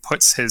anguish he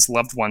puts his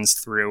loved ones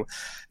through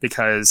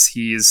because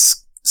he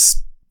just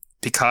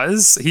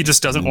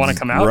doesn't want to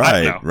come out.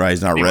 Right.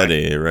 He's not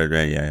ready.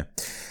 Right. Yeah.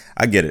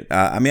 I get it.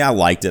 I mean, I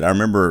liked it. I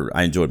remember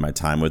I enjoyed my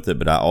time with it,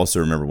 but I also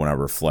remember when I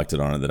reflected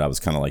on it that I was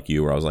kind of like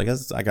you, where I was like,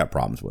 I got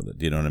problems with it.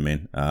 Do you know what I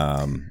mean?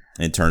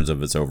 In terms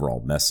of its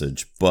overall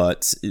message.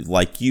 But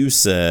like you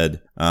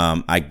said,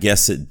 I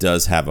guess it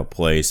does have a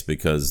place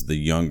because the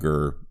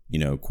younger,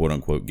 quote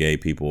unquote gay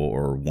people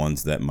or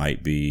ones that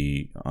might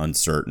be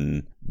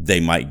uncertain,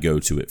 they might go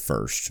to it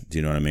first. Do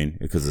you know what I mean?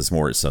 Because it's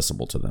more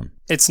accessible to them.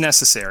 It's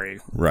necessary,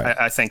 right?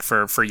 I think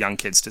for young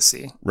kids to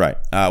see. Right.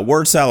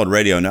 Word Salad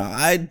Radio. Now,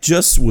 I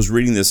just was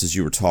reading this as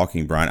you were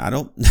talking, Brian. I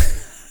don't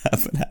I'm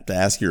going to have to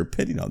ask your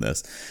opinion on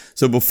this.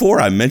 So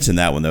before I mention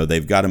that one, though,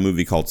 they've got a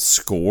movie called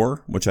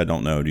Score, which I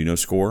don't know. Do you know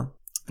Score?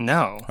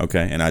 No.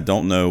 Okay. And I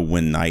don't know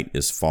When Night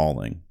is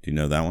Falling. Do you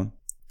know that one?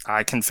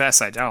 I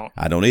confess I don't.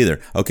 I don't either.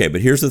 Okay,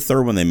 but here's the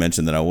third one they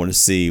mentioned that I want to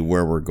see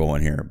where we're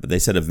going here. But they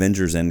said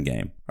Avengers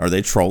Endgame. Are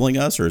they trolling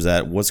us, or is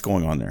that what's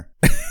going on there?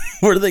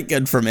 Where do they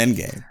get from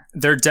Endgame?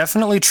 They're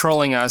definitely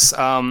trolling us.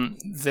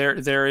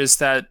 There is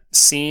that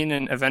scene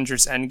in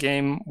Avengers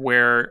Endgame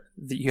where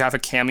you have a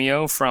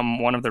cameo from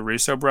one of the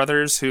Russo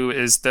brothers who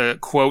is the,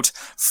 quote,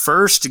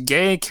 first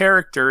gay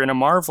character in a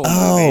Marvel movie.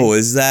 Oh,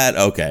 is that?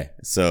 Okay.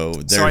 So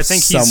they're I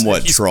think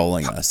somewhat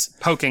trolling us.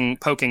 Poking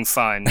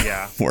fun,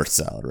 yeah. Word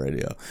Salad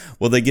Radio.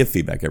 Well, they give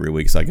feedback every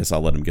week, so I guess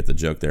I'll let them get the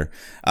joke there.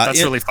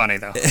 That's really funny,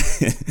 though.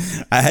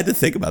 I had to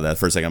think about that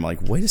for a second. I'm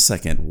like, wait a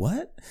second,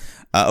 what?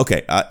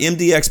 Okay,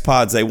 MDX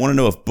Pods, they want to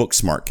know if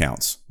Booksmart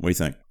counts. What do you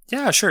think?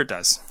 Yeah, sure it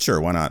does. Sure,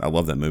 why not? I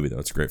love that movie, though.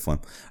 It's a great film.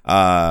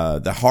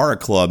 The Horror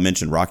Club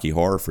mentioned Rocky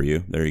Horror for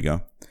you. There you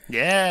go.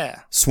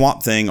 Yeah.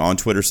 Swamp Thing on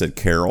Twitter said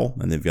Carol,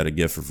 and they've got a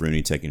gif of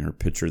Rooney taking her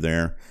picture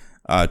there.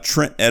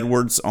 Trent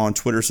Edwards on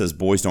Twitter says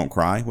Boys Don't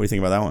Cry. What do you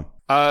think about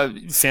that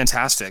one?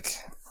 Fantastic.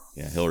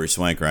 Yeah, Hilary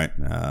Swank, right?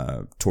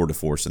 Tour de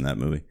force in that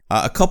movie.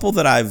 A couple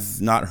that I've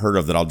not heard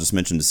of that I'll just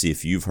mention to see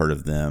if you've heard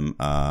of them.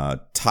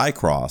 Ty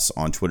Cross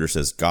on Twitter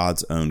says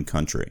God's Own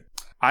Country.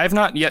 I have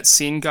not yet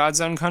seen God's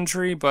Own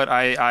Country, but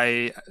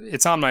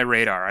it's on my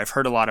radar. I've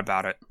heard a lot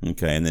about it.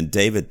 Okay, and then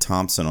David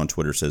Thompson on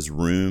Twitter says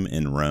Room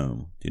in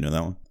Rome. Do you know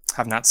that one?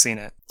 Have not seen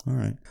it. All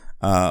right.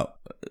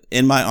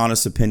 In My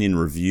Honest Opinion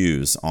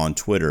Reviews on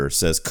Twitter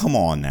says, come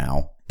on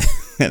now.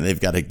 And they've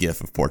got a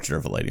gif of Portrait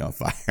of a Lady on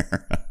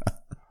Fire.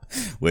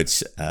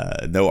 Which,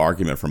 no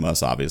argument from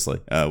us, obviously.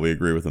 We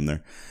agree with them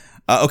there.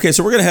 Okay,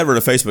 so we're going to head over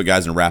to Facebook,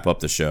 guys, and wrap up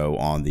the show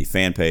on the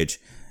fan page.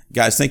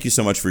 Guys, thank you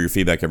so much for your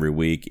feedback every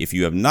week. If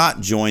you have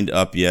not joined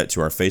up yet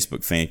to our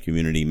Facebook fan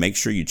community, make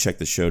sure you check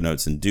the show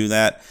notes and do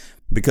that,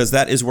 because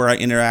that is where I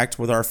interact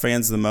with our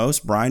fans the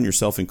most. Brian,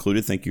 yourself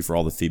included, thank you for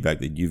all the feedback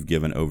that you've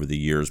given over the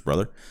years,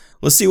 brother.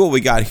 Let's see what we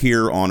got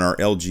here on our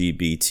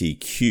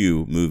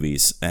LGBTQ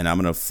movies. And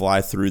I'm going to fly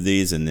through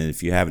these, and then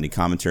if you have any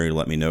commentary,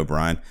 let me know,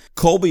 Brian.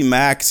 Colby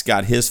Max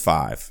got his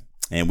 5.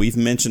 And we've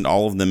mentioned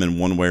all of them in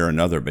one way or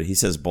another, but he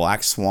says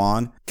Black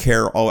Swan,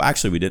 Carol. Oh,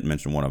 actually, we didn't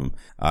mention one of them.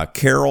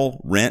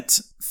 Carol, Rent,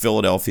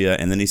 Philadelphia,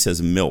 and then he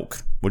says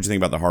Milk. What'd you think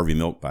about the Harvey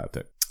Milk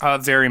biopic?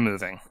 Very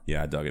moving.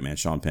 Yeah, I dug it, man.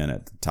 Sean Penn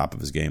at the top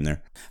of his game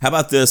there. How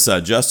about this?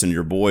 Justin,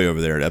 your boy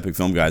over there at Epic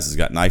Film Guys, has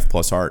got Knife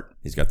Plus Heart.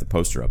 He's got the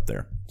poster up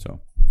there. So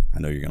I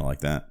know you're going to like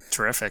that.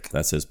 Terrific.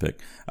 That's his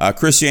pick.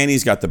 Chris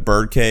Yaney's got The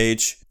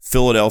Birdcage,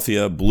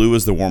 Philadelphia, Blue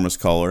is the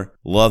Warmest Color,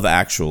 Love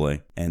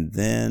Actually, and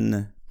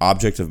then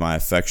Object of My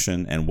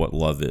Affection and What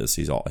Love Is.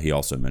 He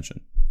also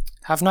mentioned.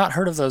 Have not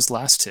heard of those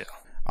last two.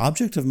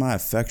 Object of My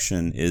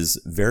Affection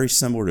is very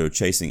similar to a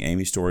Chasing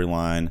Amy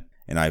storyline,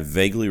 and I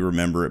vaguely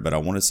remember it, but I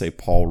want to say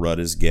Paul Rudd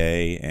is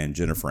gay and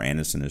Jennifer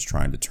Aniston is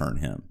trying to turn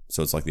him.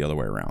 So it's like the other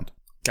way around.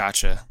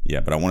 Gotcha. Yeah,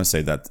 but I want to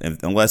say that,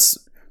 unless,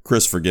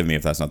 Chris, forgive me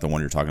if that's not the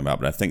one you're talking about,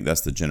 but I think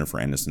that's the Jennifer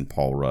Aniston,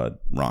 Paul Rudd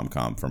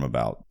rom-com from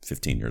about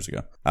 15 years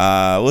ago.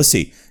 Let's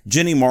see.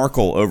 Jenny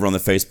Markle over on the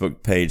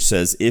Facebook page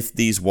says, If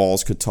These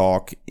Walls Could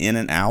Talk, In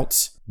and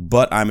Out,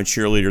 But I'm a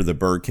Cheerleader, The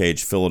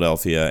Birdcage,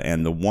 Philadelphia,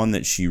 and the one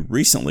that she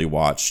recently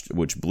watched,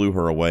 which blew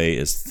her away,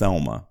 is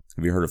Thelma.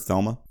 Have you heard of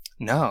Thelma?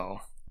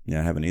 No.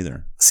 Yeah, I haven't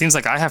either. Seems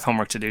like I have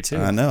homework to do, too.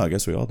 I know. I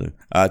guess we all do.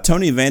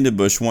 Tony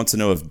Vandenbush wants to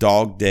know if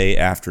Dog Day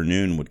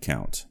Afternoon would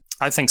count.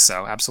 I think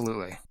so.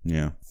 Absolutely.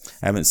 Yeah.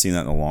 I haven't seen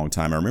that in a long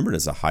time. I remember it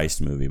as a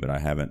heist movie, but I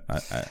haven't.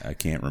 I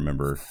can't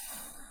remember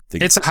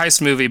It's a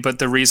heist movie, but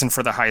the reason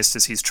for the heist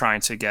is he's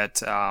trying to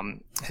get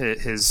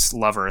his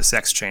lover a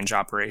sex change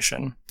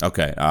operation.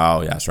 Okay.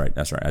 Oh, yeah, that's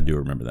right. I do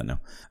remember that now.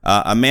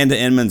 Amanda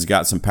Inman's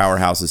got some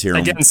powerhouses here.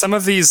 Again, some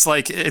of these,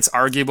 like, it's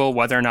arguable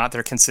whether or not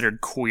they're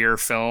considered queer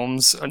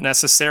films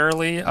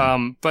necessarily,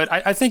 but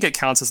I think it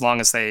counts as long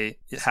as they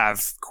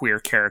have queer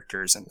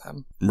characters in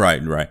them.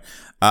 Right.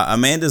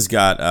 Amanda's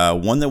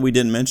got one that we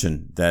didn't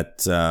mention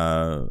that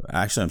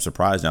actually I'm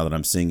surprised now that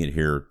I'm seeing it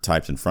here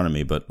typed in front of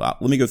me, but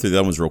let me go through the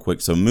other ones real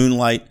quick. So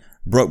Moonlight,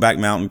 Brokeback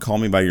Mountain, Call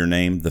Me By Your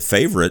Name, The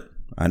Favorite.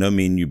 I know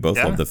me and you both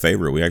love The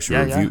Favorite. We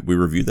actually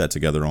reviewed that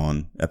together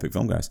on Epic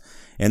Film Guys.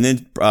 And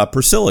then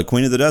Priscilla,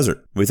 Queen of the Desert.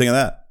 What do you think of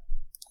that?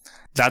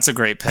 That's a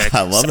great pick.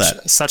 I love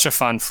that. Such a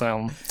fun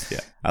film. Yeah,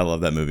 I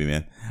love that movie,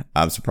 man.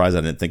 I'm surprised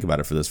I didn't think about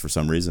it for this for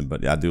some reason,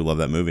 but I do love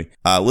that movie.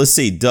 Let's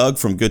see. Doug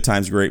from Good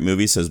Times, Great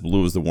Movies says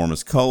blue is the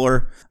warmest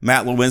color.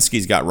 Matt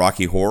Lewinsky's got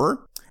Rocky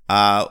Horror.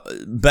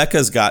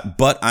 Becca's got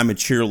But I'm a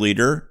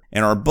Cheerleader.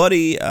 And our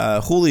buddy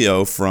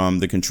Julio from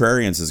The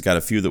Contrarians has got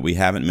a few that we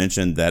haven't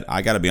mentioned that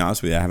I got to be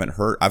honest with you, I haven't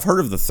heard. I've heard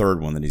of the third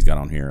one that he's got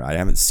on here. I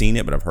haven't seen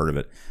it, but I've heard of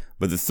it.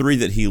 But the three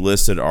that he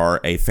listed are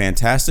A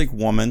Fantastic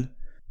Woman,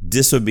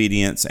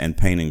 Disobedience, and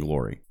Pain and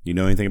Glory. You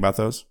know anything about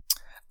those?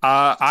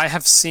 I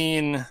have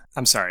seen.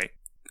 I'm sorry.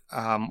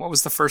 What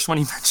was the first one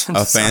you mentioned?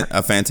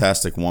 A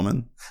Fantastic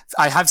Woman.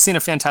 I have seen A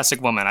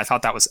Fantastic Woman. I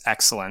thought that was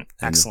excellent.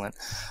 Excellent.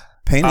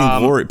 Pain and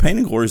Glory. Pain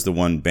and Glory is the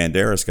one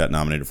Banderas got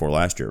nominated for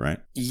last year, right?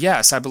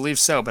 Yes, I believe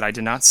so, but I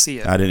did not see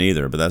it. I didn't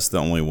either, but that's the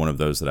only one of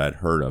those that I'd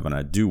heard of, and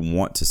I do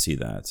want to see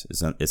that.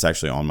 It's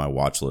actually on my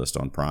watch list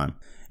on Prime.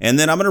 And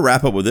then I'm going to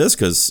wrap up with this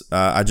because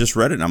I just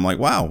read it, and I'm like,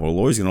 wow, well,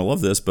 Lori's going to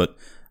love this. But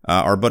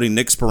our buddy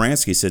Nick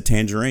Speransky said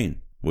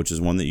Tangerine, which is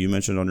one that you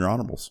mentioned on your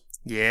honorables.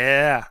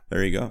 Yeah.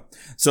 There you go.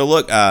 So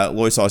look,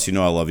 Loy Sauce, you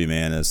know I love you,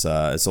 man. It's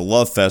a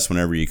love fest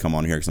whenever you come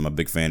on here because I'm a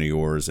big fan of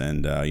yours,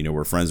 and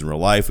we're friends in real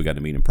life. We got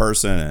to meet in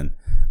person, and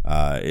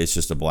it's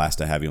just a blast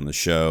to have you on the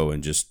show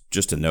and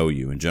just to know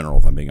you in general.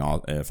 If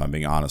I'm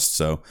being honest,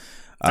 so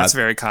that's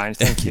very kind.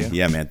 Thank you.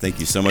 Yeah, man. Thank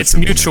you so much. It's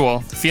mutual.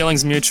 The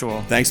feeling's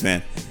mutual. Thanks,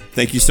 man.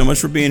 Thank you so much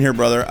for being here,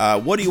 brother.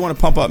 What do you want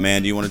to pump up,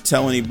 man? Do you want to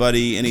tell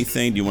anybody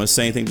anything? Do you want to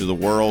say anything to the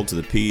world, to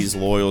the P's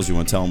loyals? You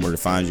want to tell them where to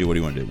find you? What do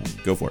you want to do, man?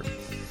 Go for it.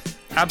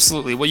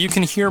 Absolutely. Well, you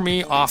can hear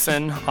me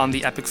often on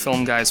the Epic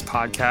Film Guys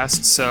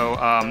podcast. So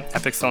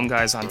Epic Film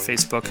Guys on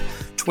Facebook,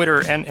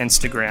 Twitter, and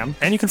Instagram.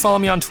 And you can follow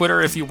me on Twitter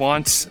if you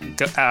want,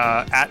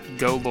 at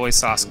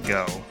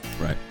GoLoySauceGo.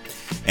 Right.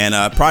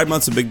 And Pride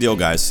Month's a big deal,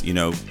 guys.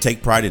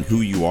 Take pride in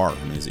who you are.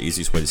 I mean, it's the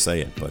easiest way to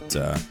say it. But,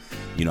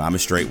 I'm a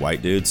straight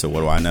white dude, so what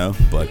do I know?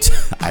 But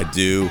I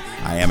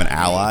am an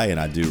ally,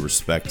 and I do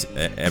respect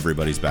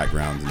everybody's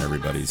background and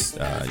everybody's,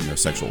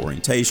 sexual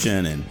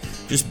orientation and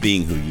just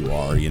being who you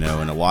are,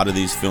 And a lot of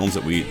these films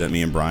that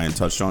me and Brian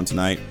touched on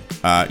tonight,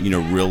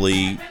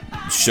 really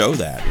show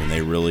that, and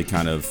they really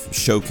kind of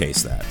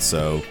showcase that.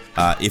 So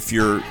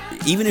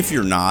even if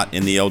you're not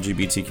in the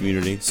LGBT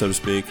community, so to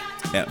speak,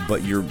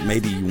 but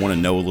maybe you want to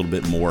know a little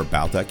bit more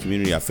about that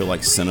community, I feel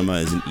like cinema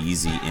is an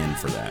easy in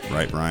for that,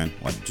 right, Brian?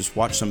 Like, just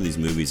watch some of these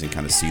movies and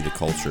kind of see the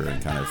culture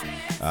and kind of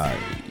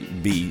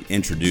be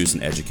introduced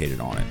and educated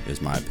on it,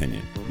 is my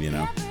opinion,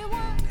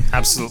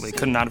 Absolutely.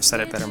 Could not have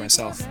said it better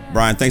myself.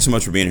 Brian, thanks so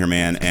much for being here,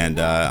 man. And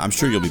I'm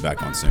sure you'll be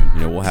back on soon.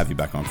 We'll have you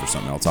back on for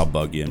something else. I'll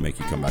bug you and make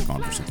you come back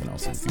on for something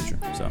else in the future.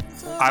 So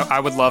I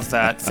would love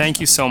that. Thank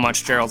you so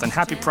much, Gerald, and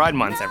happy Pride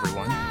Month,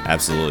 everyone.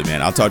 Absolutely,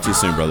 man. I'll talk to you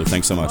soon, brother.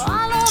 Thanks so much.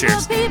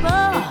 Cheers.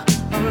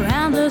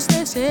 Around us,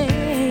 they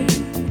say,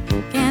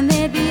 can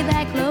they be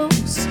that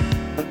close?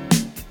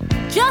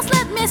 Just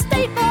let me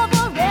state for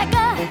the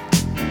record,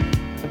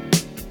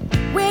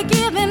 we're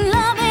giving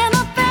love in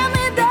a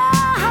family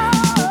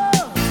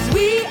dose.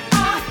 We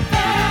are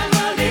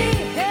family.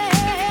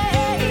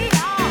 Hey,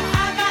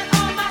 I got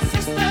all my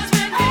sisters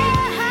with me.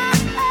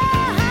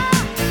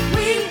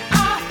 We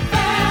are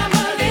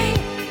family.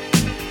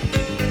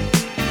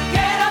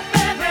 Get up,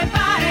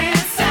 everybody,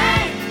 and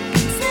sing.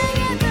 Sing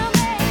it to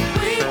me.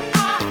 We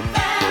are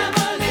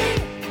family.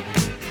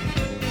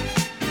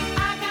 I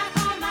got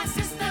all my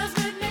sisters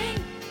with me.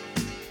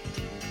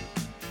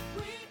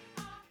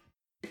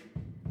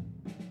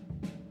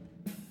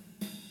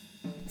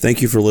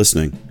 Thank you for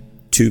listening.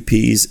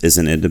 2Ps is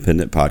an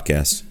independent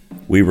podcast.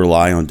 We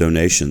rely on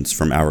donations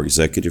from our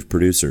executive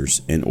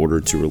producers in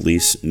order to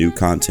release new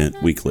content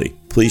weekly.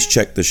 Please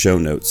check the show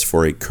notes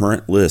for a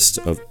current list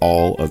of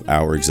all of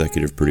our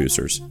executive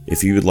producers.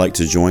 If you would like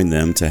to join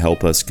them to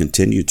help us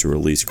continue to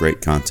release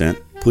great content,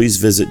 please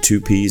visit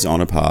 2Ps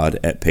on a Pod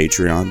at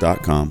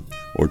patreon.com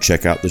or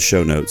check out the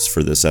show notes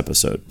for this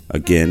episode.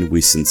 Again, we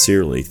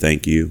sincerely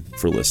thank you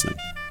for listening.